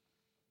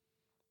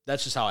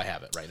 That's just how I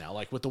have it right now.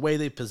 Like with the way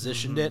they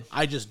positioned it,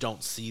 I just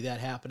don't see that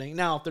happening.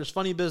 Now, if there's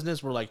funny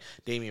business where like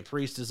Damian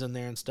Priest is in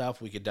there and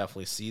stuff, we could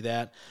definitely see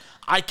that.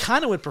 I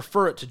kind of would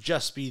prefer it to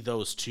just be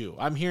those two.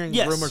 I'm hearing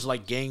rumors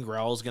like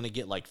Gangrel is going to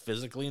get like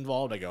physically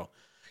involved. I go,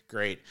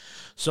 great.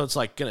 So it's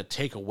like going to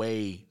take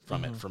away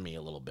from it for me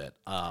a little bit.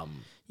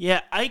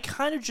 Yeah, I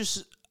kind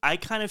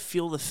of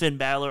feel the Finn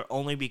Balor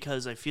only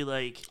because I feel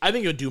like... I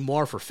think it would do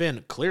more for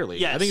Finn, clearly.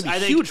 Yes, I think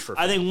it'd be huge for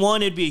Finn. I think,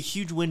 one, it'd be a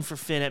huge win for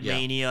Finn at Yeah.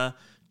 Mania.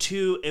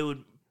 Two, it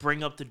would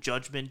bring up the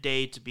Judgment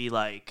Day to be,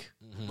 like,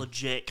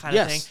 legit kind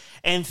of thing.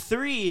 And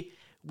three,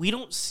 we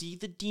don't see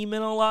the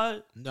Demon a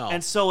lot. No.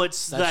 And so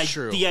it's That's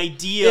true. the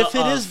idea If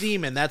it is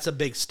Demon, that's a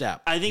big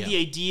step. I think the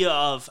idea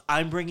of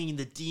I'm bringing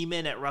the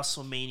Demon at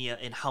WrestleMania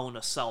in Hell in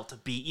a Cell to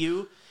beat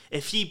you,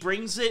 if he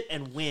brings it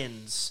and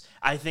wins,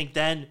 I think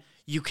then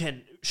you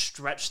can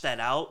stretch that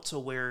out to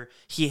where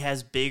he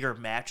has bigger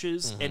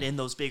matches, and in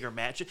those bigger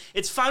matches,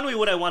 it's finally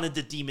what I wanted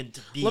the Demon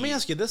to be. Let me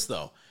ask you this,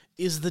 though.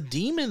 Is the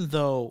Demon,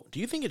 though,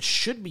 do you think it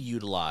should be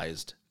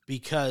utilized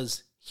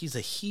because he's a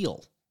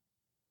heel?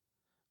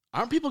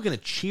 Aren't people going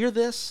to cheer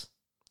this?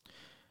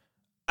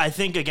 I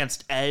think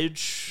against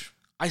Edge...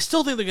 I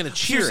still think they're going to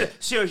cheer it.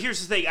 So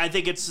here's the thing. I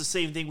think it's the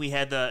same thing we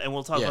had and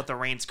we'll talk about the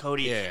Reigns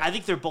Cody. Yeah. I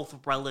think they're both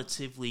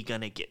relatively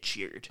going to get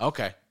cheered.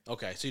 Okay.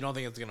 So you don't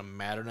think it's going to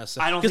matter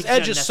necessarily? I don't think because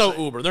it's Edge gonna is so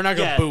necessarily- uber. They're not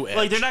going to boo Edge.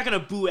 Like they're not going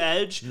to boo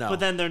Edge, No. but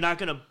then they're not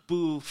going to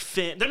boo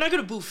Finn. They're not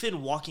going to boo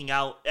Finn walking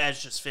out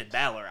as just Finn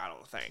Balor, I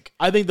don't think.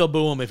 I think they'll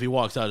boo him if he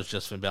walks out as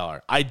just Finn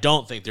Balor. I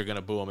don't think they're going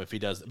to boo him if he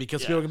does,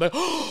 because people are going to be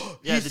like, oh,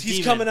 he's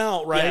Demon. coming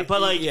out, right? Yeah,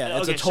 but like, it's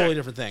okay, a totally sure,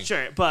 different thing.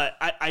 Sure, but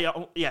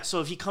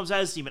so if he comes out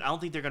as Demon, I don't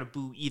think they're going to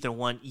boo either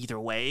one either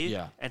way.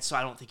 Yeah. And so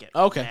I don't think it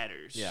Okay.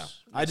 matters. Yeah.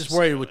 I just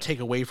worry it would take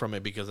away from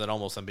it because it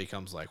almost then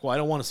becomes like, well, I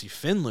don't want to see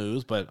Finn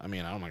lose, but I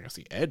mean, I'm not going to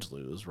see Edge kids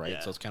lose, right? Yeah.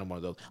 So it's kind of one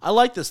of those. I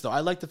like this, though. I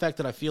like the fact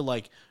that I feel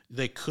like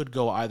they could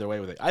go either way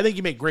with it. I think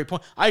you make great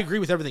point. I agree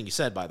with everything you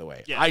said, by the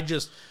way. Yeah. I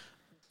just,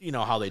 you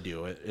know how they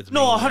do it. It's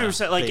No, mainly,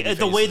 100%. Like baby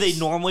the way they faces.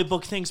 normally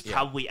book things,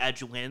 probably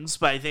Edge wins.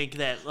 But I think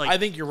that like I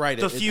think you're right.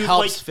 the It feud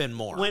helps like, Finn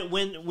more.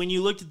 When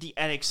you looked at the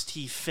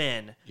NXT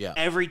Finn, Yeah.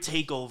 every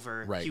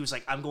takeover Right. he was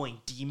like, "I'm going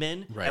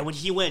demon," Right. and when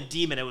he went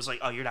demon, it was like,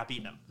 "Oh, you're not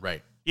beating him."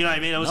 Right. You know what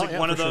I mean? It was No, like yeah,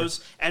 one of for sure.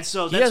 those, and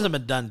so He that's hasn't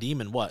been done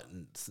demon what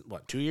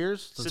 2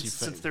 years since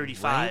fa-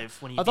 35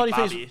 Reigns? when he I thought beat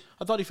he Bobby. faced.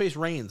 I thought he faced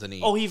Reigns and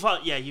he Oh, he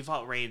fought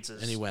Reigns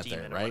as and he went demon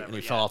there or right whatever, and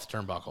he yeah. fell off the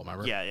turnbuckle.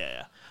 Remember?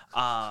 Yeah.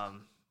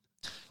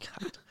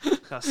 God,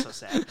 that's so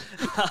sad.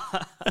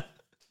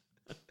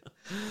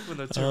 When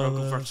the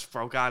turnbuckle first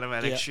broke on him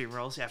at Extreme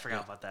Rules. Yeah, I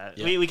forgot about that.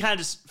 Yeah. We kind of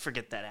just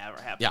forget that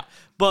ever happened. Yeah.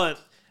 But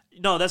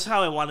no, that's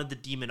how I wanted the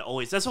demon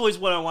always. That's always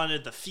what I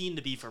wanted the Fiend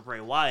to be for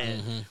Bray Wyatt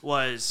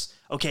was,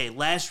 okay,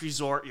 last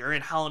resort, you're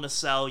in Hell in a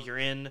Cell, you're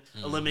in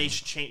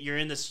Elimination Chamber, you're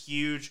in this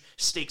huge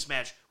stakes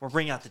match. We're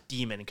bringing out the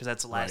demon because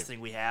that's the last thing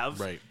we have.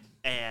 Right.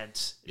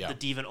 And Yeah. the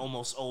demon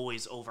almost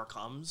always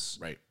overcomes.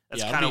 Right.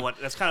 That's Yeah, kind I of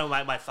mean-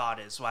 what my thought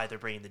is why they're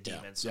bringing the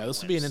demon. So Yeah, he this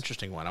would be an wins.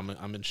 interesting one. I'm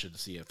interested to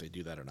see if they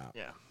do that or not.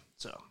 Yeah.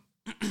 So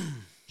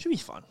should be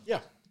fun. Yeah.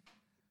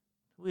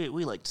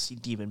 We like to see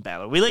Demon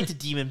Balor. We like the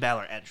Demon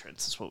Balor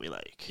entrance. Is what we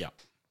like. Yeah.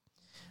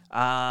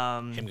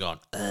 Him going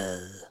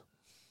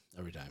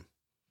every time,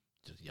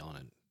 just yelling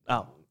at.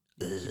 Oh,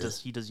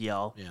 he does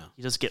yell. Yeah.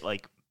 He does get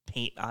like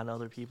paint on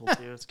other people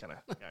too. It's kind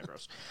of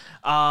gross.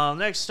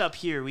 Next up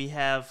here we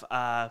have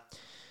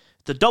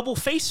the double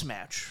face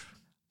match.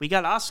 We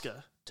got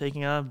Asuka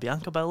taking on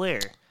Bianca Belair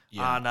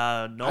on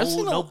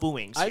no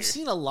booings. I've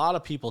seen a lot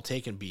of people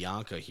taking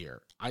Bianca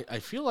here. I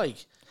feel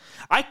like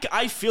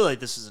I feel like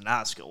this is an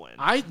Asuka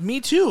win.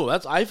 me too.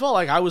 I felt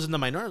like I was in the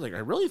minority. Like I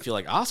really feel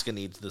like Asuka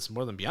needs this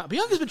more than Bianca.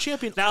 Bianca's been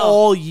champion Now-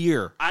 all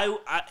year.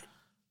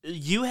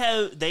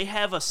 They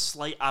have a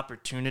slight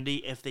opportunity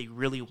if they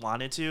really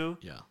wanted to,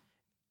 Yeah.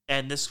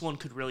 and this one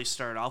could really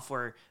start off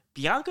where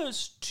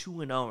Bianca's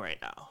 2-0 right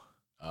now.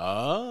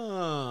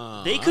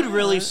 Oh. They could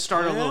really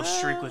start a little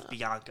streak with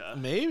Bianca.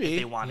 Maybe if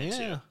they wanted yeah.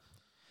 to.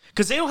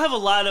 Because they don't have a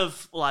lot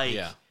of, like...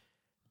 Yeah.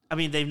 I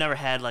mean, they've never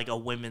had, like, a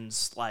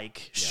women's,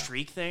 like,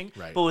 streak thing.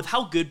 Right. But with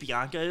how good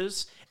Bianca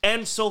is,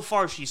 and so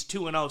far she's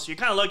 2-0, so you're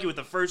kind of lucky with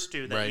the first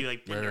two that Right. you,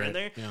 like, pinned Right, her in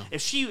right. there.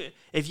 Yeah.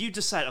 If you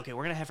decide, okay,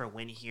 we're going to have her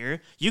win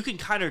here, you can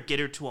kind of get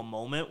her to a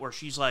moment where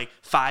she's, like,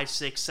 5,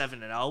 6,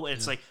 7-0, and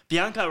it's like,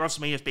 Bianca at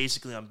WrestleMania is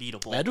basically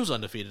unbeatable. Edge was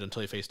undefeated until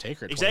he faced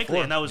Taker. At Exactly,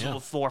 24. and that was Yeah.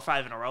 4 or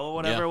 5 in a row or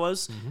whatever Yeah. it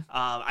was.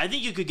 I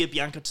think you could get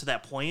Bianca to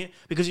that point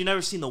because you've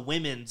never seen the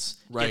women's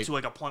Right. get to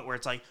like a point where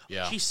it's like,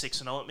 Yeah. she's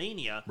 6-0 at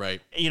Mania, Right.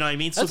 You know what I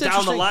mean? So That's down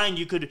the interesting.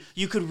 line,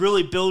 you could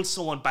really build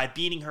someone by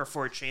beating her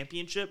for a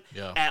championship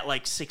Yeah. at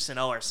like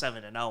 6-0 or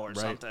 7-0 or Right.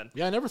 something.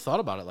 Yeah, I never thought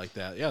about it like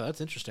that. Yeah,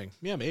 that's interesting.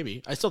 Yeah,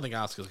 maybe. I still think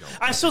Asuka's going.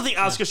 I still think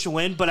Asuka should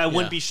win, but I Yeah.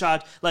 wouldn't be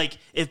shocked. Like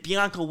if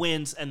Bianca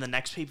wins and the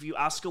next pay per view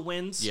Asuka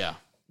wins, Yeah.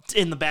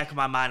 in the back of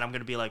my mind, I'm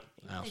gonna be like,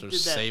 Oh, so they they're did that.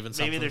 saving Maybe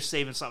something? they're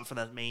saving something for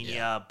that Mania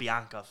Yeah.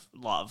 Bianca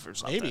love or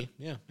something. Maybe.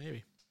 Yeah,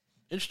 maybe.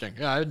 Interesting.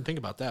 Yeah, I didn't think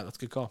about that. That's a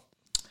good call.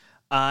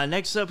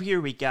 Next up here,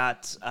 we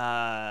got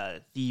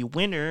the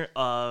winner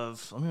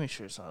of... Let me make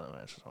sure it's not the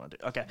match I want to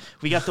do. Okay.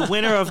 We got the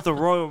winner of the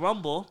Royal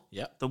Rumble,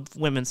 Yep. the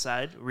women's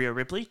side, Rhea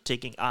Ripley,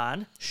 taking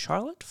on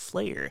Charlotte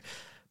Flair.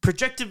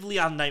 Projectively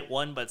on night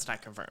 1, but it's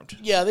not confirmed.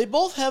 Yeah, they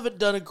both haven't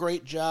done a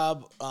great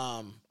job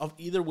of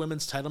either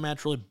women's title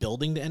match really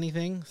building to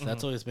anything. So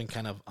that's always been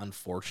kind of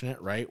unfortunate,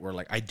 right? Where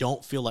like I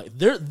don't feel like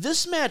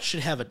this match should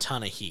have a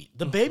ton of heat.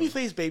 The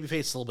babyface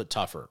is a little bit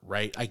tougher,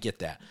 right? I get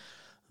that.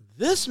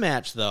 This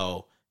match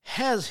though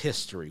has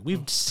history.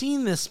 We've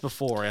seen this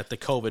before at the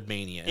COVID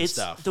Mania and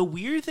stuff. The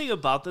weird thing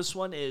about this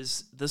one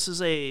is this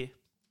is a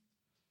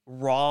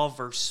Raw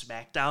versus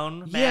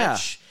SmackDown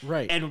match.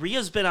 right. And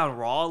Rhea's been on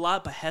Raw a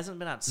lot, but hasn't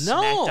been on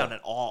SmackDown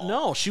at all.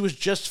 No, she was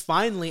just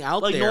finally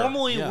out Like there.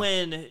 normally Yeah.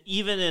 when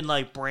even in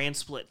like brand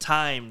split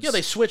times,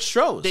 they switched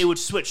shows. they would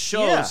switch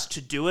shows Yeah.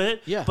 to do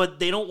it. Yeah. But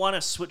they don't want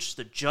to switch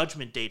the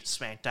Judgment Day to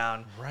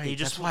SmackDown. Right. They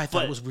just That's why I thought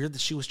but- it was weird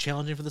that she was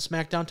challenging for the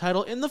SmackDown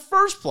title in the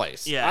first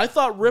place. Yeah. I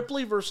thought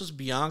Ripley versus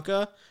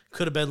Bianca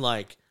could have been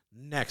like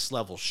next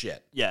level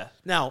shit. Yeah.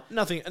 Now,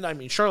 nothing, and I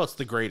mean, Charlotte's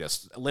the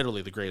greatest,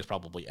 literally the greatest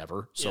probably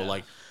ever. So, Yeah.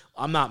 like,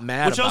 I'm not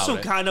mad Which about also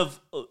it.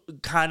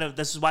 kind of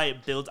this is why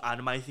it builds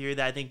onto my theory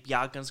that I think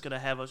Bianca's gonna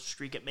have a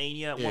streak at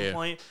Mania at one Yeah.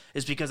 point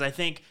is because I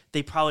think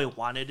they probably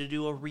wanted to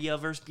do a Rhea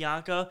versus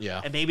Bianca, Yeah.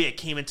 and maybe it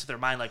came into their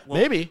mind like, well,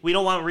 Maybe. we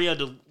don't want Rhea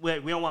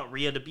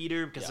to beat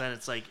her because then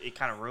it's like it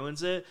kind of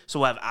ruins it.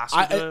 So we'll have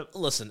Asuka do it.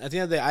 Listen, at the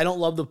end of the day, I don't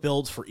love the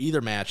builds for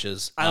either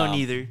matches. I don't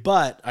either.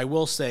 But I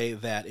will say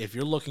that if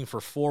you're looking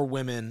for 4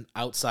 women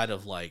outside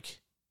of like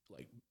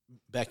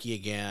Becky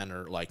again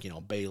or like,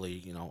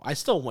 Bailey, I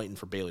still waiting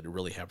for Bailey to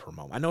really have her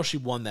moment. I know she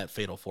won that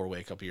fatal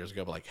 4-way a couple years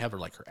ago, but like have her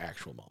like her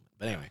actual moment.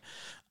 But anyway,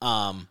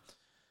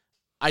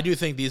 I do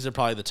think these are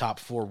probably the top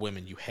 4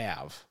 women you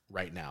have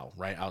right now,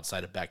 right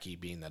outside of Becky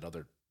being that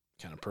other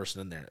kind of person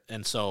in there.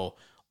 And so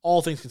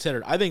all things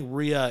considered, I think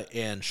Rhea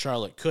and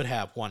Charlotte could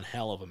have one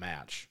hell of a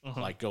match,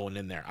 like going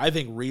in there. I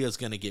think Rhea's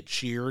going to get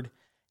cheered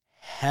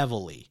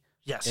heavily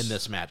in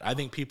this match. I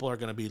think people are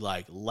going to be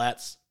like,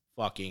 let's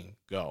fucking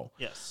go.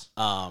 Yes.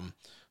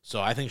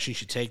 So I think she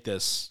should take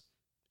this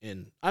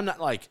in. I'm not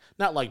like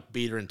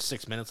beat her in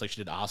 6 minutes like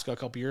she did Asuka a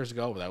couple years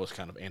ago, but that was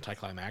kind of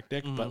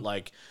anticlimactic. But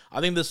like, I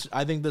think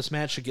this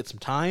match should get some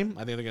time.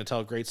 I think they're going to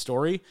tell a great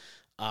story.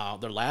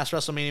 Their last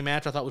WrestleMania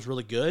match I thought was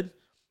really good.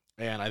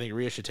 And I think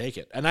Rhea should take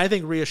it. And I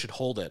think Rhea should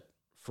hold it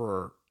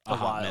for a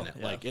hot minute.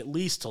 Yeah. Like, at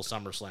least till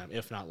SummerSlam,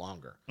 if not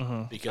longer.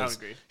 Because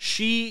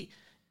she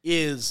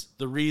is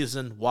the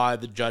reason why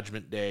the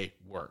Judgment Day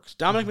works.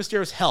 Dominic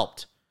Mysterio's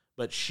helped,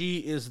 but she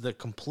is the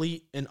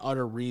complete and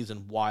utter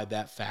reason why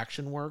that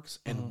faction works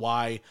and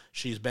why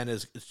she's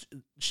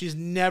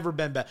never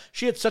been better.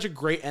 She had such a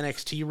great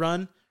NXT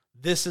run.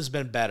 This has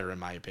been better, in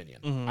my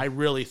opinion. I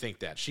really think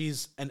that.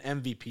 She's an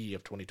MVP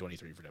of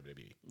 2023 for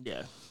WWE.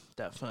 Yeah,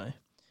 definitely.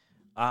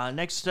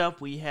 Next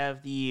up, we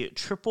have the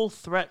Triple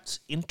Threat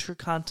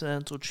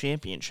Intercontinental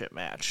Championship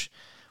match,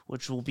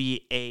 which will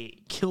be a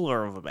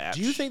killer of a match.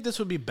 Do you think this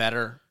would be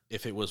better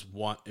if it was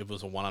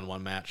a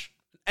one-on-one match?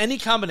 Any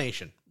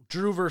combination.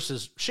 Drew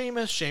versus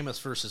Sheamus, Sheamus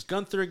versus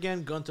Gunther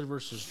again, Gunther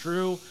versus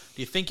Drew.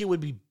 Do you think it would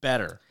be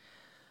better?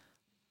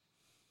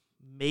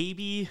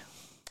 Maybe.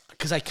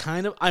 Because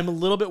I'm a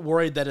little bit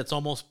worried that it's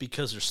almost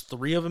because there's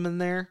 3 of them in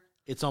there,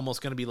 it's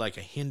almost going to be like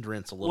a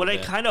hindrance a little bit. What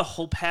I kind of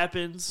hope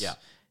happens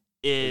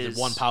is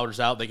one powders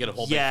out, they get a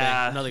whole big thing.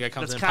 Another guy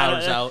comes in,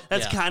 powders out.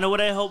 That's kind of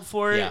what I hope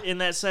for in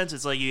that sense.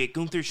 It's like you get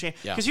Gunther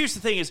Sheamus. Because here's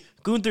the thing is,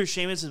 Gunther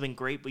Sheamus has been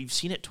great, but you've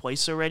seen it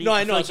twice already. No,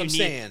 I know what I'm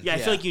saying. Yeah, I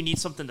feel like you need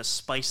something to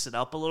spice it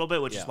up a little bit,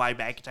 which is why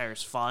McIntyre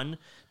is fun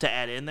to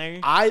add in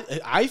there.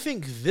 I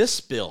think this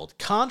build,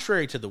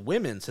 contrary to the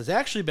women's, has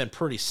actually been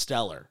pretty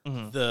stellar.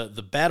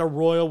 The Battle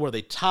Royal where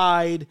they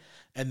tied,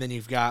 and then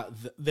you've got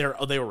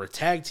they were a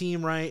tag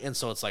team, right? And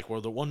so it's like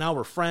now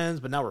we're friends,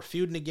 but now we're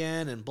feuding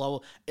again, and blah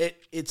blah.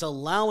 It's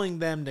allowing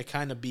them to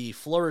kind of be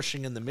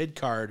flourishing in the mid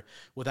card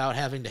without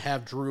having to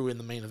have Drew in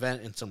the main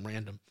event in some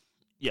random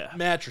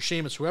match or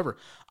Sheamus, whoever.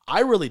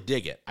 I really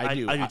dig it. I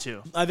do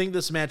too. I think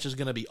this match is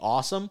going to be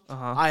awesome.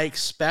 I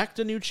expect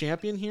a new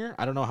champion here.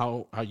 I don't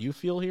know how you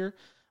feel here,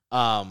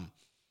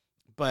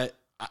 but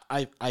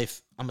I'm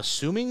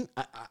assuming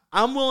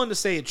I'm willing to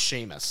say it's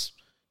Sheamus.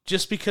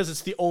 Just because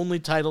it's the only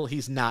title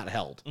he's not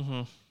held.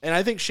 And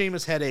I think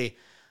Sheamus had a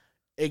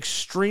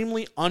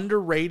extremely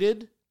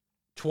underrated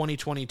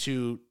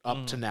 2022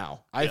 up to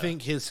now. I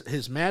think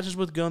his matches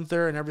with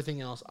Gunther and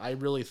everything else, I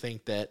really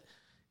think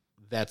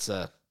that's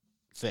a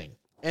thing.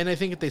 And I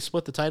think if they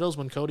split the titles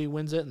when Cody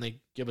wins it and they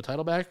give a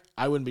title back,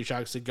 I wouldn't be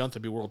shocked to see Gunther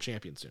be world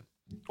champion soon.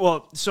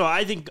 Well, so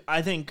I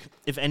think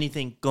if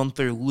anything,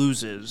 Gunther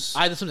loses.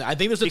 I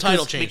think there's a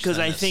title change. Because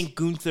I think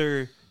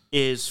Gunther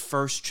is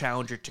first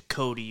challenger to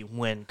Cody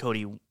when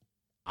Cody.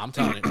 I'm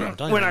telling you. We're not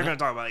going to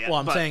talk about it yet. Well,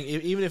 I'm saying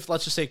even if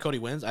let's just say Cody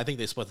wins, I think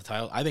they split the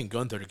title. I think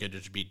Gunther could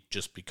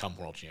just become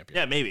world champion.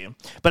 Yeah, maybe.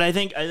 But I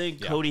think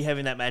Cody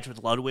having that match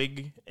with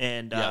Ludwig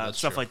and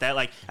stuff like that.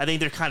 Like I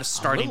think they're kind of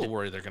starting. I'm a little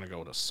worried they're going to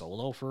go to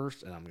Solo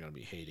first, and I'm going to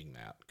be hating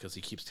that because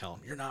he keeps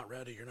telling me, "You're not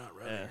ready. You're not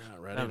ready. You're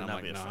not ready." And I'm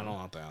like, "No, I don't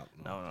want that.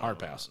 No, hard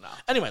pass." No.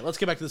 Anyway, let's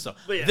get back to this though.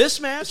 This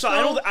match. So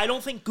I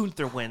don't think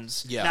Gunther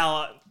wins. Yeah.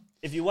 Now,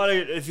 if you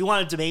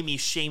wanted to make me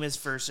Sheamus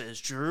versus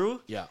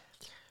Drew. Yeah.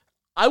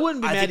 I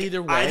wouldn't be mad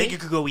either way. I think it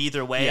could go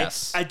either way.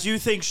 Yes. I do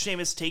think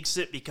Sheamus takes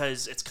it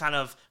because it's kind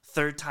of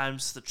third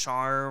time's the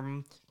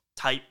charm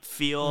type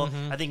feel.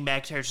 I think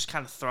McIntyre's just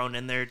kind of thrown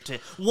in there to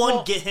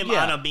get him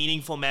on a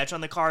meaningful match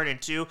on the card,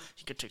 and 2,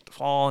 he could take the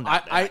fall.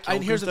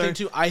 And here's the thing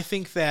too. I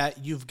think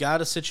that you've got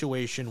a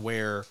situation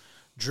where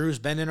Drew's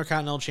been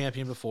Intercontinental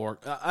Champion before.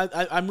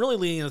 I'm really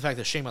leaning on the fact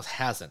that Sheamus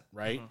hasn't,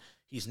 right?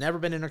 He's never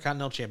been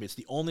Intercontinental Champion. It's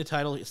the only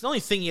title. It's the only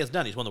thing he has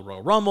done. He's won the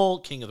Royal Rumble,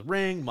 King of the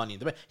Ring, Money in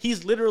the Bank.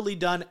 He's literally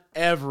done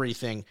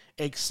everything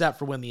except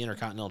for win the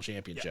Intercontinental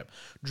Championship.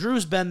 Yeah.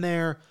 Drew's been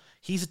there.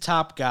 He's a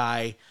top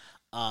guy.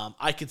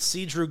 I could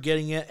see Drew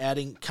getting it,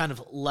 kind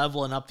of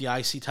leveling up the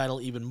IC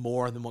title even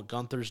more than what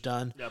Gunther's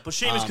done. Yeah, but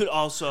Sheamus could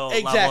also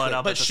level it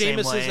up. But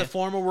Sheamus is a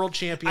former world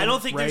champion. I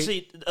don't think there's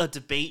a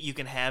debate you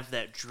can have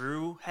that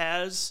Drew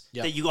has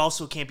that you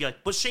also can't be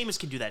like, but Sheamus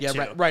can do that too.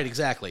 Yeah, right,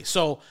 exactly.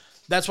 So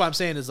that's what I'm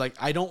saying is like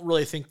I don't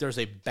really think there's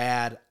a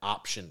bad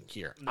option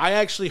here. No. I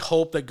actually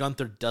hope that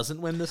Gunther doesn't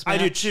win this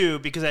match. I do too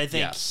because I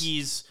think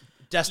he's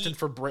destined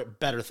for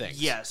better things.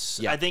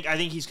 Yes, I think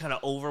he's kind of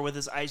over with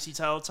his IC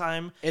title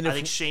time. And I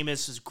think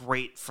Sheamus is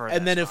great for.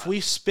 And then if we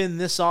spin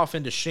this off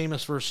into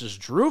Sheamus versus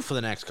Drew for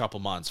the next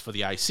couple months for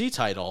the IC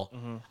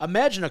title,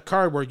 imagine a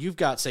card where you've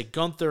got say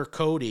Gunther,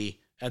 Cody,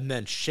 and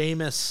then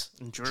Sheamus,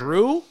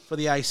 Drew for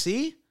the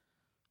IC.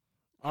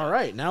 All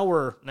right, now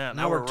we're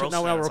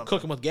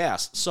cooking with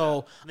gas.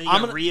 So then you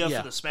got Rhea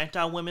for the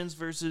SmackDown Women's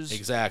versus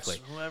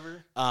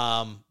whoever,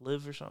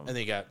 Liv or something. And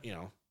they got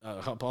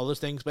all those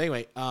things. But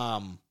anyway,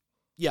 I'm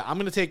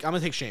gonna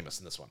take Sheamus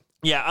in this one.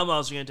 Yeah, I'm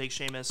also gonna take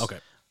Sheamus. Okay.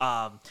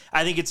 I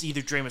think it's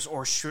either Sheamus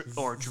or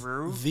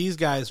Drew. These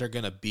guys are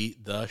gonna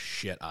beat the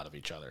shit out of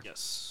each other.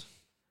 Yes.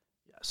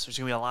 So there's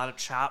going to be a lot of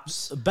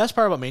chops. The best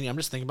part about Mania, I'm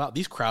just thinking about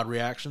these crowd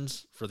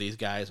reactions for these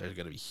guys are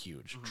going to be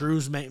huge.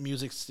 Drew's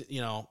music,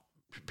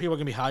 people are going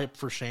to be hyped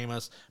for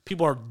Sheamus.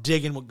 People are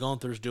digging what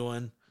Gunther's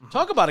doing.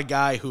 Talk about a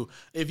guy who,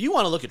 if you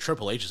want to look at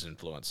Triple H's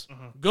influence,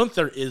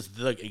 Gunther is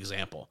the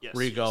example. Yes,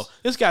 where you go,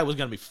 this guy was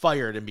going to be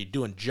fired and be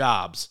doing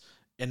jobs,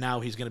 and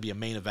now he's going to be a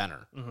main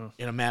eventer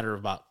in a matter of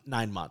about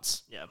 9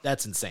 months. Yeah.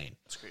 That's insane.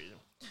 That's crazy.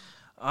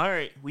 All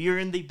right, we are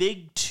in the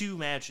big 2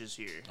 matches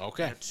here.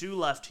 Okay. We have 2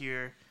 left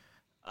here.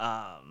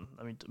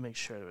 Let me make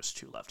sure there was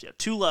 2 left. Yeah,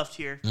 2 left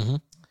here.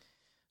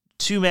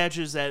 2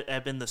 matches that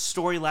have been the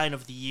storyline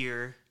of the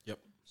year. Yep.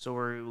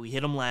 So we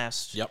hit them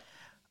last. Yep.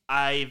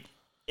 I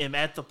am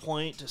at the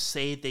point to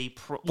say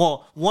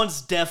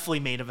one's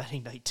definitely main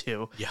eventing night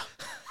 2. Yeah.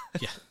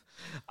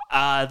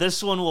 Yeah.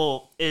 This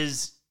one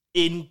is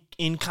in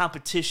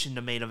competition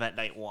to main event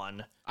night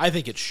 1. I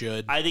think it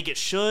should. I think it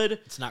should.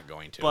 It's not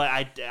going to. But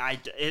I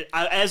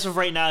as of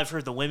right now, I've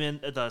heard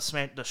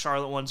the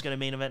Charlotte one's going to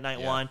main event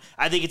night 1.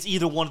 I think it's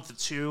either one of the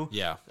 2.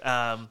 Yeah.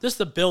 This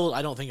the build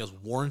I don't think has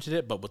warranted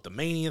it, but with the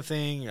Mania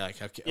thing, with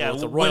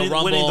the Royal winning,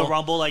 Rumble, winning the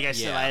Rumble, like I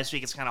said last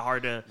week, it's kind of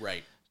hard to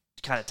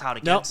kind of tout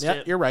against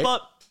it. You're right.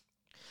 But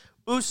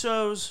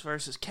Usos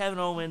versus Kevin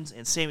Owens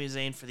and Sami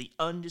Zayn for the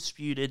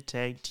undisputed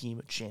tag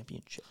team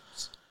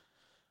championships.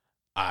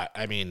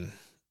 I mean,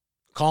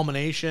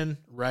 culmination,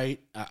 right?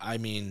 I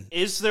mean,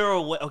 is there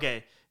a way?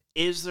 Okay,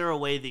 is there a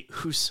way the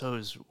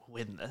Usos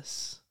win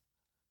this?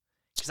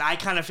 Because I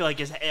kind of feel like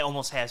it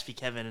almost has to be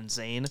Kevin and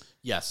Zayn.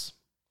 Yes.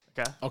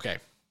 Okay.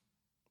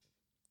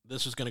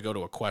 This was going to go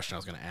to a question I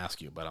was going to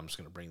ask you, but I'm just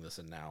going to bring this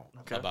in now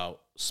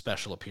about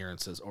special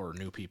appearances or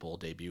new people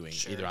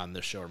debuting either on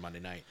this show or Monday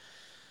night.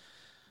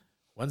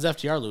 When's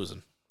FTR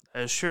losing?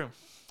 That is true.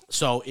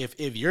 So if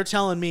you're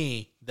telling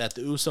me that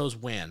the Usos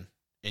win,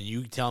 and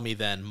you tell me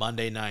then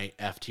Monday night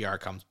FTR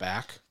comes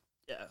back.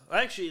 Yeah,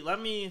 actually,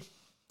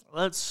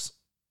 let's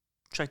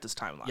check this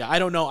timeline. Yeah, I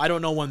don't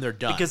know when they're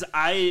done because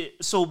I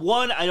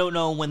don't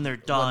know when they're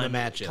done. When the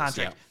match is,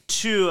 contract.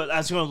 2, I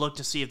was going to look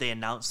to see if they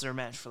announced their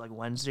match for like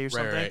Wednesday or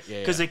something. Right,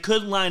 because it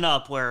could line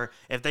up where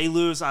if they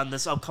lose on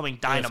this upcoming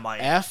Dynamite,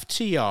 if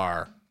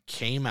FTR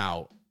came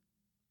out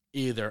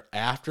either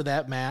after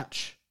that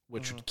match,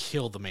 which would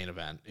kill the main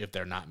event if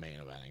they're not main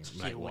eventing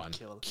night 1.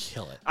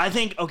 Kill it. I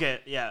think. Okay,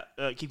 yeah.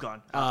 Keep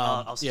going.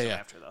 I'll see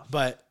after though.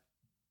 But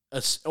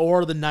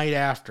or the night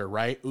after,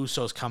 right?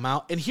 Usos come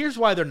out, and here's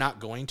why they're not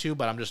going to.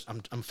 But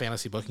I'm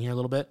fantasy booking here a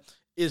little bit,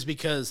 is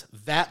because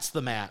that's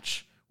the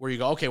match where you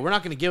go, okay, we're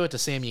not going to give it to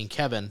Sami and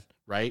Kevin,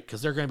 right?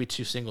 Because they're going to be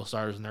 2 single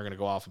stars and they're going to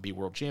go off and be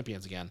world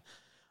champions again.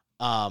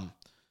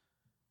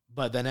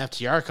 But then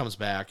FTR comes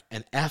back,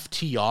 and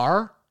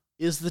FTR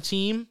is the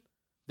team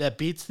that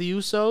beats the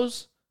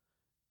Usos.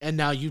 And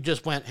now you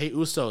just went, hey,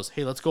 Usos,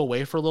 hey, let's go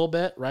away for a little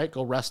bit, right?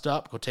 Go rest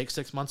up, go take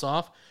 6 months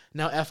off.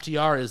 Now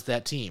FTR is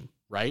that team,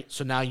 right?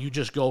 So now you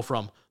just go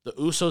from the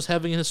Usos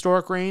having a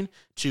historic reign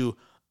to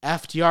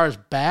FTR's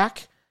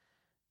back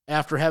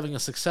after having a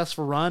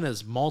successful run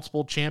as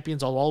multiple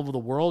champions all over the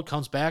world,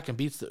 comes back and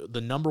beats the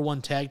number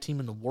 1 tag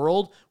team in the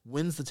world,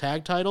 wins the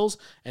tag titles,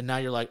 and now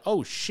you're like,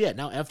 oh, shit,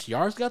 now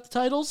FTR's got the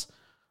titles?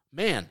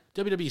 Man,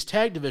 WWE's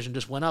tag division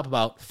just went up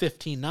about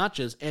 15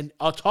 notches, and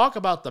I'll talk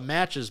about the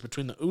matches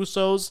between the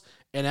Usos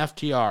and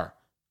FTR.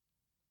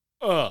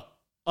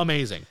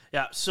 Amazing.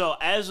 Yeah, so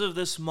as of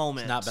this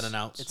moment... It's not been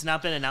announced. It's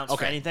not been announced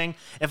for anything.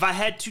 If I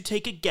had to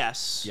take a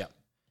guess,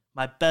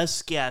 my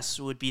best guess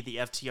would be the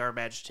FTR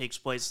match takes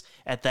place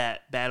at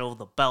that Battle of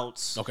the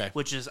Belts,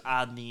 which is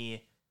on the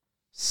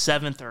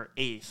 7th or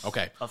 8th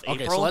of April.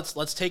 Okay, so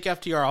let's take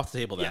FTR off the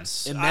table then.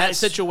 Yes. In that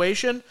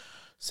situation,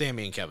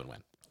 Sami and Kevin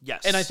win.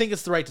 Yes. And I think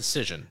it's the right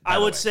decision. I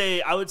would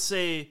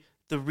say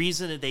the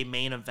reason that they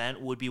main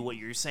event would be what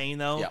you're saying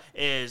though,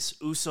 is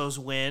Usos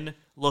win,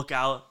 look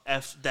out,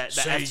 that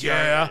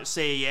FTR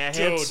say yeah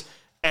hits,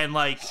 and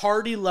like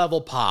Hardy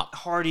level pop.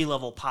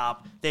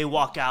 They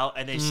walk out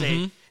and they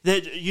say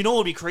that, you know what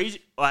would be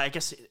crazy? Well, I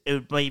guess it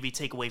would maybe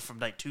take away from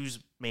night 2's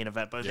main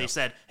event, but if they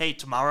said, hey,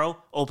 tomorrow,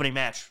 opening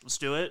match, let's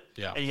do it.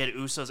 Yeah. And you had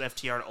Usos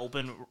FTR to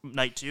open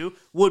night 2,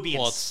 would be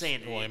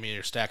insane. Well, I mean,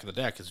 you're stacking the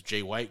deck because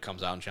Jay White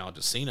comes out and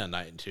challenges Cena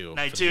night 2.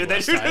 Night 2. Your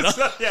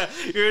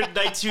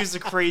night 2 is the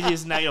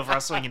craziest night of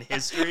wrestling in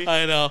history.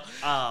 I know.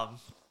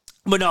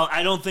 But no,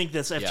 I don't think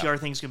this FTR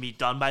thing's going to be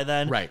done by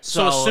then. Right.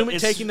 So assuming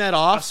taking that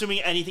off.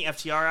 Assuming anything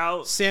FTR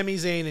out. Sami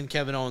Zayn and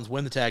Kevin Owens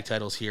win the tag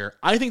titles here.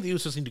 I think the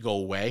Usos need to go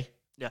away.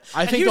 Yeah.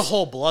 I think the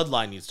whole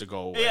bloodline needs to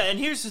go away. Yeah, and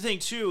here's the thing,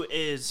 too,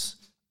 is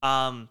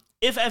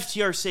if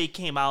FTR, say,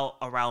 came out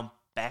around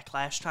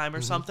Backlash time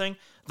or something,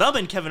 them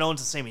and Kevin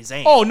Owens and Sami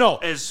Zayn. Oh, no.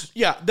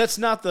 That's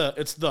not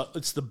it's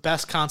the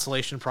best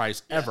consolation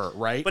prize ever,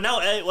 right? But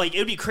now, like, it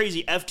would be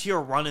crazy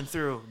FTR running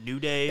through New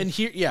Day, and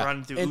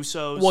running through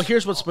Usos. Well,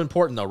 here's what's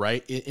important, though,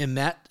 right? In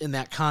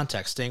that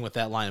context, staying with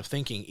that line of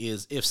thinking,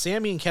 is if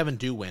Sami and Kevin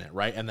do win it,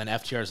 right, and then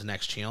FTR is the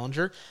next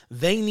challenger,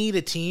 they need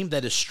a team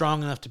that is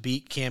strong enough to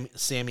beat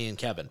Sami and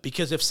Kevin.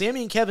 Because if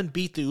Sami and Kevin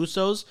beat the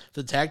Usos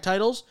for the tag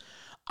titles,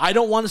 I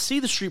don't want to see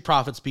the Street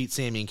Profits beat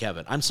Sami and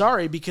Kevin. I'm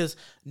sorry, because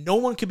no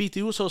one could beat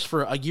the Usos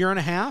for a year and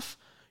a half.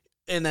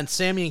 and then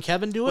Sammy and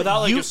Kevin do it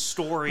without like a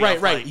story. Right,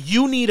 of, right. Like,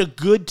 You need a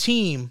good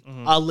team,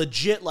 a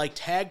legit like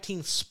tag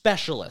team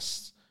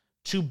specialists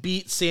to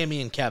beat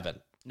Sammy and Kevin.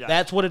 Yeah.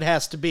 That's what it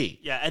has to be.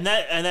 yeah, and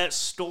that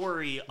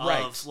story of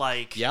Right.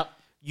 like, Yep.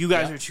 you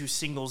guys are two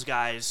singles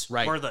guys.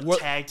 Right. We're the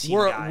tag team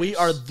guys. We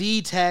are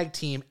the tag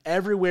team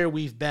everywhere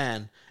we've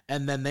been,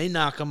 and then they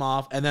knock them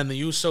off, and then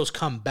the Usos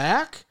come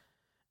back,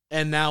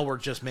 and now we're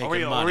just making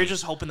money. Are we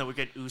just hoping that we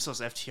get Usos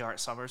FTR at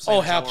SummerSlam?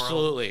 Oh,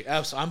 absolutely.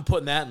 I'm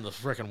putting that in the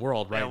freaking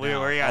world right now. We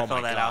gotta throw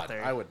my that God. out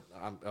there.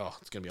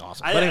 It's going to be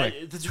awesome. But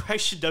anyway. The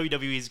direction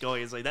WWE is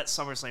going is like that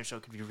SummerSlam show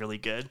could be really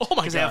good. Oh,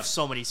 my Because they God. have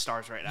so many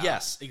stars right now.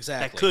 Yes,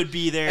 exactly. That could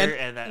be there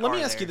and that let me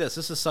are ask you there. this.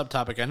 This is a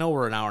subtopic. I know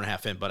we're an hour and a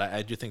half in, but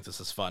I do think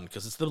this is fun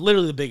because it's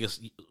literally the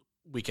biggest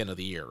weekend of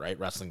the year, right?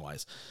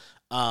 Wrestling-wise.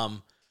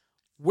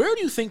 Where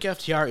do you think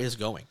FTR is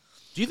going?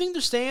 Do you think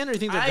they're staying or do you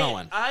think they're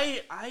going?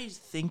 I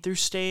think they're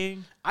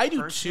staying. I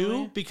do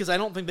personally. too, because I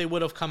don't think they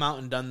would have come out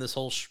and done this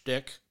whole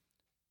shtick.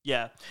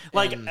 Yeah.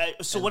 Like, And-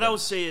 what I would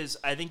say is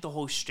I think the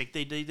whole shtick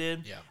they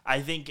did, Yeah.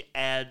 I think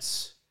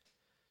adds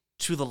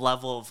to the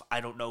level of I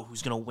don't know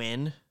who's going to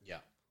win. Yeah.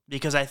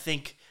 Because I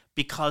think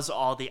because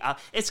all the...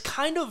 it's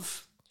kind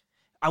of...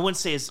 I wouldn't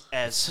say as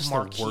It's just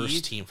marquee. the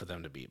worst team for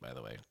them to beat, by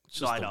the way. It's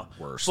No, just I the know.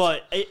 worst.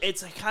 But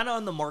it's kind of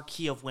on the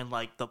marquee of when,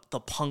 like, the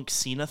Punk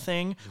Cena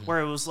thing, where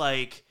it was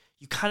like,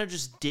 you kind of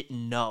just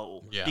didn't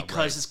know Yeah, because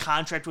right. his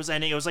contract was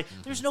ending. It was like,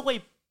 there's no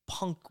way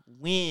Punk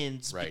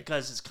wins Right.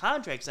 because his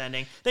contract's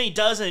ending. Then he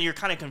does, and you're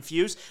kind of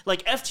confused.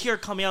 Like,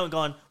 FTR coming out and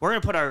going, we're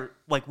going to put our,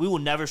 like, we will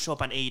never show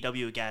up on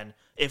AEW again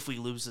if we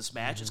lose this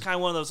match. It's kind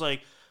of one of those,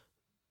 like,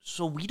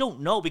 so we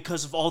don't know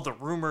because of all the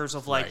rumors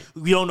of, like, Right.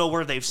 we don't know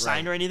where they've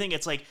signed Right. or anything.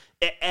 It's like,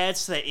 it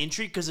adds to that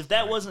intrigue because if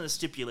that wasn't a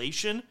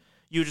stipulation,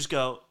 you would just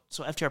go,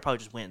 so FTR probably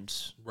just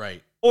wins.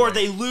 right. Or right.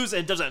 they lose and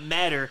it doesn't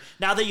matter.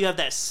 Now that you have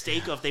that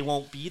stake of they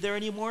won't be there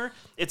anymore,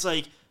 it's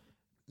like,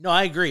 No,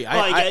 I agree.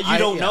 you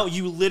don't yeah. know.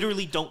 You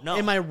literally don't know.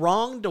 Am I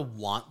wrong to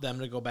want them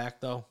to go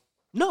back, though?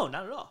 No,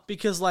 not at all.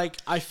 Because, like,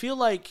 I feel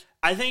like...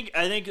 I think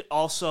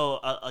also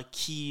a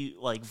key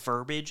like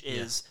verbiage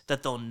is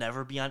that they'll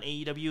never be on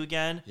AEW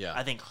again. Yeah.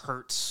 I think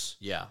hurts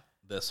Yeah,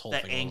 this whole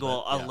that thing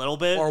angle a little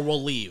bit. Or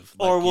we'll leave.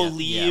 Or Like, we'll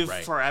yeah, leave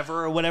right.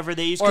 forever or whatever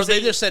they use. Or 'cause they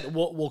just said,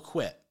 we'll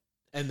quit.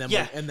 And then,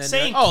 yeah, and then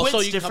saying like, quit's so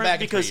you can come different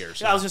back in 3 because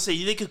years. I was gonna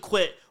say they could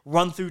quit,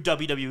 run through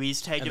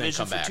WWE's tag And then division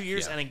come for back, 2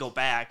 years, yeah. and then go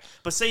back.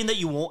 But saying that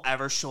you won't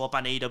ever show up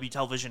on AEW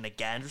television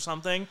again or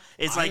something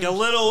is like a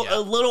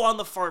little on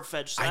the far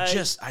fetched side.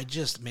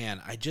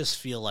 I just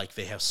feel like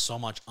they have so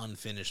much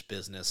unfinished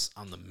business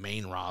on the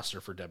main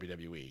roster for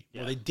WWE.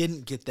 Yeah. Where they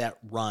didn't get that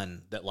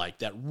run,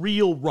 that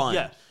real run,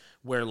 Yeah.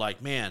 where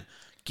like, man,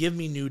 give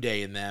me New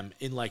Day and them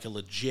in like a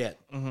legit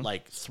Mm-hmm.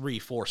 like 3,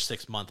 4,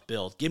 6 month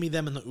build. Give me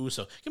them and the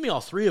Uso. Give me all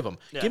three of them.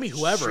 Yeah, Give me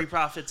whoever. Street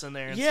Profits in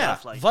there and Yeah,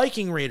 stuff like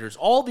Viking Raiders,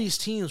 all these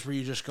teams where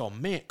you just go,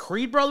 man,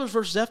 Creed Brothers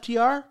versus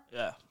FTR,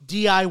 yeah.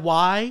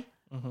 DIY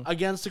Mm-hmm.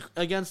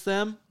 against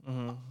them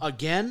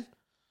again.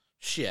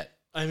 Shit.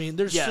 I mean,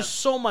 there's Yeah. just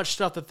so much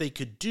stuff that they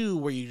could do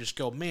where you just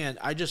go, man,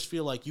 I just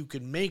feel like you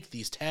could make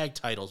these tag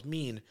titles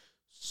mean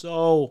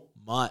so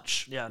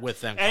much Yeah.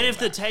 with them. And coming if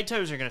the back. tag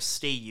titles are going to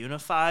stay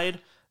unified,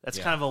 that's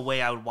Yeah. kind of a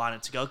way I would want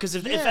it to go. Because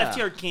if Yeah.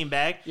 FTR came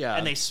back Yeah.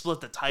 and they split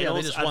the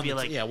titles, just I'd won be the-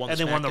 like, yeah, won and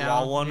the they won the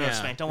Raw SmackDown. one or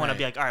Yeah, SmackDown one, I'd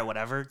be right. like, all right,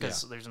 whatever,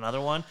 because Yeah. there's another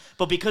one.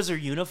 But because they're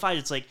unified,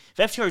 it's like, if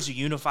FTR is a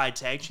unified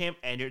tag champ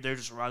and they're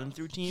just running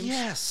through teams,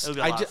 yes, it would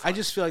be a lot of I fun.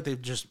 just feel like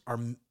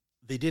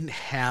they didn't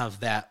have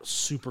that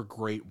super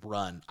great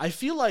run. I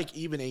feel like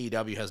even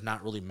AEW has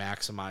not really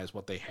maximized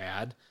what they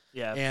had.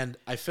 Yeah. And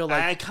I feel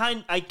like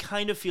I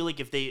kind of feel like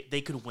if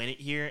they could win it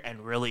here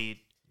and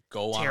really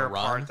go on tear a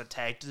run. apart the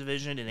tag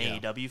division in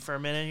AEW for a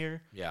minute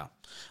here. Yeah.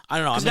 I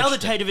don't know. Because I'm now the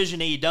interested. tag division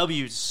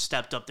AEW's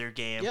stepped up their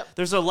game. Yep.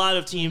 There's a lot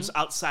of teams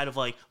outside of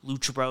like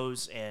Lucha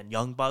Bros and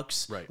Young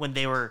Bucks Right. when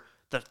they were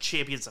the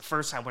champions the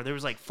first time where there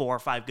was like 4 or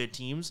 5 good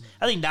teams.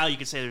 I think now you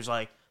could say there's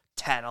like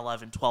 10,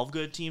 11, 12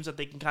 good teams that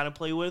they can kind of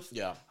play with.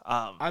 Yeah.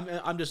 Um,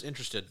 I'm just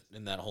interested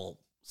in that whole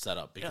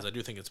setup because I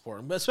do think it's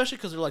important, but especially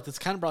because they're like, it's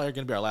kind of probably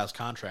going to be our last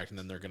contract and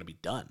then they're going to be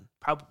done.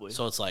 probably.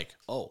 So it's like,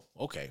 oh,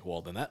 okay,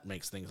 well then that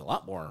makes things a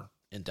lot more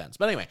intense.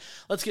 But anyway,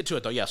 let's get to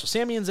it though. Yeah, so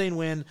Sami and Zayn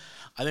win.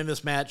 I think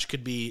this match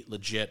could be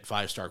legit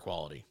 5-star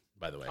quality.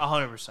 By the way,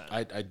 100%.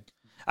 I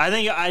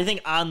I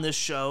think on this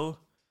show,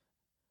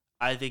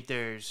 I think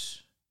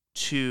there's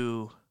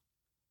 2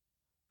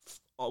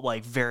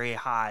 like very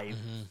high,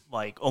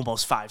 like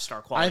almost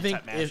 5-star quality I think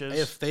type matches.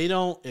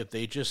 if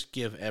they just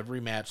give every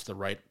match the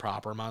right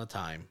proper amount of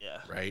time, Yeah.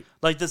 right?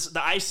 Like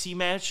the IC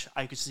match,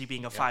 I could see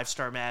being a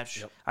 5-star match.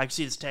 Yep. I could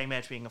see this tag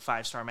match being a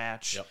 5-star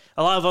match. Yep.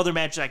 A lot of other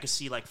matches I could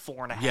see like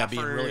 4.5ers, Yeah,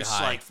 being really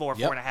high. like 4,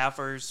 Yep.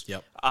 4.5ers.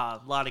 Yep. A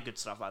lot of good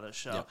stuff on this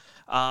show.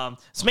 Yep.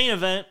 This main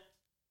event,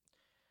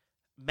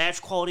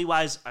 match quality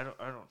wise, I don't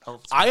know.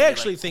 If it's I gonna be,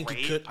 actually like, think great.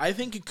 it could. I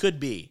think it could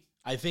be.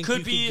 I think Could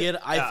you be, could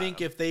get. I yeah.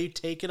 think if they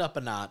take it up a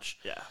notch,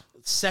 Yeah.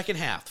 second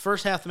half,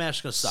 first half of the match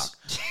is gonna suck.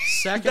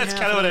 Second That's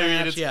half kind of of what the I mean.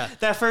 match, It's, yeah.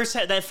 That first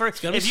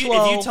gonna be if you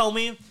slow. tell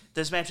me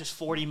this match is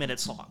 40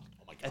 minutes long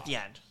Oh at the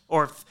end,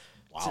 or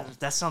Wow.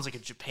 That sounds like a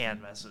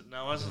Japan message.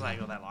 No, let's not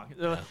go that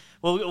long.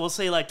 We'll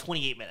say like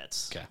 28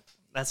 minutes. Okay.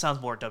 That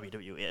sounds more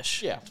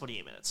WWE-ish. Yeah.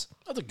 28 minutes.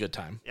 That's a good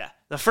time. Yeah.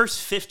 The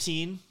first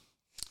 15,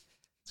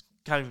 it's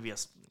kind of be A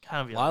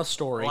lot of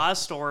story. A lot of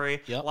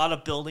story. Yep. A lot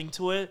of building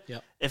to it.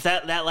 Yep. If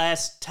that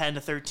lasts 10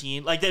 to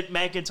 13, like that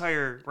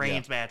McIntyre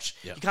Reigns match,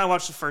 Yep. you kind of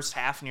watch the first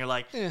half and you're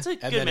like, it's a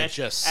And good then it match.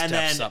 just and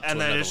steps then up to and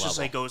then another it's just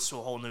level. like goes to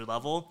a whole new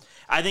level.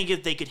 I think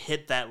if they could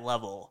hit that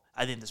level,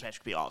 I think this match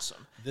could be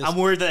awesome. This- I'm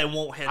worried that it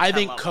won't hit. I that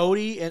think level.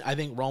 Cody and I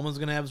think Roman's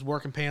gonna have his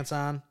working pants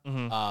on.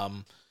 Mm-hmm.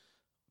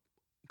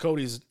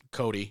 Cody's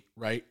Cody,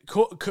 right?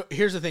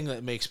 Here's the thing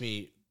that makes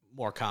me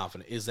more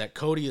confident is that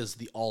Cody is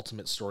the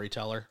ultimate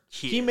storyteller.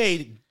 He is.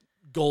 made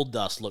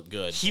Goldust look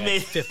good. He at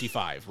made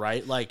 55,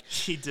 right? Like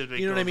He did make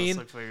you know what I Goldust mean?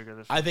 look very good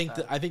at I think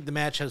 55. I think the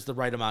match has the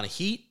right amount of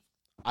heat.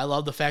 I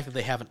love the fact that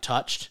they haven't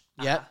touched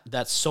yet.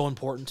 That's so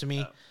important to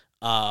me.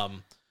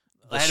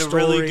 I had a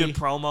really good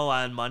promo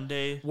on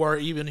Monday. Where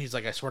even he's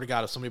like, I swear to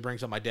God, if somebody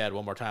brings up my dad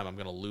one more time, I'm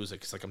going to lose it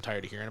because like I'm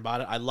tired of hearing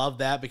about it. I love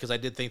that because I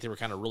did think they were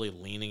kind of really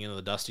leaning into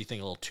the Dusty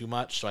thing a little too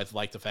much. So I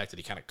like the fact that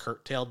he kind of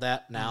curtailed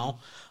that now.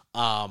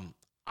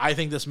 I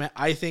think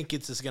I think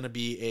it's just going to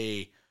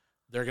be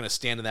they're going to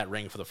stand in that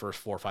ring for the first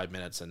 4 or 5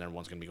 minutes and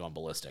everyone's going to be going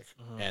ballistic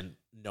and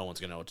no one's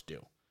going to know what to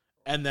do.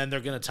 And then they're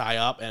going to tie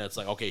up and it's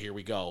like, okay, here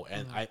we go.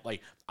 And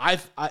I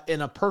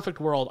in a perfect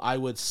world, I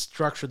would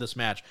structure this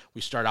match.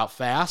 We start out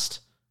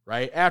fast.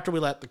 Right after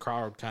we let the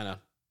crowd kind of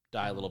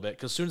die a little bit,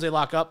 because as soon as they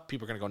lock up,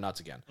 people are gonna go nuts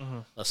again.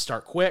 Let's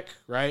start quick,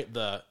 right?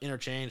 The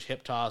interchange,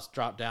 hip toss,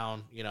 drop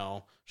down,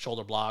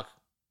 shoulder block,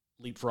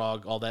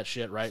 leapfrog, all that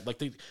shit, right? Like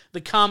the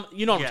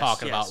you know what I'm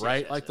talking about,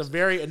 right? Like the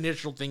very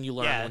initial thing you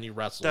learn when you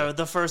wrestle.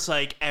 The first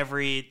like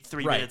every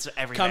 3 minutes,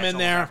 every come match in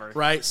there, whatever.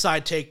 right?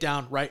 Side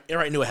takedown, right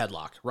into a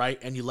headlock, right?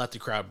 And you let the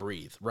crowd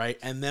breathe, right?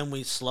 And then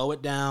we slow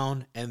it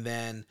down, and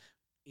then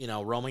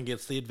Roman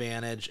gets the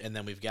advantage, and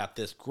then we've got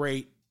this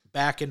great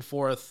back and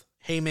forth,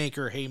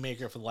 haymaker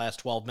for the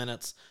last 12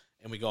 minutes,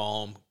 and we go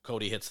home.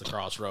 Cody hits the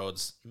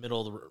crossroads,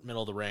 middle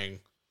of the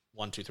ring,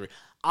 1, 2, 3.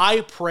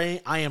 I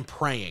am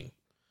praying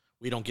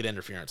we don't get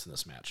interference in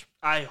this match.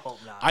 I hope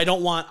not. I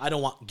don't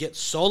want get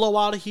Solo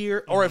out of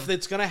here, or if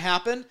it's gonna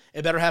happen,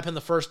 it better happen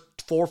the first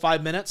 4 or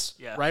 5 minutes,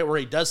 right, where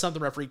he does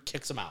something, referee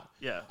kicks him out.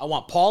 Yeah. I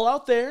want Paul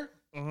out there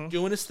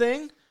doing his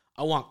thing.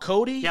 I want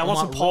Cody. Yeah, I want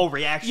some Paul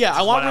reactions. Yeah,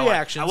 I want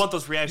reactions. I want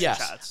those reaction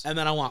shots. And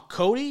then I want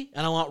Cody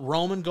and I want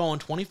Roman going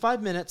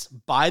 25 minutes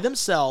by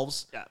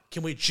themselves. Yeah.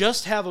 Can we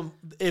just have them?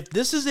 If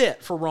this is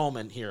it for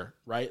Roman here,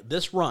 right?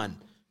 This run,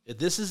 if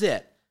this is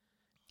it,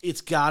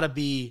 it's got to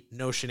be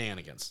no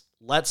shenanigans.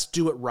 Let's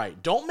do it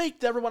right. Don't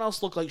make everyone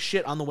else look like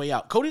shit on the way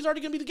out. Cody's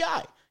already going to be the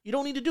guy. You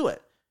don't need to do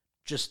it.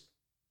 Just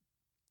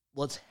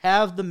let's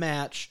have the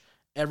match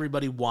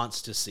everybody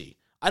wants to see.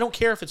 I don't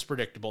care if it's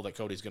predictable that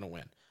Cody's going to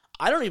win.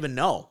 I don't even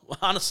know,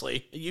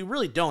 honestly. You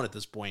really don't at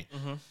this point.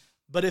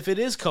 But if it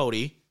is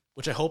Cody,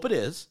 which I hope it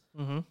is,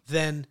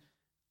 then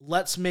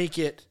let's make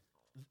it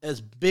as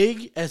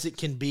big as it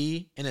can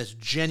be and as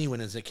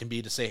genuine as it can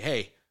be to say,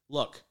 hey,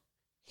 look,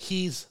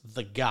 he's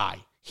the guy.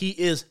 He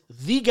is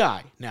the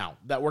guy now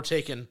that we're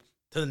taking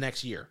to the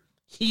next year.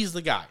 He's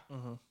the guy.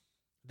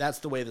 That's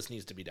the way this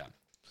needs to be done.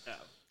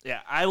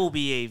 Yeah, I will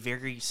be a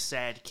very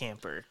sad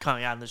camper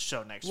coming on this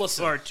show next week,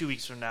 or 2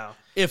 weeks from now.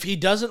 If he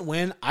doesn't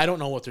win, I don't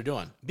know what they're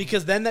doing.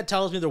 Because then that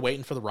tells me they're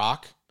waiting for The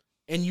Rock.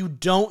 And you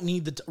don't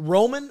need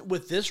Roman,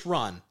 with this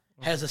run,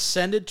 has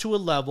ascended to a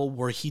level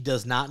where he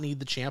does not need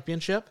the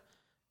championship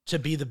to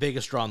be the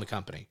biggest draw in the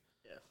company.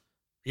 Yeah.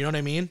 You know what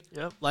I mean?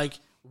 Yep. Like,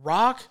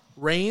 Rock,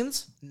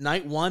 Reigns,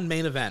 night 1,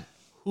 main event.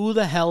 Who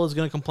the hell is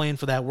going to complain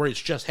for that? Where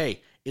it's just,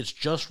 hey, it's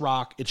just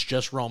Rock, it's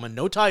just Roman,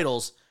 no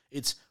titles.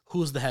 It's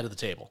who's the head of the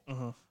table.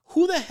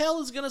 Who the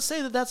hell is going to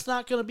say that that's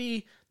not going to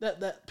be,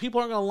 that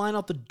people aren't going to line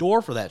out the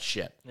door for that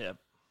shit? Yeah.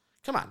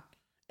 Come on.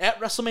 At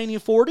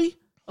WrestleMania 40,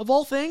 of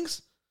all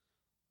things,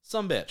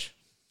 some bitch.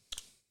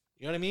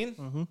 You know what I mean?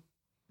 And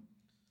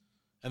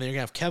then you're going to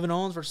have Kevin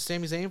Owens versus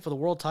Sami Zayn for the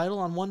world title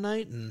on one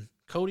night, and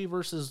Cody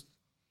versus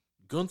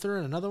Gunther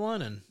in another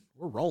one, and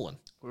we're rolling.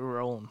 We're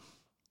rolling.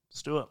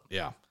 Let's do it.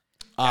 Yeah.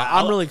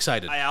 I'm really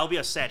excited. I'll be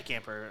a sad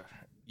camper.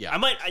 Yeah. I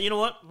might, you know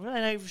what? I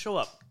might not even show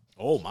up.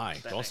 Oh, my.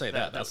 Don't say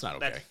that. That's not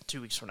okay. That's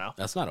 2 weeks from now.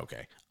 That's not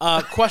okay.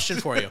 Question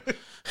for you.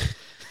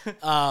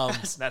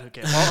 That's not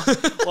okay.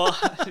 Well,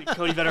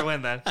 Cody better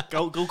win then.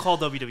 Go call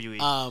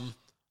WWE.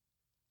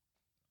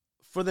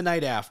 For the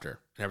night after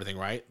and everything,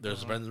 right?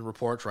 There's been the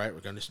reports, right?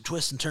 We're going to do some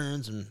twists and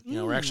turns, and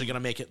we're actually going to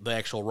make it the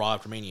actual Raw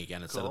after Mania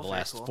again instead of the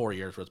last 4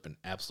 years where it's been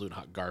absolute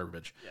hot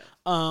garbage.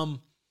 Yeah.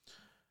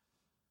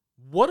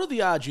 What are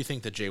the odds you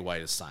think that Jay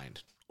White is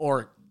signed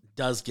or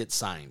does get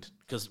signed?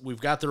 Because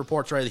we've got the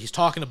reports, right, that he's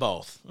talking to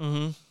both.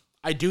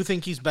 I do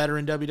think he's better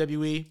in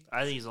WWE.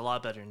 I think he's a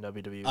lot better in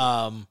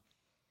WWE.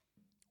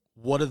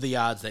 What are the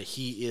odds that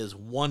he is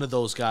one of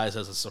those guys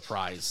as a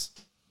surprise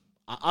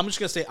I'm just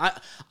gonna say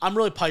I'm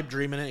really pipe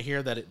dreaming it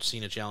here that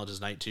Cena challenges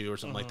night 2 or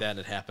something like that, and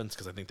it happens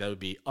because I think that would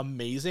be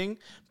amazing.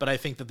 But I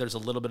think that there's a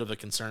little bit of a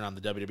concern on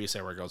the WWE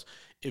side where it goes,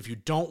 if you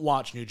don't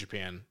watch New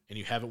Japan and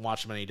you haven't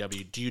watched him on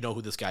AEW, do you know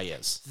who this guy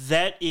is?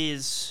 That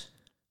is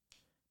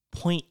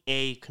point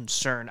A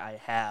concern I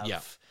have. Yeah.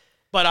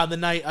 But on the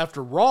night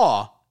after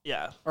Raw,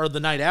 Yeah. or the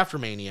night after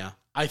Mania,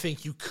 I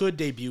think you could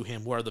debut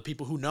him where the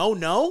people who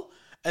know,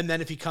 and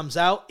then if he comes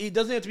out, he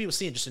doesn't have to be with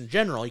Cena, just in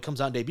general, he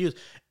comes out and debuts,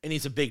 and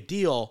he's a big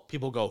deal,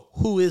 people go,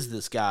 who is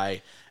this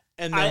guy?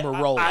 And then we're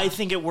rolling. I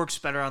think it works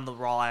better on the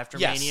Raw after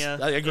Mania.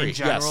 I agree. In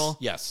general.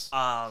 Yes.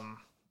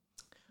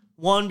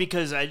 One,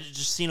 because I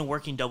just seen a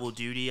working double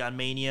duty on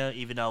Mania,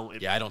 even though...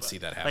 I don't see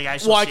that happening.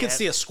 Like, I could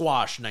see a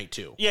squash night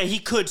 2. Yeah, he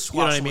could squash.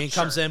 You know what I mean?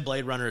 Sure. Comes in,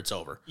 Blade Runner, it's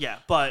over. Yeah,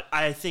 but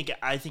I think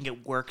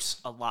it works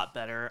a lot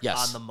better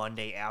on the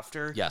Monday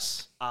after.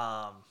 Yes.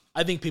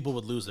 I think people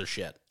would lose their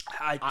shit.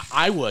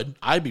 I would.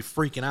 I'd be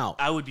freaking out.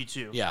 I would be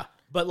too. Yeah.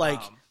 But,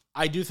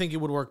 I do think it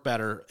would work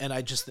better, and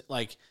I just,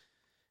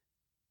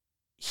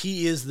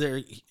 he is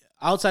there...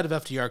 Outside of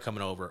FTR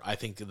coming over, I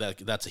think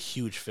that's a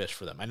huge fish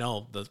for them. I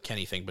know the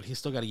Kenny thing, but he's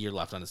still got a year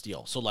left on his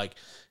deal. So,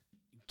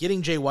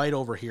 getting Jay White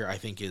over here, I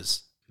think,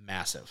 is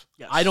massive.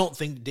 Yes.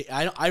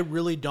 I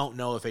really don't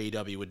know if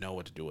AEW would know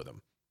what to do with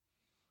him.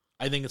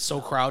 I think it's so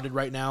crowded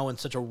right now in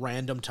such a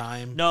random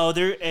time. No,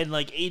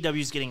 AEW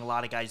is getting a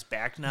lot of guys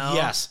back now.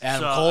 Yes,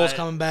 Adam Cole's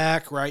coming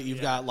back, right?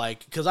 You've got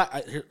because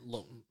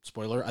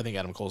spoiler, I think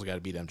Adam Cole's got to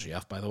beat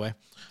MJF, by the way.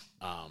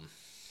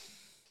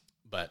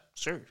 But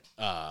sure,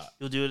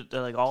 you'll do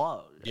it all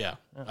out. Yeah,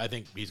 I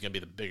think he's gonna be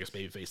the biggest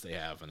babyface they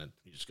have, and then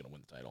he's just gonna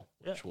win the title,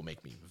 which will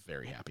make me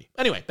very happy.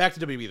 Anyway, back to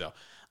WWE though.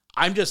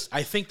 I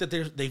think that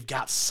they've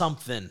got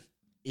something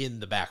in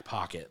the back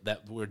pocket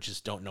that we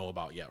just don't know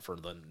about yet for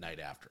the night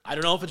after. I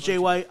don't know if it's Jay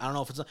White. I don't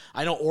know if it's.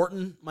 I know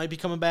Orton might be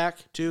coming back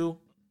too.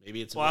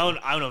 Maybe it's. Well,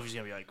 I don't know if he's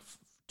gonna be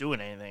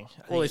doing anything.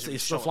 Well,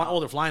 he's still flying. Oh,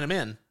 they're flying him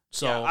in.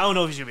 So I don't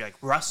know if he's gonna be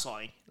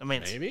wrestling. I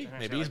mean, maybe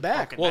he's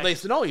back. Well,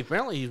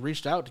 apparently he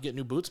reached out to get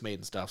new boots made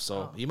and stuff,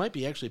 so he might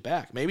be actually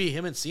back. Maybe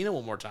him and Cena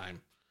one more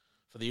time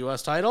for the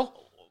U.S.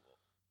 title.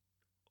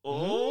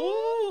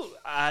 Oh,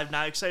 I'm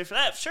not excited for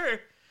that. Sure,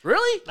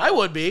 really? No. I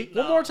would be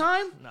one more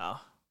time. No,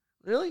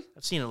 really?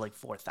 I've seen it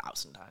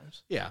 4,000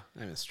 times. Yeah, I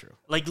mean, it's true.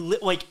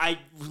 I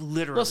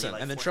literally listen,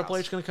 and then 4, Triple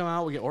H gonna come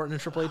out. We get Orton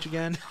and Triple H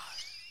again.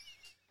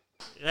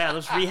 Yeah,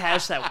 let's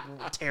rehash that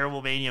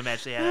terrible Mania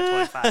match they had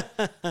at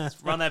 25.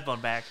 Let's run that one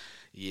back.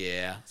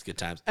 Yeah, it's good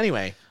times.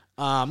 Anyway,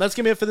 that's going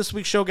to be it for this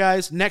week's show,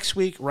 guys. Next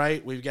week,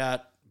 right, we've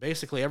got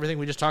basically everything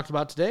we just talked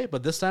about today,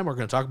 but this time we're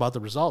going to talk about the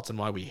results and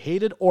why we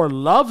hated or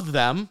loved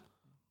them.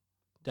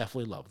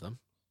 Definitely loved them.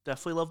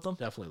 Definitely loved them?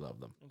 Definitely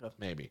loved them. Okay.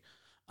 Maybe.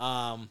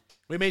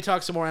 We may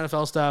talk some more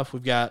NFL stuff.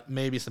 We've got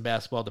maybe some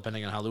basketball,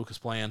 depending on how Luke is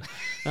playing.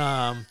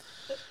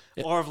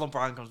 Or if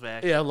LeBron comes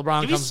back. Yeah,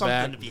 LeBron comes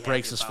back,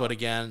 breaks his foot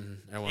again.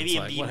 Maybe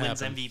Embiid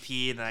wins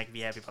MVP, and then I can be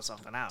happy about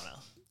something. I don't know.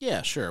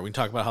 Yeah, sure. We can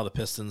talk about how the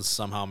Pistons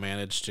somehow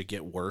managed to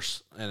get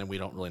worse, and we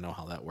don't really know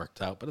how that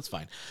worked out, but it's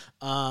fine.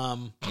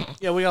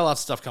 Yeah, we got lots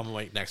of stuff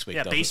coming next week.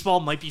 Yeah,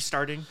 baseball might be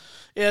starting.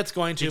 Yeah, it's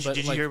going to.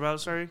 Did you hear about it?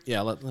 Sorry.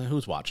 Yeah,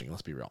 who's watching?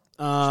 Let's be real.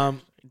 Sure.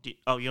 You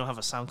don't have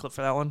a sound clip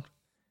for that one?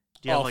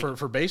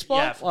 For baseball?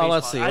 Yeah, for baseball.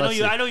 Let's see.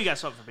 I know you got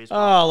something for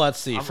baseball. Oh, let's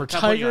see. For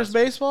Tigers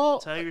baseball?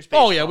 Tigers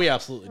baseball. Oh, yeah, we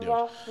absolutely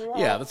do.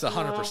 Yeah, that's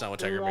 100% what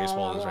Tiger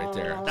baseball is right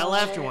there. That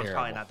laughter one's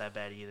probably not that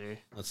bad either.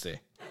 Let's see.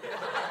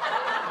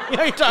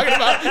 Yeah, you're talking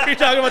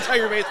about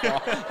Tiger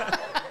baseball.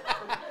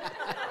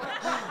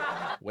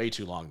 Way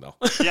too long, though.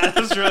 Yeah, that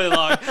was really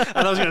long. I thought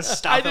I was going to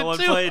stop at one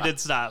play. It did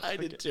stop. I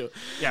did too.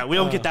 Yeah, we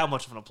don't get that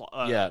much of an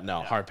applause.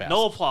 Hard pass.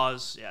 No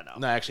applause. Yeah, no.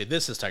 No, actually,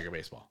 this is Tiger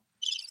baseball.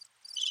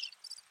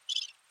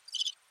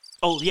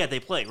 Oh, yeah, they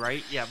play,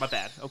 right? Yeah, my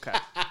bad. Okay.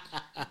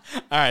 All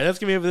right, that's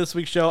going to be it for this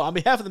week's show. On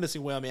behalf of the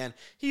Missing Whale Man,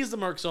 he's the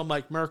Merc Zone,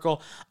 Mike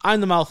Merkel.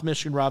 I'm the Mouth of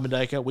Michigan, Robin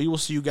Dyka. We will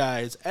see you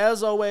guys,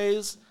 as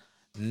always,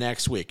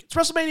 next week. It's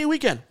WrestleMania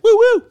weekend.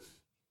 Woo-woo!